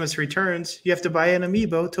Samus Returns. You have to buy an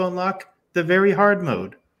amiibo to unlock the very hard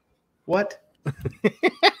mode. What?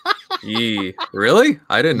 Really?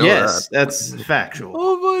 I didn't know that. Yes, that's factual.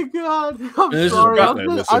 Oh my god. I'm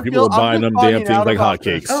sorry. People are buying them damn things like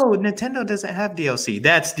hotcakes. Oh, Nintendo doesn't have DLC.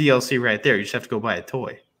 That's DLC right there. You just have to go buy a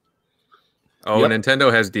toy. Oh,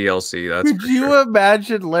 Nintendo has DLC. Could you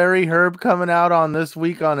imagine Larry Herb coming out on this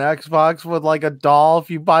week on Xbox with like a doll?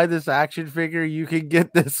 If you buy this action figure, you can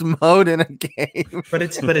get this mode in a game. But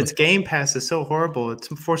its Game Pass is so horrible. It's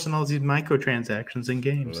forcing all these microtransactions in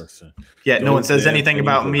games. No one says anything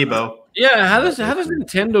about Amiibo. Yeah, how does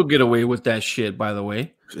Nintendo get away with that shit? By the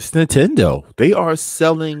way, it's Nintendo. They are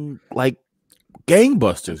selling like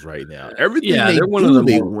gangbusters right now. Everything they're one of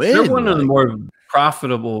the more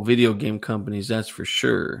profitable video game companies, that's for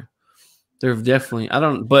sure. They're definitely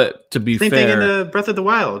but to be fair, same thing in Breath of the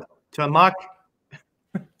Wild to unlock.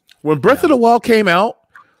 When Breath of the Wild came out,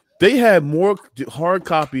 they had more hard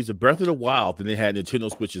copies of Breath of the Wild than they had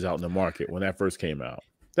Nintendo Switches out in the market when that first came out.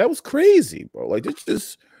 That was crazy, bro. Like it's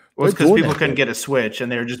just because people couldn't get a Switch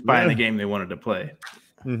and they were just buying the game they wanted to play.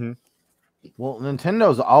 Mm-hmm. Well,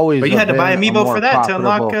 Nintendo's always, but you had to buy Amiibo for that to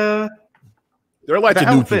unlock. They're like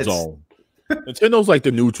the neutral zone. Nintendo's like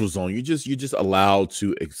the neutral zone. You're just allowed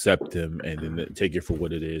to accept them and then take it for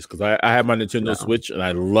what it is. Because I have my Nintendo Switch and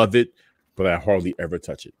I love it, but I hardly ever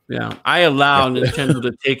touch it. Yeah, I allow Nintendo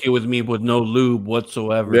to take it with me with no lube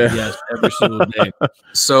whatsoever. Yeah. Yes, every single day.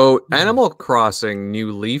 So, Animal Crossing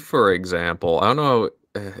New Leaf, for example, I don't know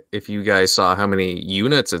if you guys saw how many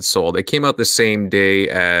units it sold. It came out the same day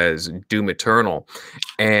as Doom Eternal,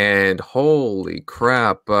 and holy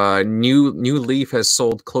crap, New Leaf has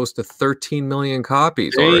sold close to 13 million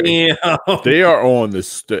copies already. They are on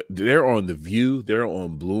they're on The View, they're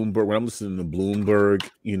on Bloomberg. When I'm listening to Bloomberg,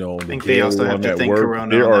 you know, I think they also have to think Corona on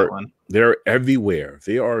that one. They're everywhere.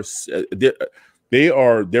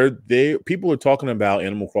 People are talking about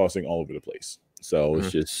Animal Crossing all over the place. So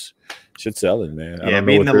it's just shit selling, man.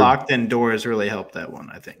 Being the locked in doors really helped that one,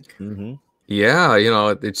 I think. Mm-hmm. Yeah, you know,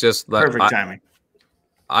 it's just that perfect timing.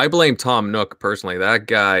 I blame Tom Nook personally. That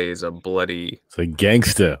guy is a bloody. It's a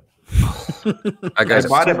gangster. I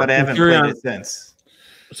bought it, but I haven't played it since.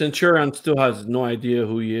 Centurion still has no idea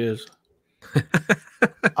who he is.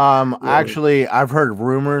 Actually, I've heard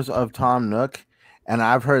rumors of Tom Nook, and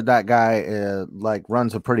I've heard that guy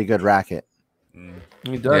runs a pretty good racket.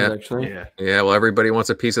 He does actually. Yeah. Well, everybody wants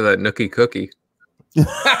a piece of that Nookie cookie.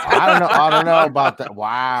 I don't know about that.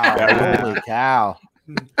 Wow! Holy cow!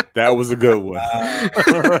 That was a good one.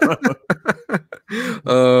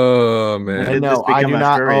 Oh man! No, I do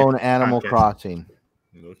not own Animal Crossing.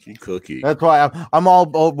 Cookie. That's why I'm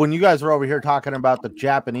all when you guys are over here talking about the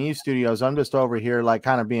Japanese studios, I'm just over here like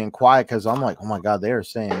kind of being quiet because I'm like, oh my god, they are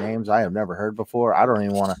saying names I have never heard before. I don't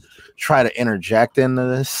even want to try to interject into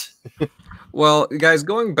this. Well, guys,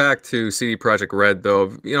 going back to CD Projekt Red, though,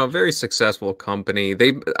 very successful company.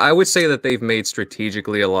 I would say that they've made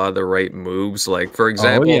strategically a lot of the right moves. Like, for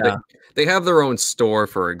example, they have their own store,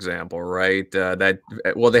 for example, right?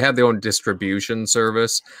 They have their own distribution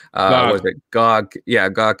service. Was it GOG? Yeah,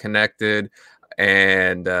 GOG Connected,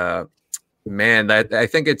 and man, I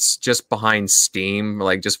think it's just behind Steam,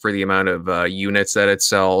 like just for the amount of units that it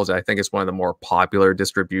sells. I think it's one of the more popular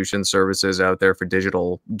distribution services out there for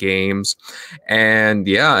digital games. And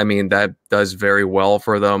yeah, I mean, that does very well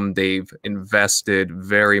for them. They've invested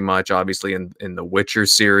very much, obviously, in the Witcher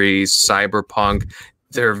series, Cyberpunk.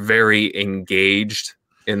 They're very engaged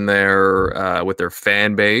in their with their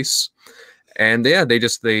fan base. And yeah, they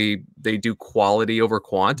do quality over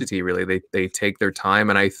quantity, really. They take their time,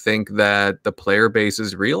 and I think that the player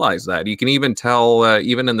bases realize that. You can even tell,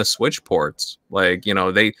 even in the Switch ports, like,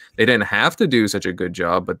 they didn't have to do such a good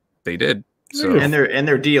job, but they did. So and their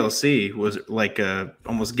DLC was like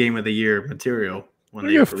almost game of the year material when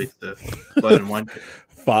they released the Blood and Wine.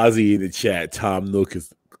 Fozzie in the chat. Tom Nook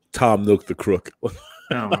the crook.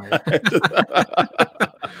 Oh my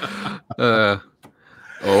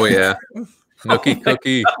oh yeah. Nookie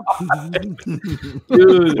Cookie.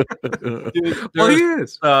 dude, Well, he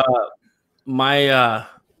is. My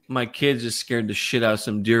kids just scared the shit out of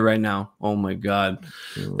some deer right now. Oh my god.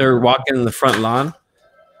 They're walking in the front lawn.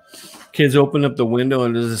 Kids open up the window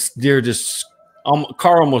and this deer just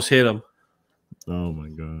car almost hit him. Oh my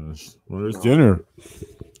gosh. Well, there's dinner.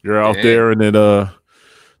 You're out there in the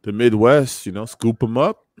Midwest, scoop them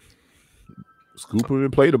up. Scoop them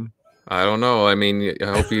and plate them. I don't know. I mean, I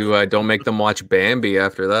hope you don't make them watch Bambi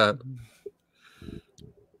after that.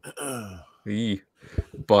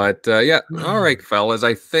 But yeah, all right, fellas.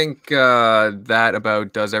 I think that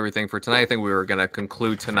about does everything for tonight. I think we were going to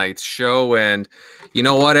conclude tonight's show. And you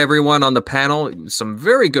know what, everyone on the panel, some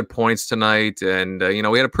very good points tonight. And,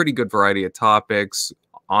 we had a pretty good variety of topics.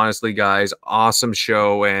 Honestly, guys, awesome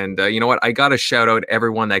show. And you know what? I got to shout out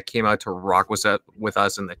everyone that came out to rock with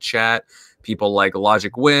us in the chat. People like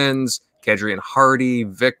Logic Wins, Kedrian Hardy,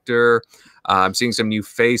 Victor. I'm seeing some new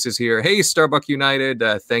faces here. Hey, Starbuck United.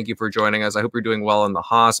 Thank you for joining us. I hope you're doing well in the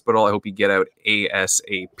hospital. I hope you get out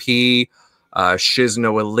ASAP.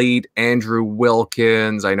 Shizno Elite, Andrew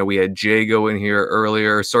Wilkins. I know we had Jago in here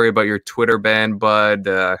earlier. Sorry about your Twitter ban, bud.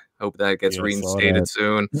 Hope that gets reinstated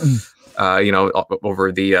soon.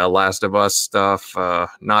 Over the Last of Us stuff.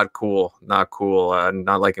 Not cool. Not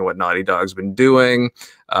liking what Naughty Dog's been doing.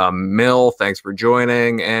 Mill, thanks for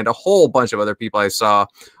joining. And a whole bunch of other people I saw.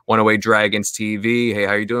 One Away Dragons TV. Hey,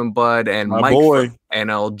 how you doing, bud? And my Mike boy. from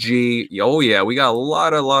NLG. Oh, yeah, we got a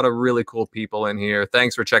lot of really cool people in here.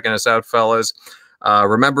 Thanks for checking us out, fellas.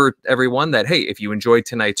 Remember, everyone, that, hey, if you enjoyed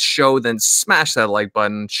tonight's show, then smash that like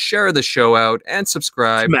button, share the show out, and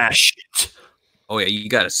subscribe. Smash it. Oh, yeah, you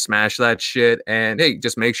got to smash that shit. And, hey,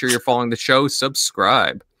 just make sure you're following the show.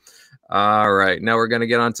 Subscribe. All right. Now we're going to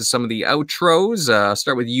get on to some of the outros.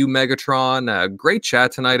 Start with you, Megatron. Great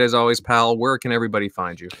chat tonight, as always, pal. Where can everybody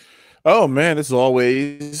find you? Oh, man, as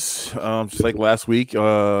always, just like last week,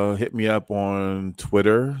 hit me up on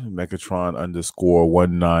Twitter,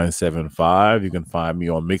 Megatron_1975. You can find me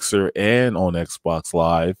on Mixer and on Xbox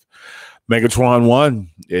Live. Megatron1.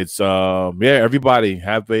 It's, everybody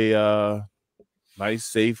have a nice,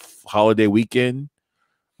 safe holiday weekend.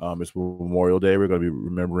 It's Memorial Day. We're going to be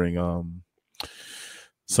remembering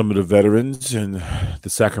some of the veterans and the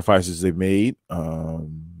sacrifices they've made.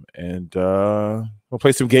 And we'll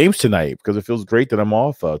play some games tonight because it feels great that I'm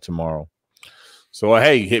off tomorrow. So,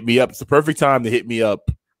 hey, hit me up. It's the perfect time to hit me up.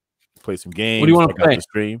 Play some games. What do you want to play? The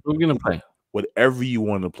stream. What are we going to play? Whatever you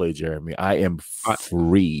want to play, Jeremy. I am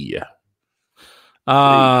free.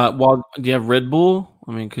 Well, do you have Red Bull?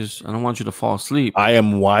 I mean, because I don't want you to fall asleep. I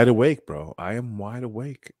am wide awake, bro. I am wide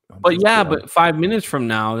awake. But 5 minutes from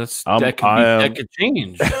now, that could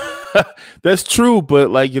change. That's true,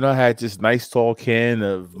 but I had this nice tall can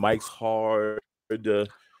of Mike's Hard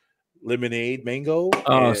lemonade mango.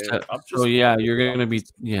 You're gonna be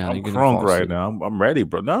I'm crunk right now. I'm ready,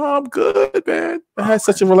 bro. No, I'm good, man. I had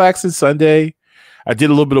such a relaxing Sunday. I did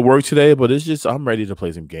a little bit of work today, but it's just I'm ready to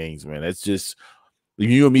play some games, man. It's just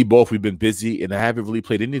you and me both. We've been busy, and I haven't really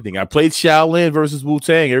played anything. I played Shaolin versus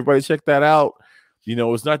Wu-Tang. Everybody check that out.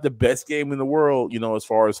 It's not the best game in the world, as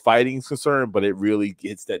far as fighting is concerned, but it really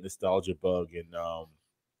hits that nostalgia bug and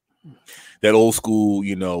that old school,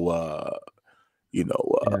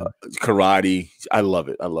 karate. I love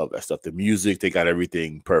it. I love that stuff. The music, they got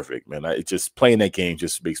everything perfect, man. It just playing that game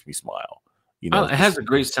just makes me smile. It has a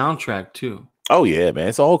great soundtrack too. Oh yeah, man.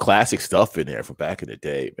 It's all classic stuff in there from back in the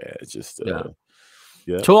day, man. It's just yeah.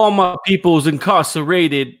 To all my peoples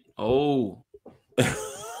incarcerated. Oh.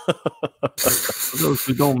 For those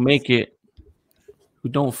who don't make it, who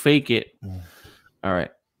don't fake it. All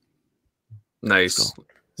right. Nice.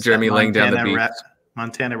 Jeremy laying down the beat.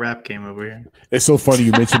 Montana rap came over here. It's so funny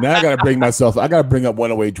you mentioned that. I gotta bring up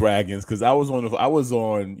 108 Dragons because I was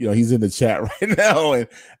on, he's in the chat right now, and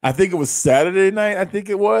I think it was Saturday night. I think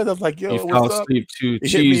it was. I was like, yo, you fell asleep too.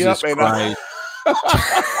 Jesus Christ.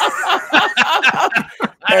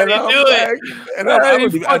 And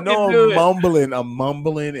I know I'm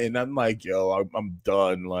mumbling, and I'm like, yo, I'm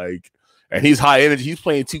done. Like, and he's high energy. He's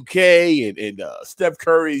playing 2K, and Steph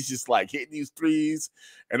Curry's just like hitting these threes.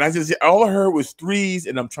 And all I heard was threes,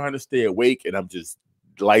 and I'm trying to stay awake, and I'm just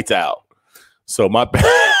lights out. So my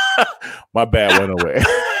bad went away.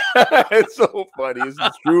 It's so funny. It's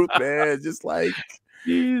the truth, man. Just like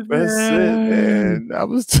that's it, man. I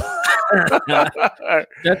was.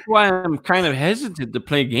 That's why I'm kind of hesitant to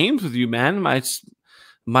play games with you, man.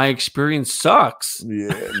 My experience sucks.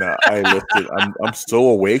 Yeah, no, I'm so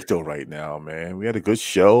awake though right now, man. We had a good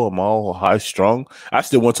show. I'm all high strung. I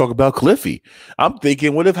still want to talk about Cliffy. I'm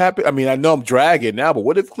thinking, what if happened? I mean, I know I'm dragging now, but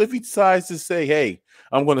what if Cliffy decides to say, "Hey,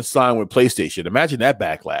 I'm going to sign with PlayStation"? Imagine that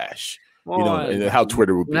backlash. Well, and how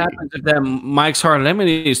Twitter would be. What happens if that Mike's Hard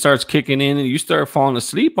Lemonade starts kicking in and you start falling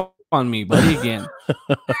asleep on me, buddy, again?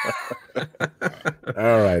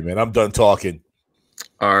 All right, man. I'm done talking.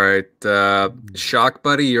 All right. Shock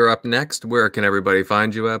Buddy, you're up next. Where can everybody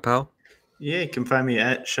find you at, pal? Yeah, you can find me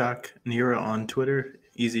at Shock Nero on Twitter,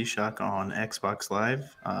 Easy Shock on Xbox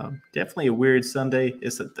Live. Definitely a weird Sunday.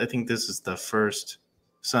 I think this is the first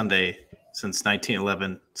Sunday since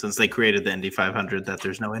 1911, since they created the Indy 500, that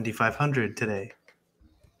there's no Indy 500 today.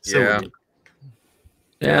 So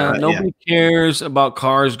yeah. Nobody cares about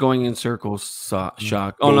cars going in circles.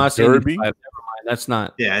 Shock. Oh, not Derby. Never mind. That's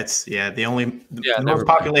not. Yeah, it's the only most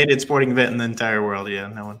populated sporting event in the entire world. Yeah,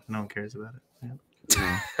 no one cares about it.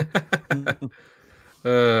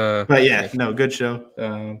 Yeah. But yeah, no, good show.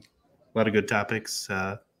 A lot of good topics.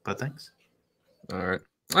 But thanks.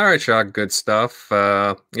 All right, Shock. Good stuff.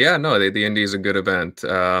 The Indy is a good event.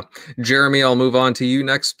 Jeremy, I'll move on to you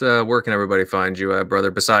next. Where can everybody find you, brother?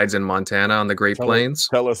 Besides in Montana on the Great Plains.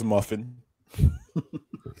 Tell us, Muffin.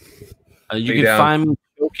 You can find me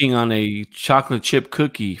choking on a chocolate chip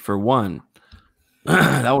cookie for one.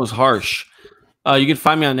 That was harsh. You can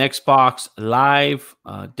find me on Xbox Live,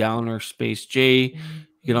 Downer Space J.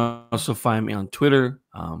 You can also find me on Twitter.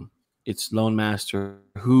 It's Lone Master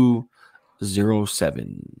Who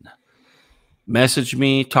 07. Message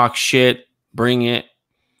me, talk shit, bring it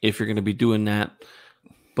if you're going to be doing that.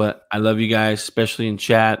 But I love you guys, especially in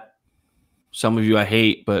chat. Some of you I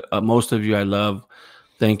hate, but most of you I love.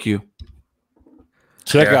 Thank you.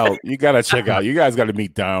 You gotta check out. You guys got to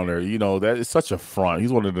meet Downer. That is such a front.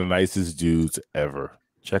 He's one of the nicest dudes ever.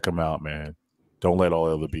 Check him out, man. Don't let all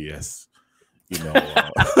other BS.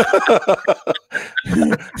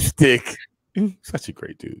 Stick. Such a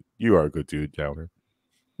great dude. You are a good dude, Downer.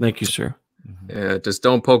 Thank you, sir. Yeah, just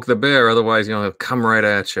don't poke the bear, otherwise he'll come right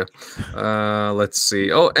at you. Let's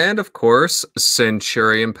see. Oh, and of course,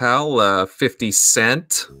 Centurion Pal, 50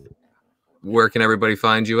 Cent. Where can everybody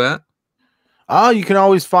find you at? You can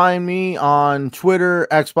always find me on Twitter,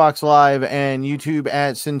 Xbox Live, and YouTube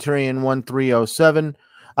at Centurion1307.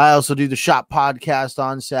 I also do the Shop Podcast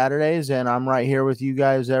on Saturdays, and I'm right here with you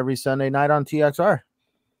guys every Sunday night on TXR.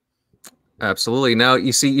 Absolutely. Now,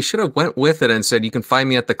 you see, you should have went with it and said, you can find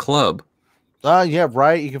me at the club. Yeah,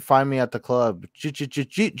 right. You can find me at the club.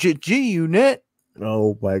 G-Unit.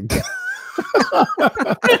 Oh, my God.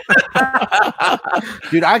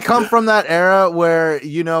 Dude, I come from that era where,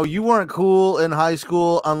 you weren't cool in high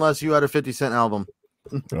school unless you had a 50 Cent album.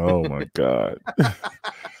 Oh, my God.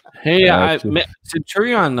 Hey,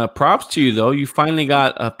 Centurion, props to you, though. You finally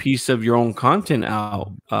got a piece of your own content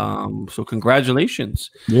out. So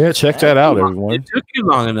congratulations. Yeah, check that out, everyone. It took you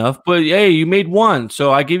long enough, but hey, you made one.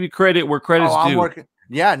 So I give you credit where credit's due.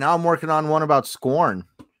 Now I'm working on one about Scorn.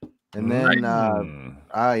 And then,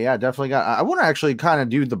 definitely got. I want to actually kind of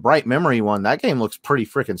do the Bright Memory one. That game looks pretty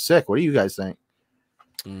freaking sick. What do you guys think?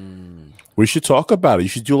 We should talk about it. You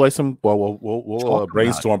should do like some. We'll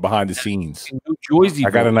brainstorm behind the scenes. I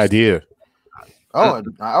got an idea. Oh,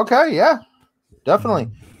 okay, yeah, definitely.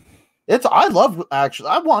 I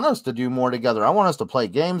want us to do more together. I want us to play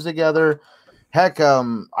games together. Heck,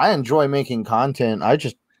 I enjoy making content. I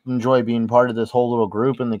just enjoy being part of this whole little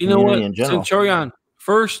group and the You know community what, in general. Centurion?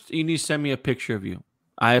 First, you need to send me a picture of you.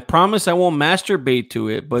 I promise I won't masturbate to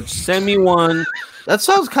it, but send me one. That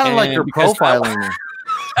sounds kind of like you're because profiling me.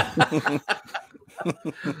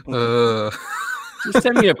 Just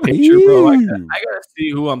send me a picture, bro. I gotta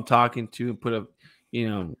see who I'm talking to and put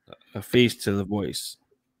a face to the voice.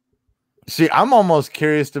 See, I'm almost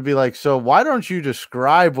curious to be like, so why don't you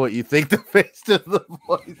describe what you think the face to the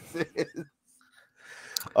voice is?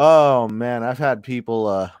 Oh man, I've had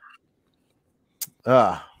people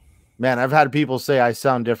I've had people say I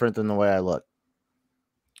sound different than the way I look.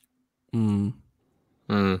 Like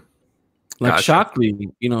Gotcha.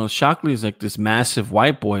 Shockley, Shockley is like this massive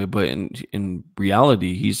white boy, but in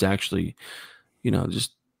reality, he's actually,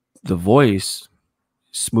 just the voice,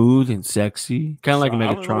 smooth and sexy, kind of like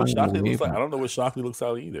Megatron. I don't know what Shockley looks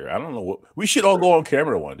like either. I don't know what we should all go on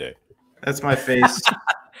camera one day. That's my face.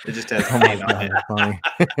 It just has paint on it. Funny.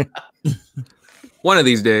 One of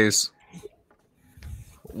these days.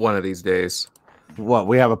 One of these days. What,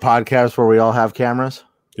 we have a podcast where we all have cameras?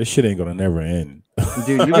 This shit ain't gonna never end.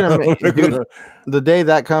 Dude, you're gonna make, dude, the day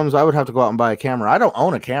that comes, I would have to go out and buy a camera. I don't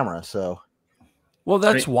own a camera, so. Well,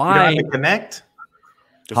 that's You why. don't have to connect.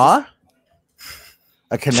 Huh?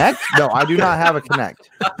 A Connect? No, I do not have a Connect.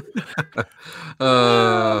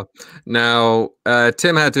 Now,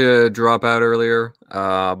 Tim had to drop out earlier,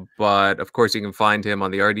 but of course you can find him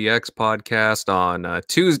on the RDX podcast on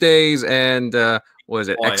Tuesdays and what is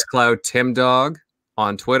it, xCloud Tim Dog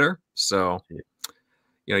on Twitter. So,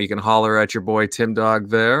 you can holler at your boy Tim Dog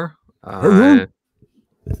there. Damn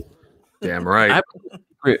right. I have a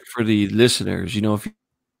secret for the listeners. If you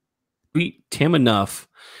tweet Tim enough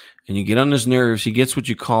and you get on his nerves, he gets what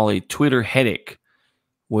you call a Twitter headache,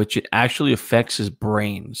 which it actually affects his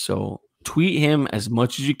brain. So tweet him as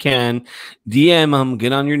much as you can, DM him,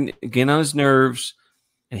 get on his nerves,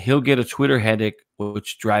 and he'll get a Twitter headache,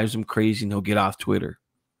 which drives him crazy, and he'll get off Twitter.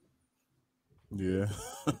 Yeah.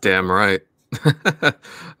 Damn right.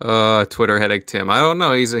 Twitter headache Tim. I don't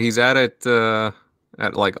know. He's at it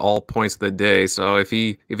at like all points of the day. So if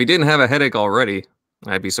he didn't have a headache already,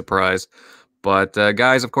 I'd be surprised. But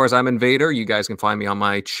guys, of course, I'm Invader. You guys can find me on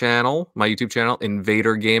my channel, my YouTube channel,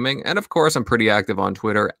 Invader Gaming. And of course, I'm pretty active on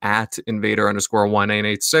Twitter at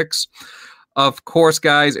Invader_1986. Of course,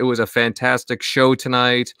 guys, it was a fantastic show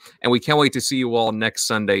tonight. And we can't wait to see you all next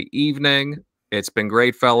Sunday evening. It's been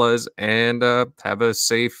great, fellas. And have a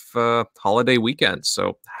safe holiday weekend.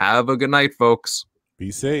 So have a good night, folks.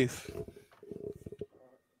 Be safe.